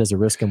is a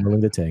risk I'm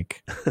willing to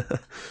take.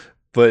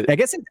 But I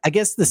guess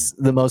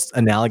the most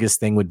analogous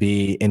thing would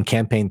be in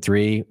campaign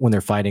 3 when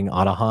they're fighting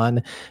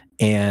Otahan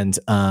and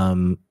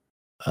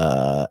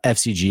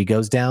FCG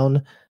goes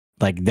down.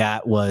 Like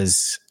that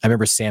was, I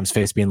remember Sam's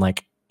face being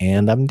like,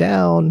 and I'm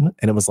down.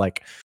 And it was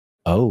like,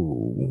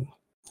 oh,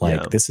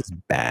 like this is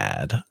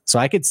bad. So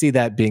I could see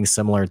that being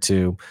similar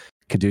to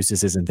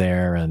Caduceus isn't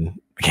there. And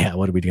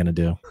what are we going to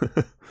do?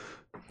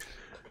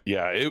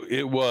 Yeah,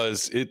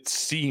 it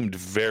seemed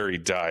very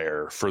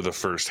dire for the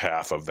first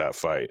half of that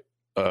fight.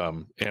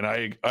 And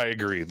I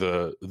agree.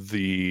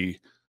 The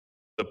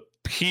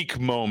peak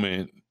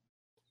moment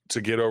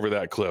to get over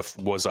that cliff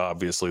was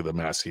obviously the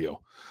mass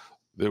heal.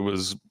 It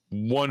was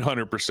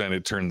 100%.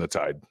 It turned the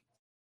tide.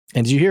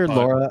 And did you hear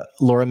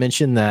Laura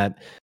mention that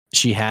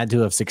she had to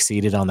have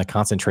succeeded on the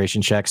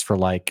concentration checks for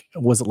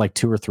was it like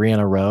 2 or 3 in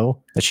a row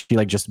that she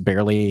like just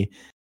barely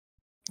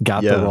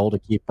got the roll to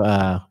keep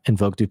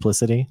invoke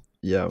duplicity?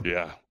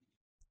 Yeah.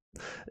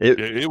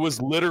 It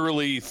was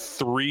literally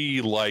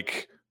 3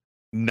 like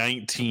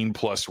 19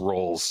 plus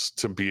rolls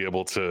to be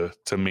able to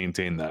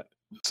maintain that.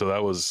 So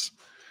that was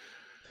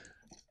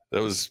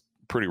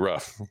pretty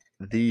rough.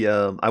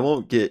 I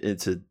won't get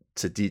into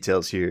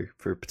details here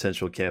for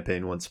potential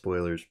campaign 1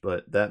 spoilers,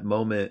 but that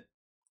moment,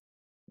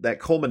 that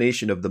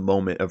culmination of the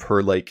moment of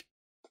her like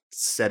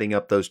setting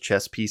up those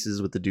chess pieces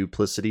with the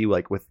duplicity,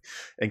 like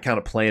and kind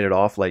of playing it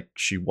off like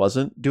she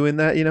wasn't doing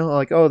that,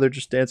 like, oh, they're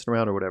just dancing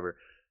around or whatever.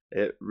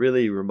 It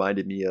really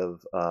reminded me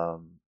of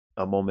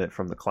a moment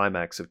from the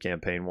climax of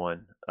campaign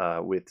 1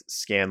 with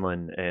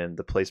Scanlan and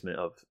the placement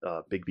of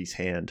Bigby's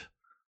hand.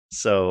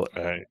 So,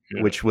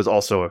 which was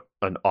also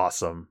an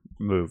awesome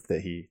move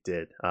that he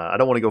did. I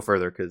don't want to go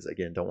further because,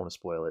 again, don't want to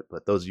spoil it.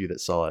 But those of you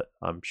that saw it,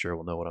 I'm sure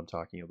will know what I'm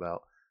talking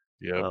about.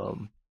 Yeah.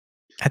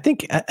 I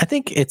think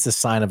it's a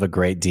sign of a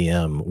great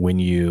DM when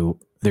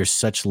there's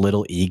such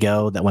little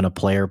ego that when a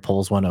player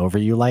pulls one over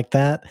you like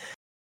that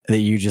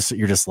you're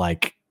just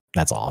like,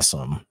 that's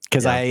awesome.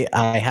 Because I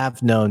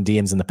have known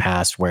DMs in the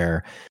past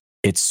where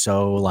it's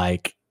so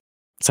like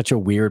such a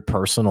weird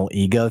personal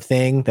ego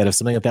thing that if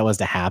something like that was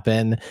to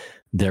happen,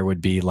 there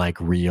would be like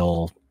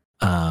real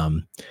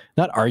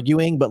not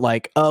arguing, but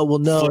like, oh well,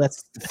 no,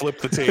 that's flip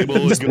the table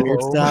and just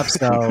weird stuff.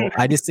 So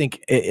I just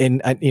think,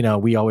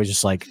 we always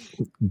just like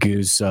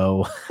goose.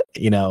 So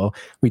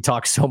we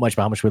talk so much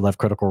about how much we love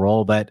Critical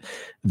Role, but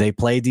they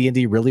play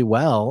D&D really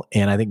well,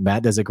 and I think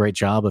Matt does a great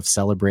job of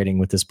celebrating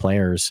with his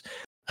players,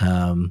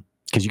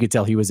 because you could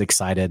tell he was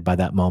excited by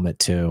that moment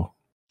too.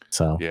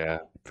 So yeah,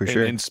 for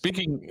sure. And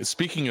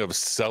speaking of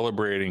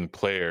celebrating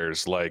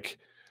players, like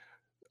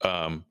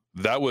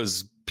that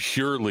was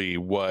purely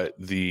what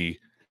the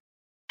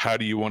how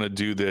do you want to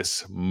do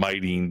this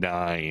Mighty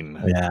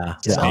Nine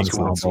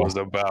sequence was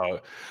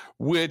about,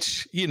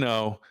 which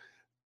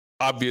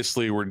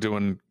obviously we're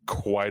doing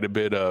quite a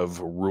bit of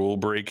rule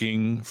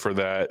breaking for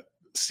that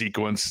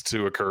sequence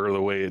to occur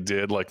the way it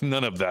did. Like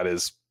none of that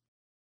is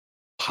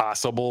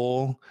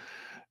possible.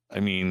 I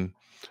mean,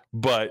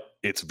 but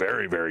it's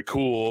very, very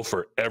cool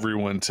for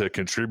everyone to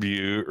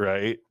contribute,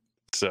 right?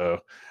 So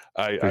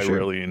I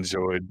really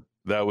enjoyed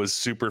that. Was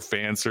super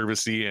fan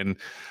servicey and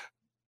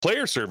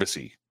player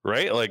servicey,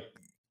 right? Like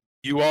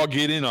you all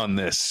get in on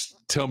this.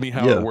 Tell me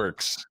how it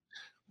works.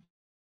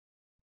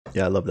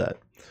 Yeah, I love that.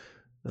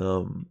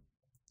 And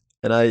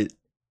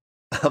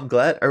I'm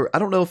glad. I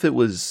don't know if it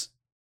was.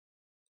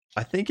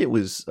 I think it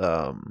was.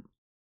 I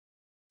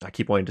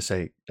keep wanting to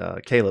say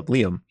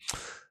Liam.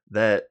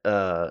 That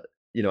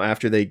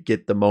after they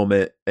get the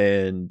moment,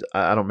 and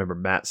I don't remember.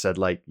 Matt said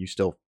like you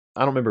still.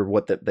 I don't remember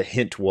what the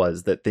hint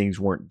was that things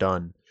weren't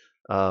done.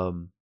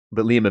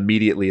 But Liam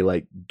immediately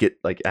like get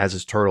like as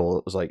his turtle,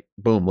 it was like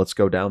boom, let's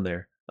go down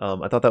there.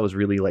 I thought that was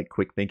really like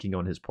quick thinking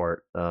on his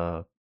part.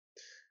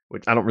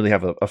 Which I don't really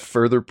have a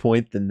further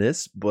point than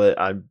this, but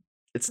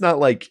it's not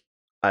like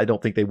I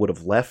don't think they would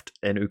have left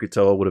and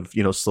Ukatoa would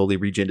have, slowly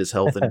regained his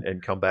health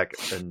and come back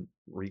and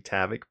wreaked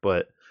havoc.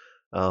 But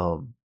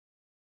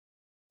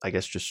I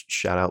guess just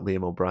shout out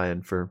Liam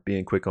O'Brien for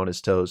being quick on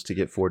his toes to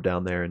get Ford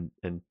down there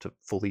and to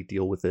fully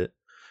deal with it.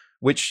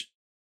 Which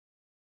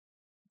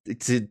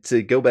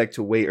to go back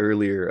to way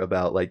earlier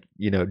about like,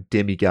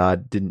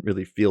 Demigod didn't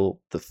really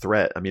feel the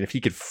threat. I mean, if he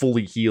could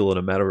fully heal in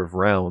a matter of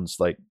rounds,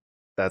 like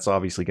that's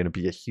obviously going to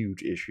be a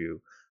huge issue.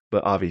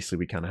 But obviously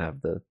we kind of have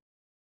the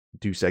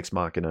Deus Ex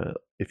Machina,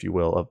 if you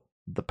will, of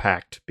the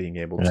Pact being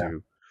able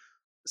to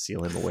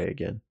seal him away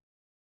again.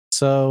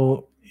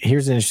 So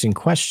here's an interesting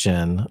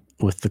question: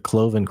 with the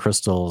Cloven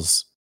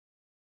crystals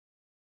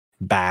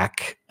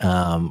back,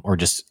 or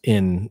just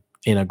in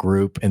a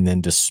group and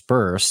then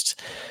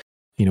dispersed,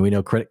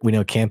 we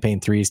know campaign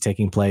 3 is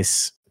taking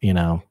place,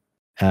 10,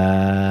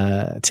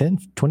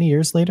 20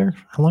 years later.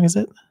 How long is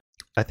it?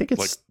 I think it's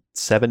Like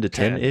 7 to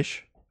 10.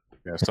 10-ish.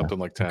 Yeah, something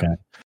like 10. Okay.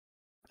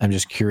 I'm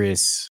just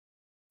curious,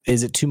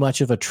 is it too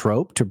much of a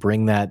trope to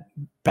bring that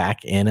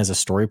back in as a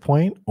story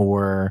point,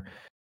 or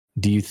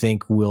do you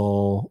think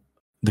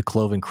the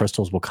cloven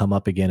crystals will come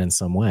up again in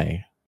some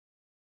way?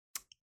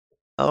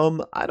 I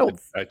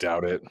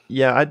doubt it.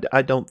 Yeah,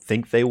 I don't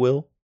think they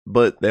will,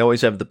 but they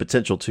always have the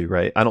potential to,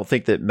 right? I don't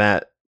think that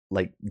Matt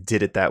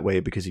did it that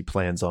way because he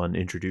plans on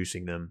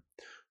introducing them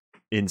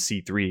in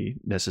C3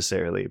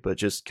 necessarily, but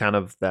just kind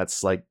of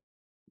that's like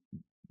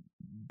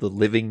the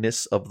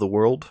livingness of the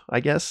world, I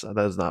guess. That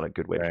is not a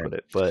good way to put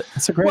it, but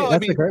that's a great way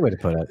to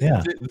put it.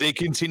 Yeah, they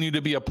continue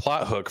to be a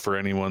plot hook for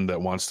anyone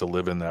that wants to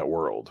live in that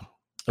world.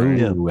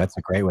 Right? Ooh, that's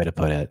a great way to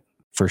put it,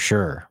 for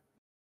sure.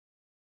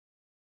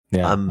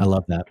 Yeah, I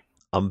love that.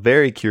 I'm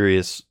very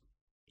curious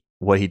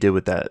what he did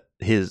with that.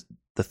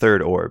 The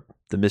third orb,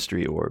 the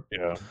mystery orb.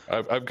 Yeah,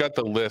 I've got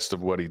the list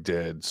of what he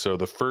did. So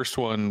the first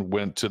one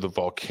went to the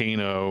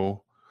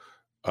volcano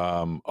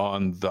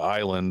on the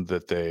island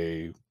that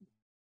they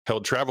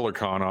held Traveler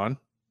Con on.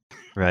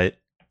 Right.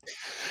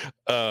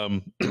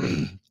 The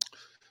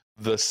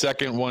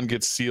second one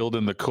gets sealed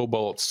in the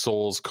Cobalt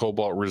Souls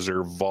Cobalt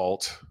Reserve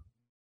Vault.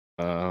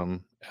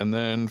 And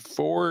then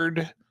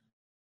Ford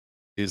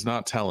is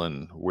not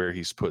telling where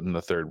he's putting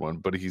the third one,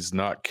 but he's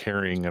not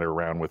carrying it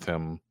around with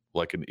him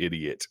like an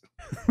idiot.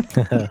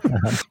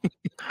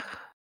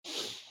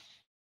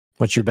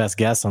 What's your best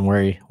guess on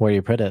where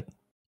you put it?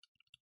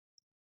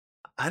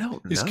 I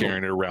don't know. He's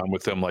carrying it around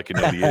with him like an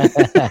idiot.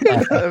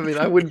 I mean,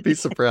 I wouldn't be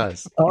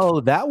surprised.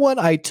 Oh, that one,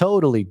 I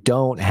totally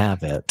don't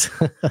have it.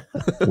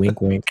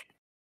 Wink, wink.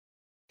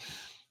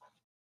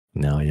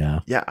 No, yeah.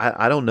 Yeah,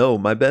 I don't know.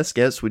 My best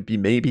guess would be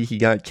maybe he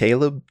got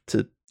Caleb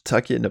to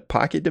tuck it in a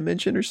pocket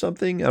dimension or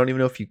something. I don't even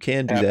know if you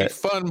can do that.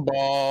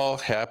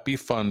 Happy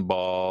fun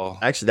ball.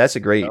 Actually, that's a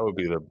great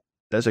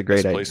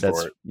place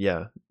for it.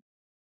 Yeah.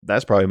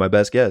 That's probably my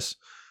best guess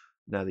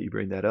now that you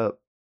bring that up.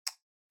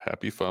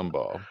 Happy fun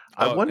ball.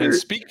 I wonder. And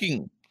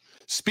speaking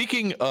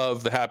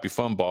of the happy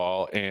fun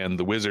ball and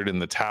the wizard in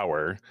the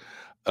tower,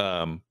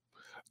 I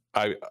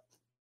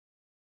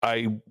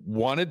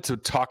wanted to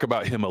talk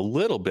about him a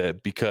little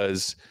bit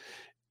because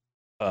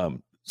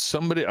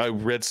somebody I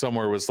read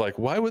somewhere was like,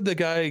 why would the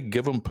guy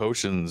give him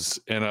potions?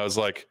 And I was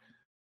like,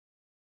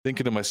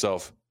 thinking to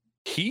myself,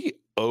 he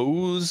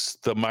owes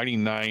the Mighty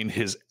Nein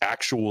his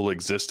actual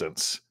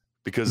existence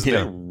because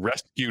they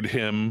rescued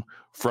him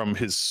from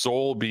his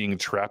soul being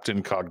trapped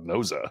in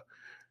Cognosa,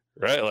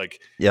 right? Like,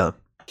 yeah,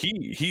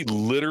 he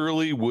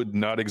literally would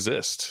not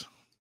exist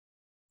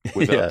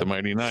without the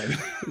Mighty Nein.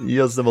 He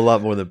owes them a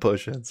lot more than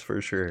potions,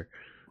 for sure.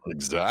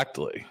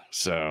 Exactly.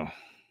 So,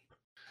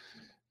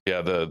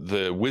 yeah,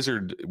 the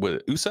wizard,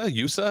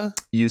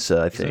 Yusa,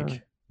 I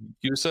think.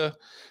 Yusa.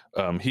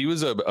 He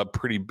was a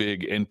pretty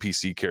big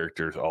NPC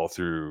character all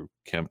through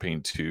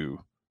campaign 2.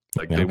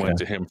 Like they went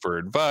to him for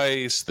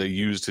advice. They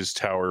used his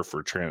tower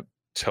for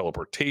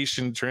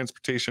transportation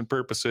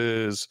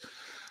purposes,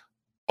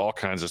 all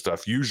kinds of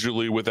stuff,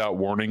 usually without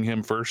warning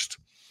him first.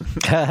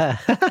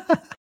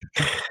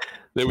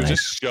 They would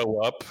just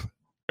show up,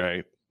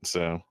 right?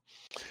 So,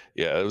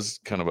 yeah, it was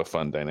kind of a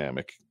fun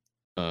dynamic.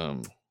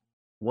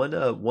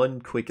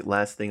 One quick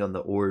last thing on the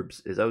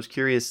orbs is I was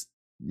curious,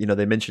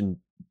 they mentioned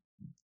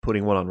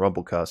putting one on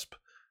Rumblecusp,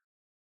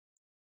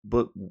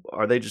 but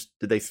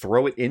did they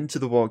throw it into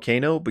the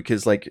volcano?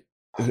 Because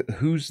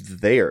who's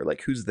there?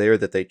 Who's there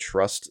that they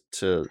trust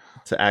to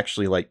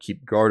actually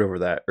keep guard over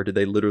that? Or did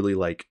they literally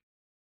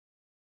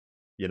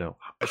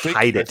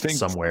hide it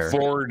somewhere?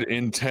 Ford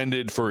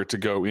intended for it to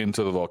go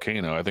into the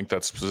volcano. I think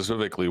that's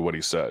specifically what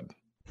he said.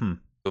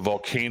 The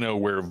volcano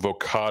where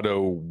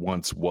Vocado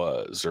once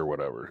was, or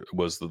whatever,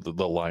 was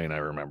the line I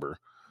remember.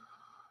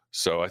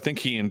 So I think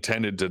he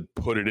intended to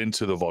put it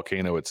into the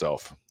volcano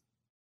itself.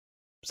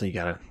 So you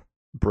gotta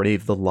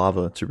brave the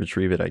lava to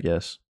retrieve it, I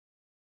guess.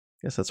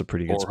 Guess that's a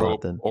pretty good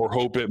spot then. Or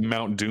hope it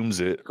Mount Dooms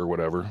it or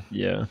whatever.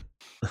 Yeah.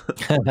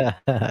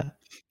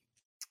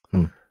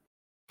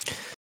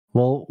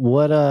 Well,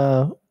 what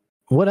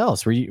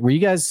else? Were you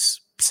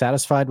guys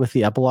satisfied with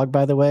the epilogue,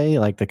 by the way?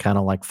 Like the kind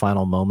of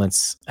final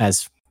moments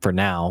as for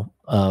now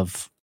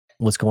of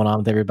what's going on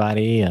with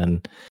everybody?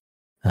 And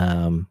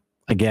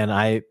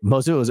again,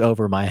 most of it was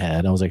over my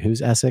head. I was like,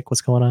 who's Essek?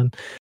 What's going on?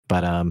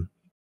 But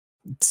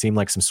it seemed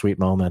like some sweet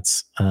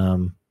moments.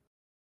 The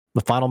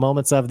final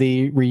moments of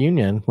the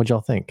reunion, what'd y'all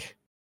think?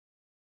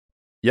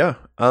 Yeah.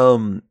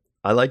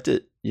 I liked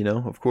it.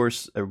 Of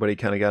course, everybody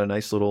kind of got a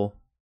nice little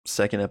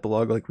second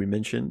epilogue, like we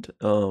mentioned.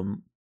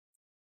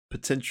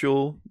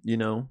 Potential,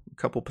 a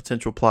couple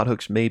potential plot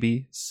hooks,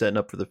 maybe setting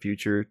up for the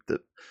future.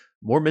 The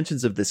more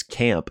mentions of this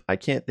camp. I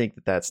can't think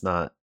there's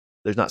not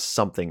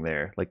something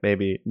there. Like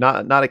maybe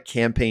not a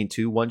campaign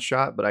 2 one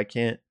shot, but I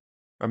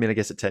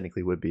guess it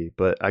technically would be,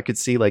 but I could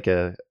see a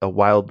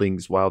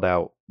Wildlings Wild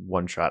Out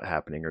one shot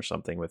happening or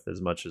something with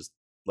as much as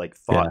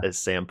thought as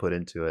Sam put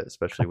into it,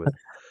 especially with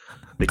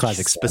the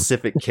Classic Sam.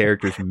 specific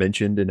characters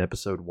mentioned in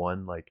episode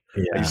 1, like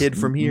Yeah. a kid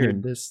from here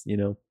and this, you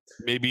know.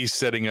 Maybe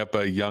setting up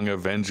a Young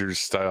Avengers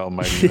style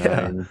Mighty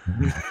Yeah. Nine.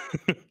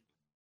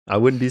 I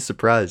wouldn't be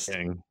surprised.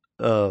 Dang.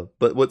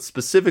 But what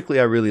specifically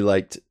I really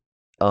liked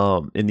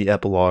in the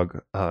epilogue,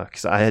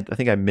 because I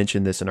think I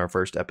mentioned this in our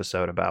first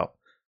episode about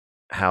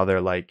how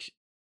they're like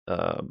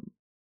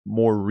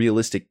more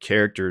realistic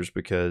characters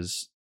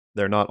because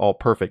they're not all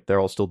perfect. They're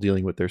all still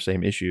dealing with their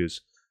same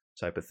issues,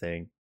 type of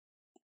thing.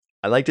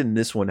 I liked in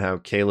this one how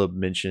Caleb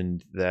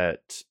mentioned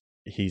that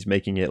he's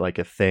making it like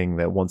a thing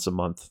that once a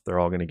month they're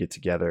all going to get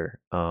together,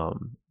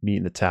 meet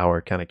in the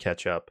tower, kind of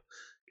catch up.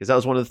 Because that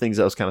was one of the things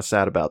I was kind of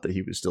sad about, that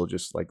he was still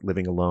just like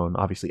living alone.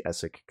 Obviously,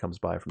 Essek comes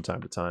by from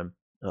time to time,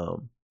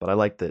 but I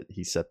like that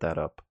he set that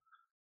up.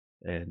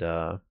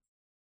 And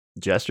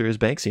Jester is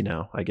Banksy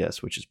now, I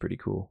guess, which is pretty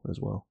cool as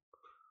well.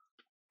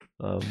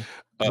 The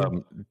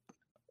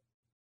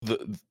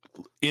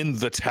in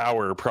the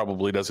tower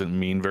probably doesn't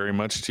mean very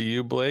much to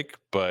you, Blake,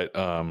 but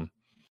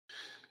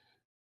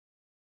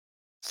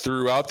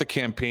throughout the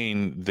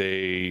campaign,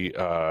 they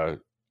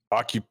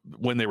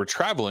when they were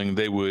traveling,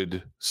 they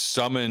would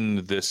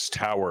summon this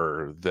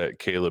tower that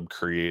Caleb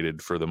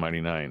created for the Mighty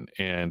Nine,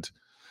 and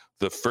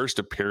the first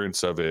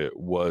appearance of it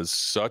was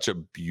such a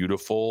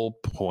beautiful,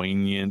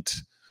 poignant,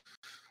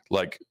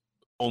 like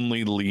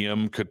only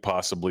Liam could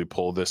possibly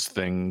pull this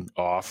thing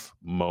off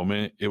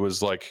moment. It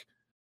was like,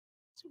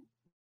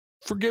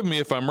 forgive me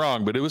if I'm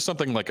wrong, but it was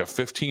something like a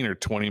 15 or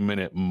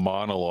 20-minute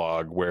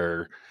monologue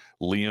where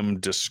Liam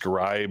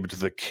described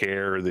the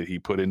care that he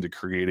put into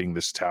creating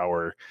this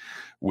tower,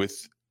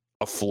 with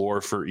a floor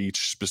for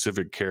each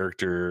specific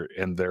character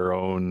and their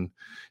own,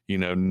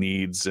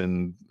 needs.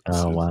 And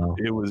Oh, wow.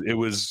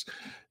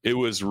 it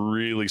was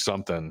really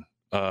something.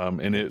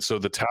 So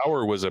the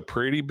tower was a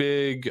pretty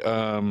big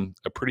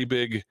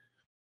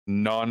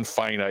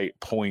non-finite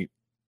point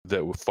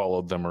that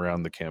followed them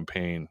around the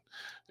campaign,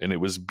 and it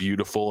was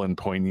beautiful and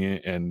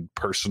poignant and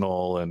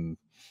personal, and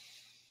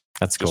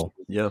That's cool.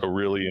 Yeah, a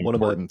really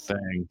important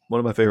thing. One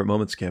of my favorite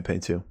moments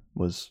campaign too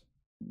was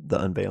the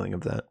unveiling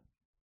of that,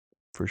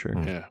 for sure.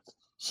 Yeah,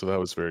 so that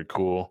was very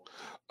cool.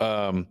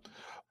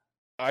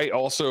 I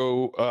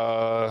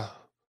also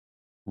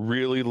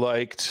really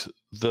liked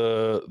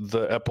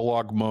the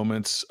epilogue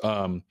moments.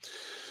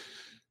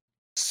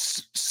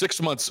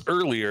 6 months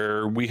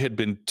earlier, we had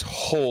been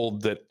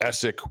told that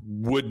Essek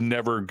would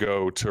never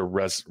go to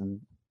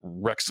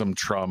Wrexham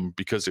Trum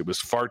because it was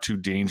far too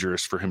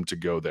dangerous for him to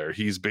go there.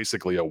 He's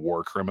basically a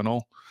war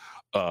criminal,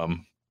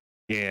 and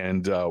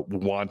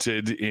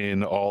wanted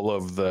in all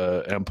of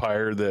the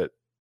empire that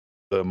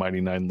the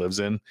Mighty Nine lives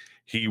in.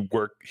 He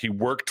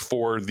worked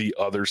for the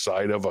other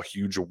side of a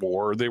huge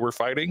war they were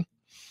fighting.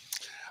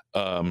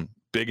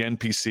 Big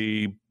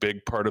NPC,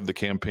 big part of the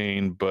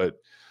campaign, but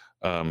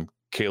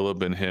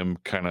Caleb and him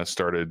kind of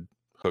started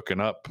hooking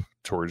up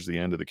towards the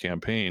end of the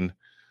campaign.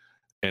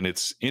 And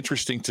it's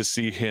interesting to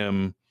see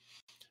him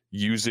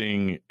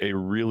using a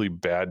really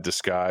bad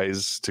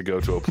disguise to go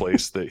to a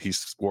place that he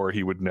swore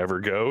he would never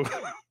go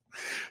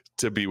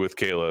to be with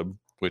Caleb,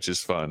 which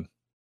is fun.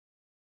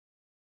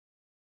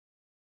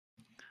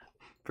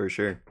 For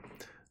sure.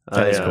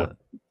 That is cool.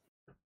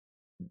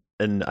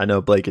 And I know,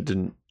 Blake,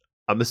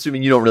 I'm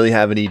assuming you don't really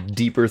have any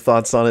deeper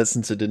thoughts on it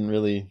since it didn't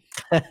really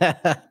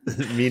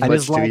mean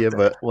much to you,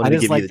 but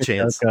wanted to give you the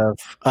chance.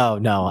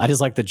 I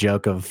just like the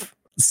joke of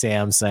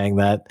Sam saying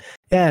that,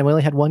 yeah, we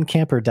only had one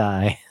camper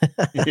die.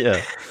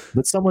 Yeah.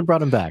 But someone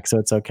brought him back, so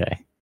it's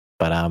okay.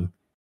 But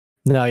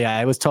no, yeah,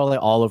 it was totally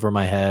all over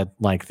my head,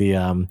 like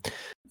the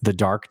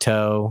Dark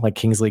Toe, like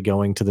Kingsley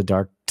going to the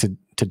Dark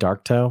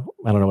Toe.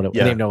 I don't know I don't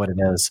even know what it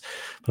is,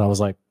 but I was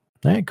like,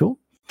 all right, cool.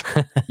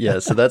 Yeah,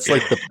 so that's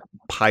like the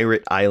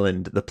pirate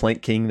island, the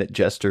Plank King that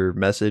Jester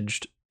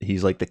messaged.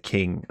 He's like the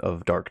king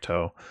of Dark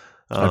Toe.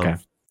 Okay.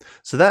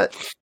 So that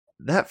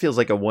feels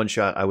like a one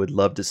shot I would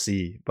love to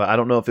see, but I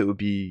don't know if it would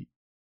be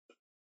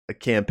a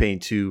campaign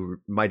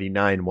 2 Mighty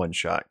Nine one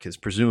shot, because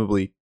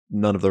presumably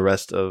none of the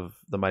rest of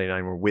the Mighty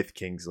Nine were with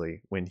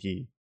Kingsley when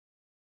he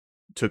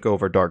took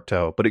over Dark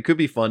Toe. But it could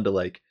be fun to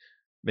like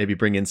maybe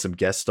bring in some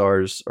guest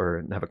stars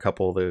or have a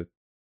couple of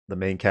the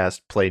main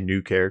cast play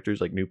new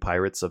characters, like new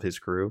pirates of his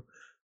crew,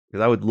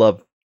 because I would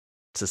love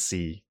to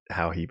see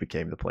how he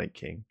became the Plank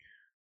King.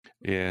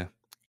 Yeah,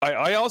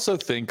 I also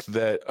think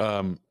that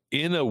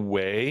in a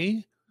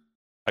way,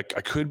 I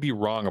could be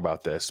wrong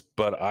about this,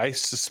 but I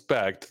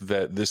suspect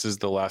that this is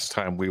the last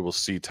time we will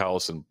see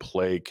Taliesin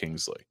play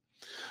Kingsley.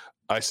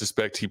 I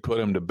suspect he put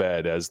him to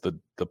bed as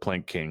the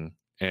Plank King,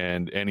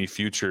 and any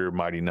future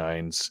Mighty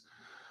Nines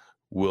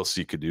will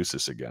see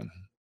Caduceus again.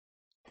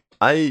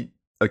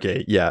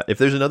 Okay, yeah. If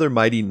there's another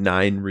Mighty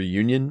Nine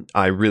reunion,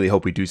 I really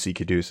hope we do see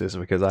Caduceus,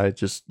 because I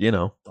just,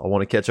 I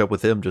want to catch up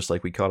with him just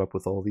like we caught up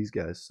with all these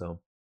guys.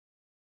 So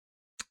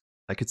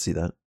I could see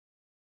that.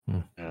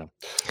 Yeah.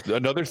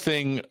 Another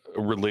thing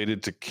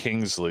related to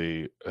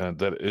Kingsley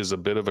that is a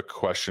bit of a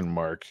question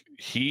mark.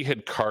 He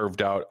had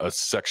carved out a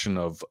section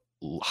of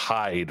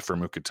hide for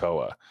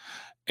Mukatoa,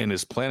 and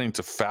is planning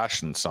to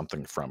fashion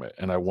something from it.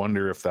 And I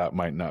wonder if that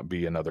might not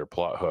be another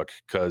plot hook,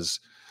 because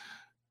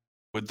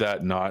would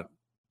that not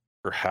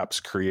perhaps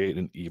create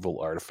an evil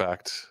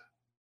artifact,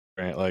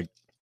 right? Like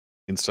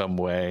in some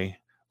way,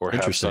 or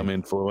have some Interesting.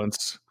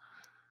 influence.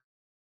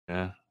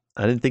 Yeah.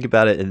 I didn't think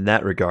about it in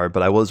that regard,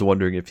 but I was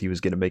wondering if he was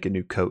going to make a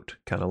new coat,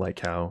 kind of like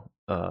how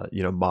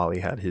Molly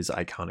had his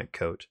iconic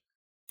coat.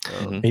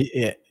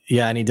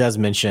 Yeah, and he does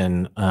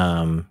mention.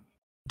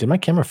 Did my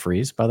camera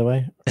freeze? By the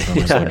way,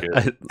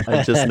 Yeah,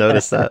 I just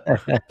noticed that.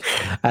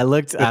 I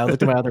looked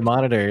at my other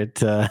monitor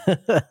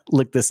to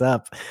look this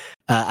up.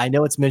 I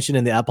know it's mentioned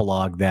in the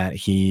epilogue that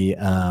he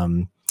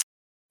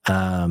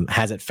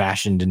has it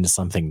fashioned into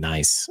something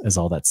nice, is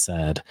all that's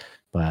said.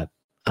 But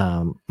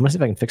I'm gonna see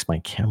if I can fix my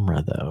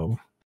camera though.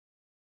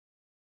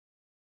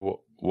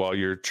 Well, while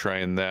you're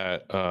trying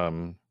that,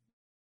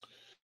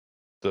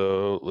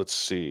 let's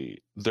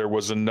see. There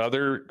was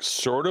another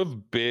sort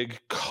of big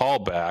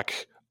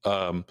callback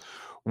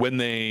when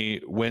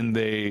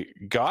they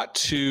got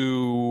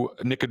to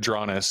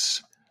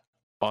Nicodranus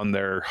on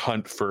their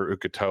hunt for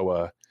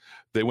Uk'otoa.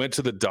 They went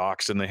to the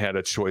docks and they had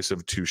a choice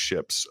of two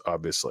ships,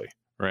 obviously,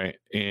 right?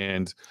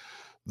 And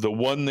the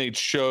one they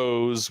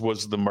chose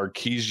was the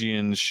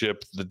Marquesian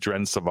ship, the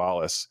Dren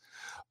Savalis.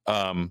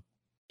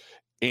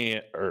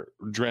 Or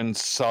Dren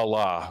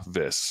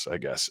Salavis, I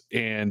guess.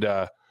 And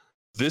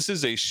this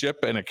is a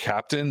ship and a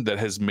captain that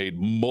has made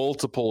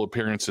multiple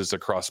appearances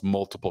across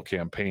multiple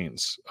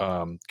campaigns.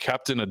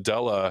 Captain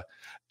Adela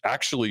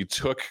actually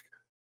took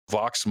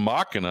Vox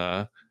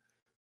Machina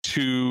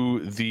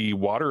to the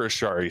Water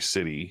Ashari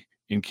city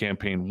in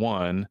campaign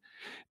 1,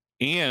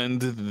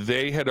 and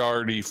they had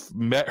already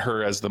met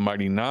her as the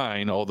Mighty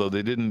Nine, although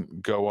they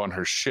didn't go on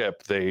her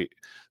ship. They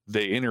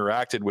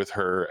interacted with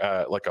her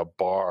at like a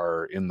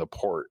bar in the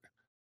port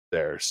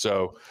there.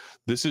 So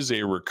this is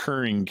a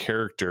recurring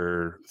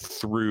character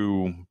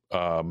through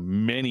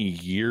many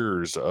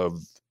years of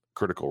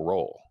Critical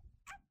Role.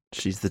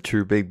 She's the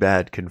true big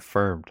bad,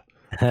 confirmed.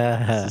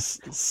 Slow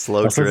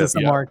Since trip. it's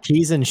a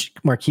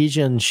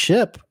Marquesian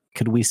ship,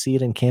 could we see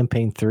it in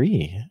campaign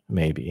 3?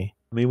 Maybe.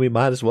 I mean, we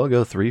might as well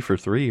go 3 for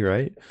 3,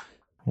 right?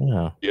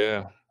 Yeah.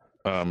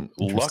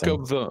 Luck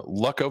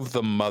of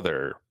the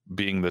Mother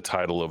being the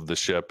title of the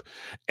ship,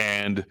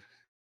 and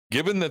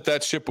given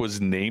that ship was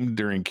named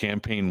during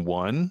campaign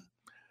 1,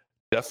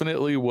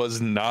 definitely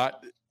was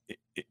not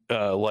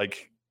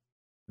like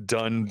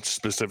done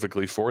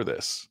specifically for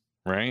this,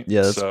 right?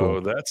 Yeah, that's so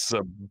cool. That's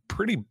a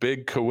pretty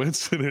big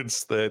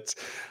coincidence that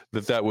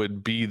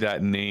would be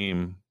that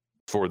name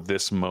for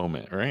this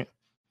moment, right?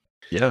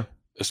 Yeah.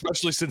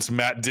 Especially since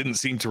Matt didn't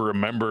seem to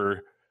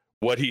remember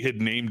what he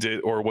had named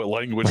it or what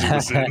language it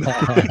was in.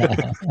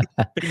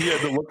 He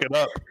had to look it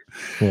up.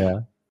 Yeah.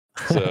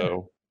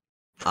 So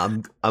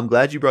I'm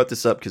glad you brought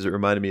this up, because it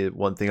reminded me of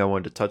one thing I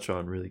wanted to touch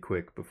on really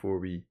quick before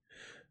we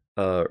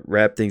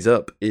wrap things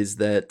up, is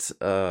that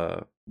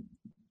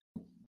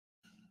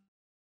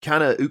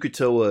kind of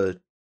Uk'otoa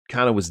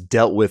kind of was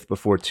dealt with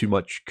before too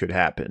much could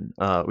happen.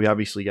 We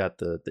obviously got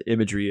the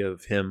imagery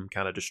of him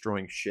kind of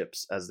destroying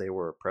ships as they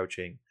were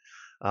approaching.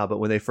 But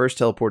when they first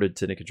teleported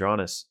to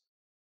Nicodranus,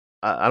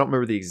 I don't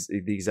remember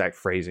the exact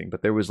phrasing,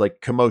 but there was like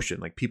commotion.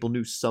 Like people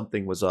knew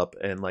something was up,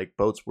 and like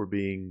boats were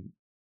being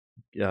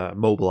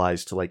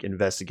mobilized to like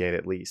investigate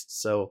at least.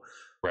 So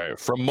right,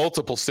 from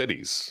multiple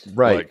cities,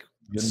 right? Like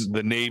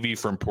the Navy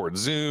from Port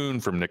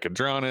Zune, from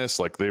Nicodranus,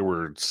 like they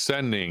were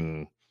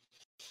sending.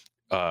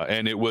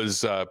 And it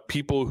was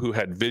people who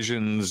had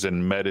visions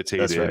and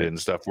meditated and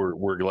stuff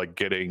were like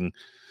getting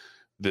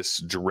this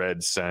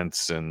dread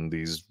sense and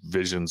these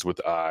visions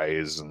with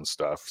eyes and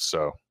stuff.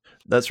 So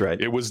that's right.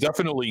 It was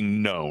definitely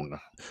known.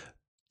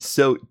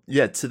 So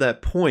yeah, to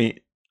that point,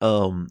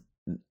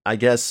 I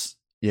guess,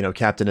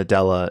 Captain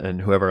Adela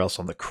and whoever else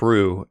on the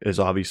crew is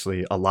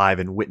obviously alive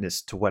and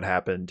witness to what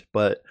happened.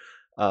 But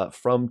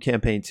from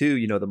campaign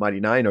 2, the Mighty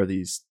Nine are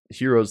these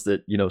heroes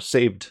that,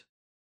 saved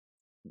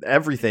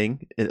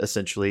everything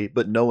essentially,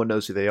 but no one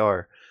knows who they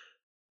are.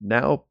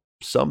 Now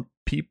some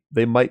people,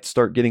 they might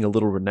start getting a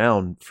little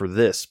renown for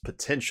this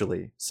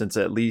potentially, since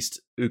at least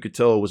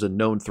Uk'otoa was a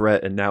known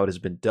threat and now it has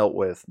been dealt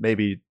with.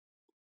 Maybe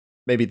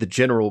the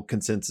general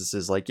consensus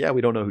is like, yeah, we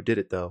don't know who did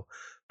it though,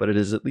 but it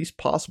is at least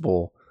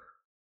possible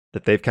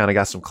that they've kind of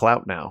got some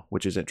clout now,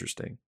 which is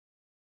interesting.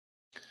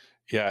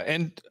 Yeah,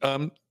 and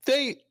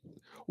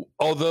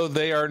although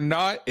they are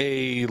not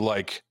a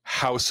like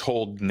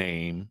household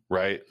name,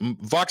 right?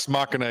 Vox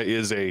Machina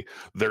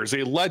there's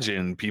a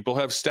legend. People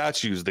have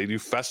statues, they do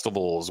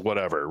festivals,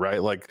 whatever,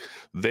 right? Like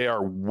they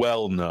are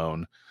well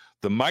known.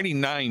 The Mighty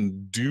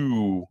Nine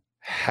do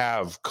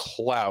have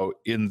clout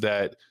in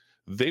that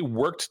they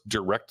worked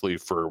directly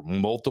for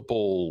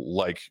multiple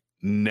like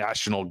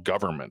national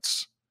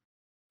governments.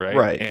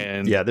 Right.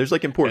 And yeah, there's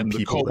like important and the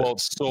people. Cobalt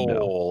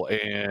Soul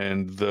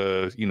and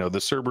the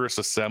the Cerberus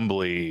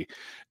Assembly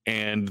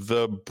and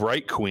the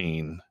Bright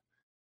Queen,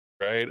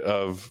 right?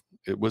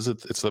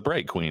 It's the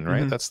Bright Queen,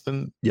 right? Mm-hmm. That's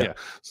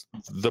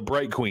the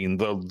Bright Queen,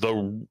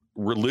 the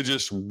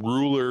religious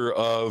ruler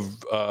of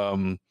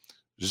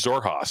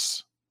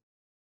Zorhas,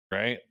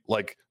 right?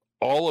 Like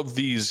all of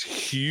these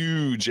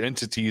huge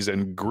entities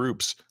and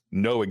groups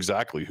know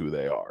exactly who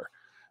they are.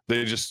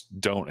 They just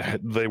don't.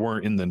 They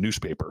weren't in the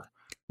newspaper,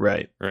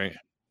 Right. right?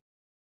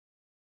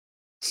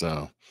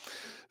 So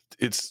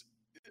it's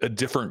a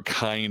different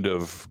kind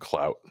of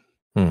clout.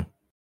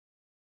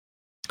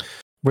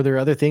 Were there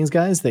other things,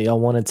 guys, that y'all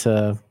wanted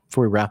to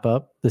before we wrap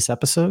up this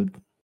episode?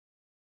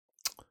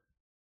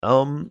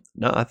 No,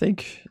 I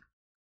think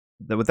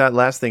that with that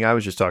last thing I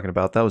was just talking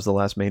about, that was the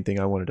last main thing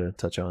I wanted to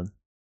touch on.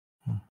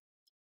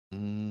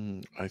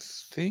 I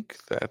think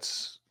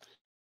that's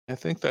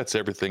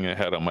everything I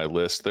had on my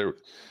list there.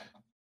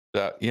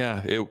 Let's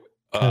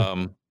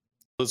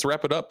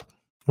wrap it up.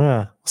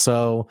 Yeah.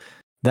 So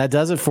that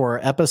does it for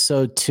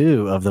episode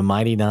 2 of the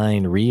Mighty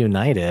Nein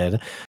Reunited.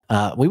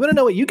 We want to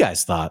know what you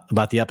guys thought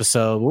about the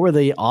episode. What were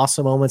the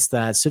awesome moments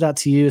that stood out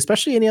to you,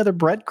 especially any other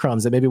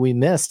breadcrumbs that maybe we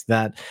missed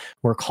that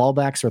were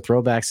callbacks or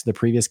throwbacks to the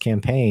previous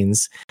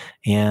campaigns?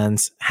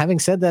 And having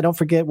said that, don't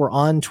forget we're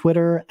on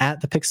Twitter at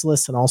The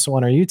Pixelist and also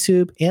on our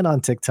YouTube and on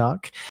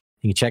TikTok.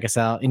 You can check us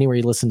out anywhere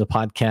you listen to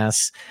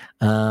podcasts.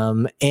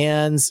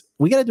 And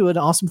we got to do an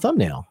awesome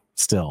thumbnail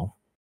still.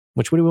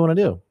 Which what do we want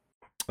to do?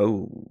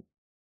 Oh,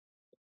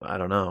 I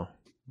don't know.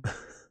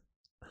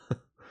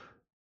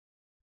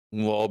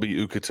 We'll all be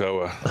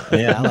Ukatoa.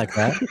 Yeah, I like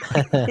that.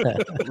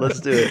 Let's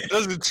do it.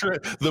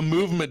 The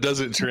movement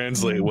doesn't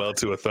translate well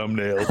to a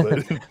thumbnail,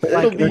 but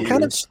like,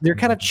 they're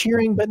kind of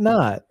cheering, but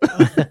not.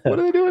 What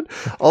are they doing?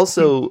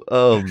 Also,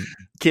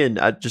 Ken,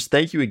 I just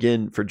thank you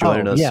again for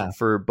joining us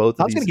for both of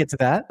these. I was going to get to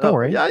that. Don't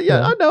worry.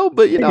 Yeah, I know,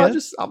 but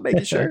I'm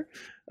making sure.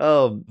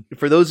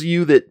 For those of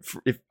you that,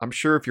 I'm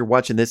sure if you're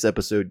watching this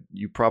episode,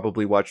 you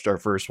probably watched our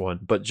first one,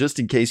 but just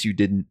in case you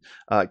didn't,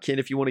 Ken,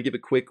 if you want to give a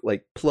quick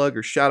plug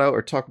or shout out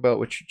or talk about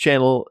what your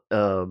channel,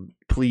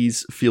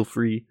 please feel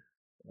free.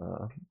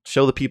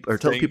 Show the people or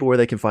tell people where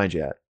they can find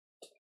you at.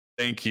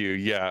 Thank you.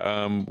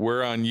 Yeah,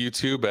 we're on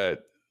YouTube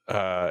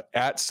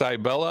at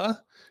Cybella,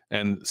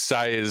 and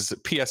Cy is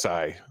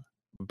PSI.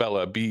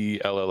 Bella,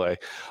 Bella.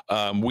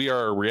 We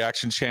are a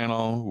reaction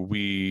channel.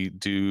 We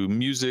do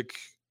music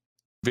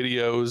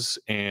videos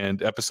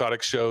and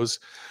episodic shows.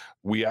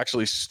 We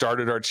actually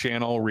started our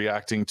channel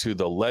reacting to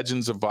the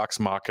Legends of Vox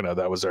Machina.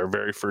 That was our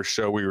very first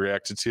show we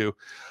reacted to.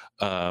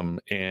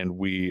 And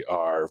we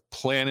are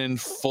planning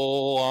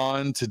full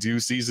on to do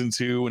season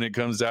 2 when it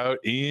comes out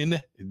in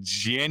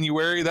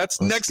January.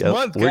 That's next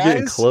month, guys. We're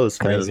getting close,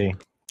 crazy.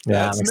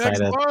 Yeah, that's I'm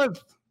excited. Next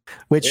month.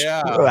 Which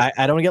I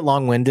don't want to get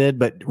long-winded,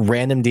 but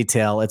random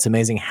detail. It's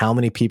amazing how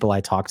many people I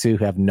talk to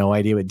who have no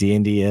idea what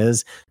D&D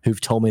is,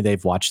 who've told me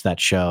they've watched that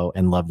show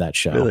and love that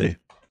show. Really?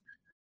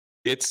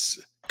 It's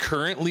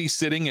currently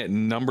sitting at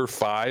number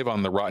 5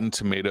 on the Rotten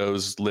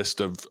Tomatoes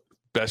list of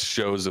best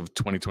shows of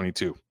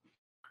 2022.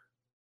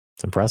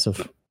 It's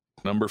impressive.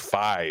 Number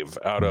 5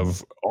 out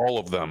of all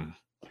of them,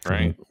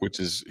 right?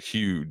 Which is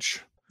huge.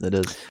 It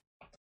is.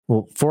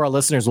 Well, for our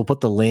listeners, we'll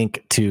put the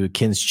link to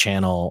Ken's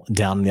channel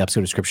down in the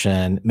episode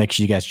description. Make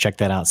sure you guys check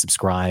that out,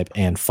 subscribe,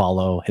 and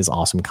follow his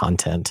awesome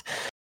content.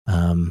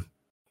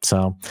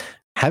 So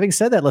having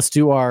said that, let's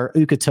do our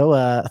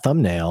Ukatoa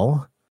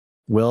thumbnail.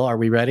 Will, are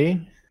we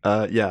ready?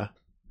 Yeah.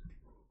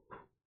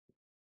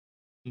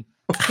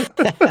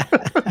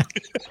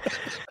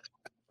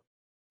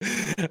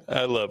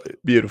 I love it.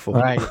 Beautiful.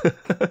 All right.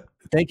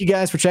 Thank you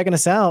guys for checking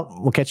us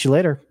out. We'll catch you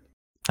later.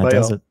 That Bye,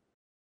 does y'all. it.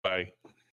 Bye.